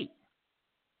State.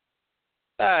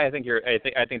 I think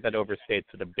that overstates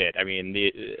it a bit. I mean,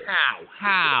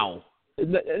 How?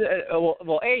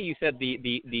 Well, you said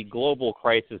the global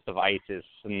crisis of ISIS,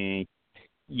 and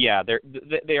yeah,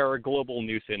 they are a global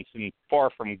nuisance and far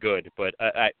from good. But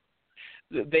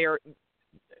they are.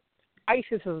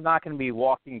 ISIS is not going to be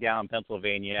walking down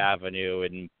Pennsylvania Avenue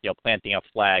and planting a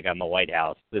flag on the White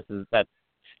House.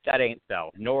 That ain't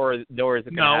so. Nor is it going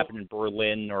to happen in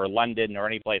Berlin or London or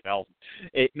any place else.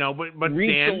 But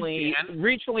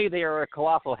regionally they are a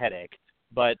colossal headache.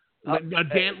 But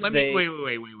Dan, wait.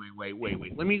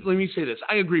 Let me say this.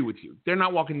 I agree with you. They're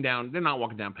not walking down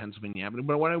Pennsylvania Avenue.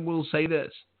 But what I will say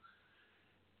this: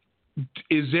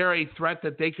 is there a threat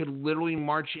that they could literally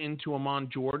march into Amman,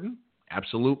 Jordan?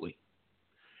 Absolutely.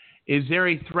 Is there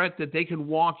a threat that they could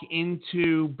walk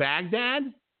into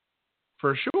Baghdad?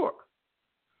 For sure.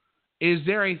 Is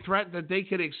there a threat that they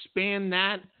could expand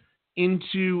that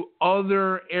into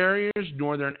other areas,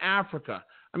 Northern Africa?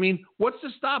 I mean, what's to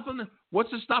stop them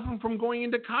from going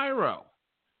into Cairo?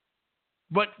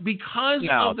 But because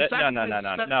of the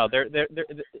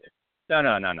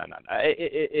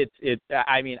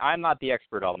I mean, I'm not the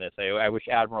expert on this. I wish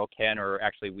Admiral Ken, or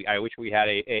actually, I wish we had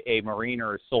a Marine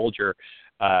or a soldier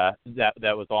that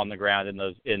was on the ground in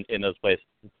those places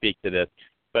to speak to this.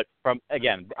 But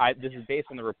this is based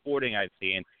on the reporting I've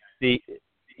seen.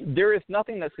 There is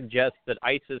nothing that suggests that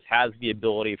ISIS has the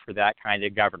ability for that kind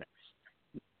of governance.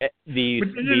 the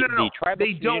tribal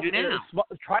they communities, don't now.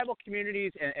 Tribal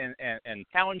communities and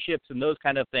townships and those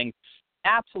kind of things,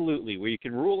 absolutely, where you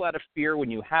can rule out of fear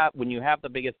when you have the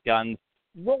biggest guns.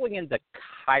 Rolling into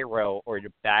Cairo or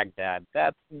to Baghdad,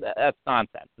 that's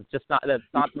nonsense. It's just not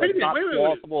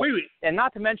plausible. Wait. And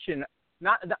not to mention,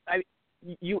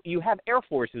 you have air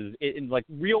forces in like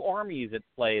real armies at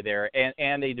play there,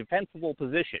 and a defensible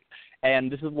position. And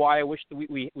this is why I wish that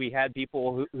we had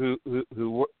people who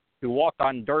walked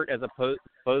on dirt as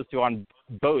opposed to on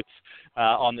boats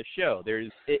on the show.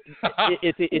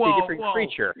 It's a different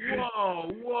creature.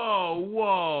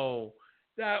 Whoa!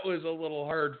 That was a little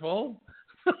hurtful.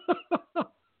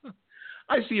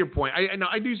 I see your point.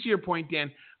 I do see your point,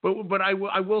 Dan. But I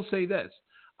will say this.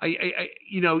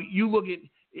 You look at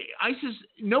ISIS.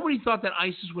 Nobody thought that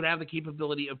ISIS would have the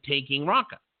capability of taking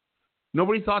Raqqa.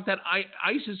 Nobody thought that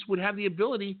ISIS would have the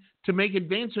ability to make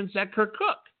advancements at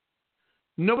Kirkuk.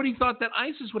 Nobody thought that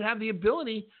ISIS would have the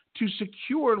ability to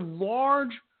secure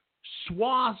large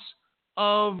swaths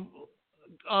of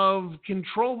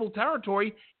controllable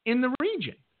territory in the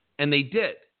region, and they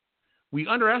did. We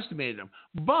underestimated them,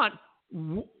 but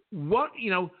through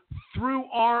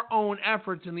our own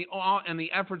efforts and the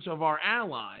efforts of our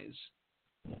allies,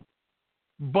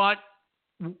 but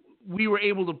we were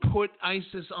able to put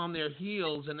ISIS on their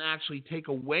heels and actually take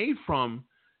away from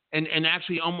and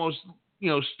actually almost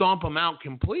stomp them out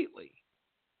completely.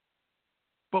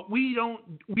 But we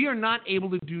are not able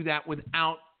to do that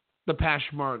without the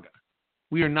Peshmerga.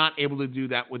 We are not able to do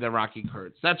that with Iraqi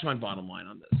Kurds. That's my bottom line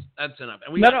on this. That's enough.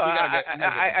 And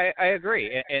I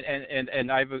agree,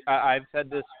 and I've said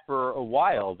this for a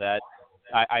while that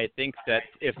I think that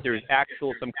if there's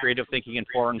some creative thinking in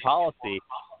foreign policy,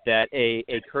 that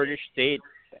a Kurdish state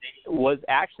was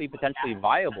actually potentially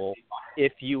viable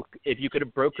if you could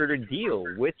have brokered a deal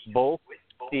with both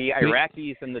the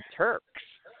Iraqis and the Turks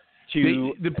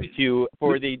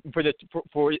for the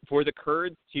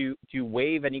Kurds to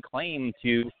waive any claim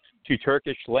to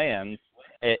Turkish lands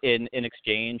in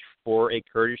exchange for a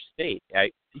Kurdish state.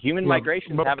 Human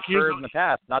migrations have occurred in the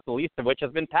past, not the least of which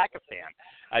has been Pakistan.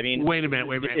 I mean, wait a minute.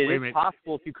 It is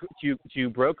possible to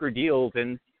broker deals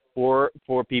and for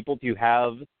people to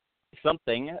have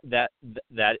something that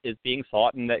is being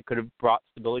sought and that could have brought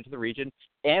stability to the region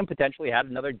and potentially had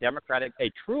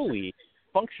a truly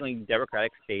functioning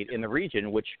democratic state in the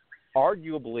region, which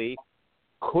arguably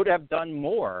could have done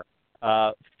more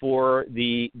for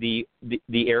the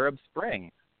Arab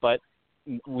Spring, but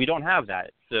we don't have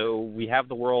that. So we have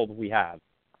the world we have.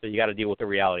 So you got to deal with the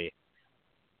reality.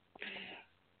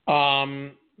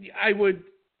 I would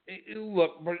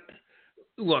look.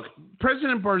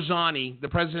 President Barzani, the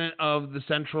president of the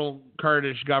Central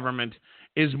Kurdish government,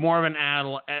 is more of an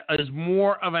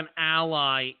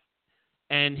ally,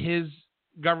 and his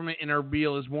government in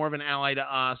Erbil is more of an ally to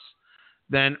us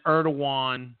than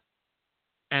Erdogan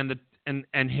and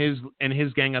his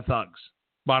gang of thugs.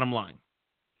 Bottom line.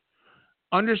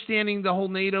 Understanding the whole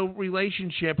NATO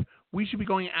relationship, we should be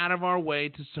going out of our way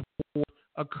to support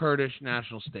a Kurdish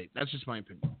national state. That's just my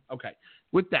opinion. Okay.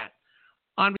 With that,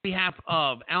 on behalf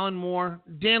of Alan Moore,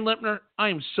 Dan Lipner, I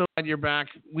am so glad you're back.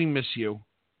 We miss you.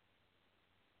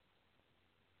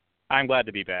 I'm glad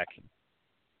to be back.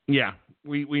 Yeah,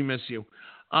 we miss you.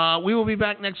 We will be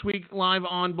back next week live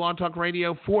on Blog Talk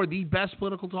Radio for the best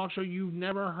political talk show you've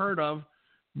never heard of,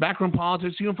 Backroom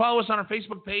Politics. You can follow us on our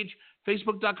Facebook page,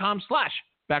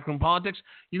 facebook.com/Backroom Politics.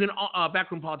 You can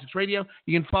Backroom Politics Radio.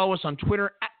 You can follow us on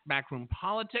Twitter @Backroom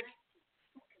Politics.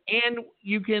 And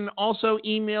you can also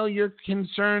email your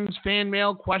concerns, fan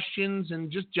mail, questions,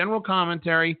 and just general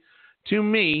commentary to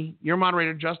me, your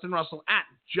moderator, Justin Russell, at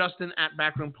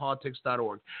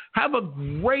justin@backroompolitics.org. Have a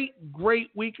great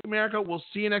week, America. We'll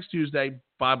see you next Tuesday.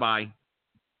 Bye-bye.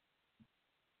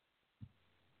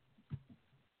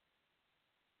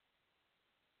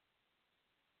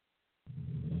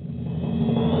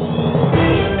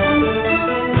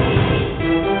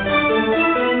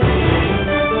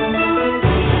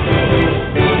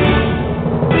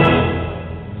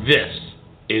 This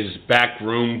is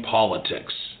Backroom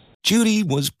Politics. Judy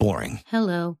was boring.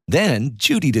 Hello. Then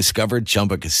Judy discovered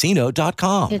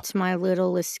ChumbaCasino.com. It's my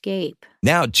little escape.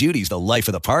 Now Judy's the life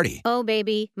of the party. Oh,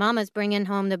 baby, mama's bringing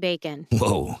home the bacon.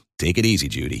 Whoa, take it easy,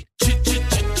 Judy.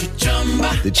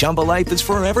 The Chumba life is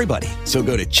for everybody. So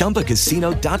go to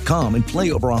ChumbaCasino.com and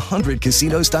play over 100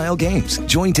 casino-style games.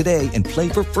 Join today and play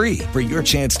for free for your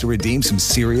chance to redeem some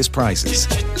serious prizes.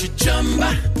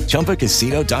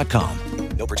 ChumbaCasino.com.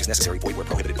 No purchase necessary. Void where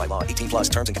prohibited by law. 18+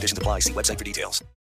 terms and conditions apply. See website for details.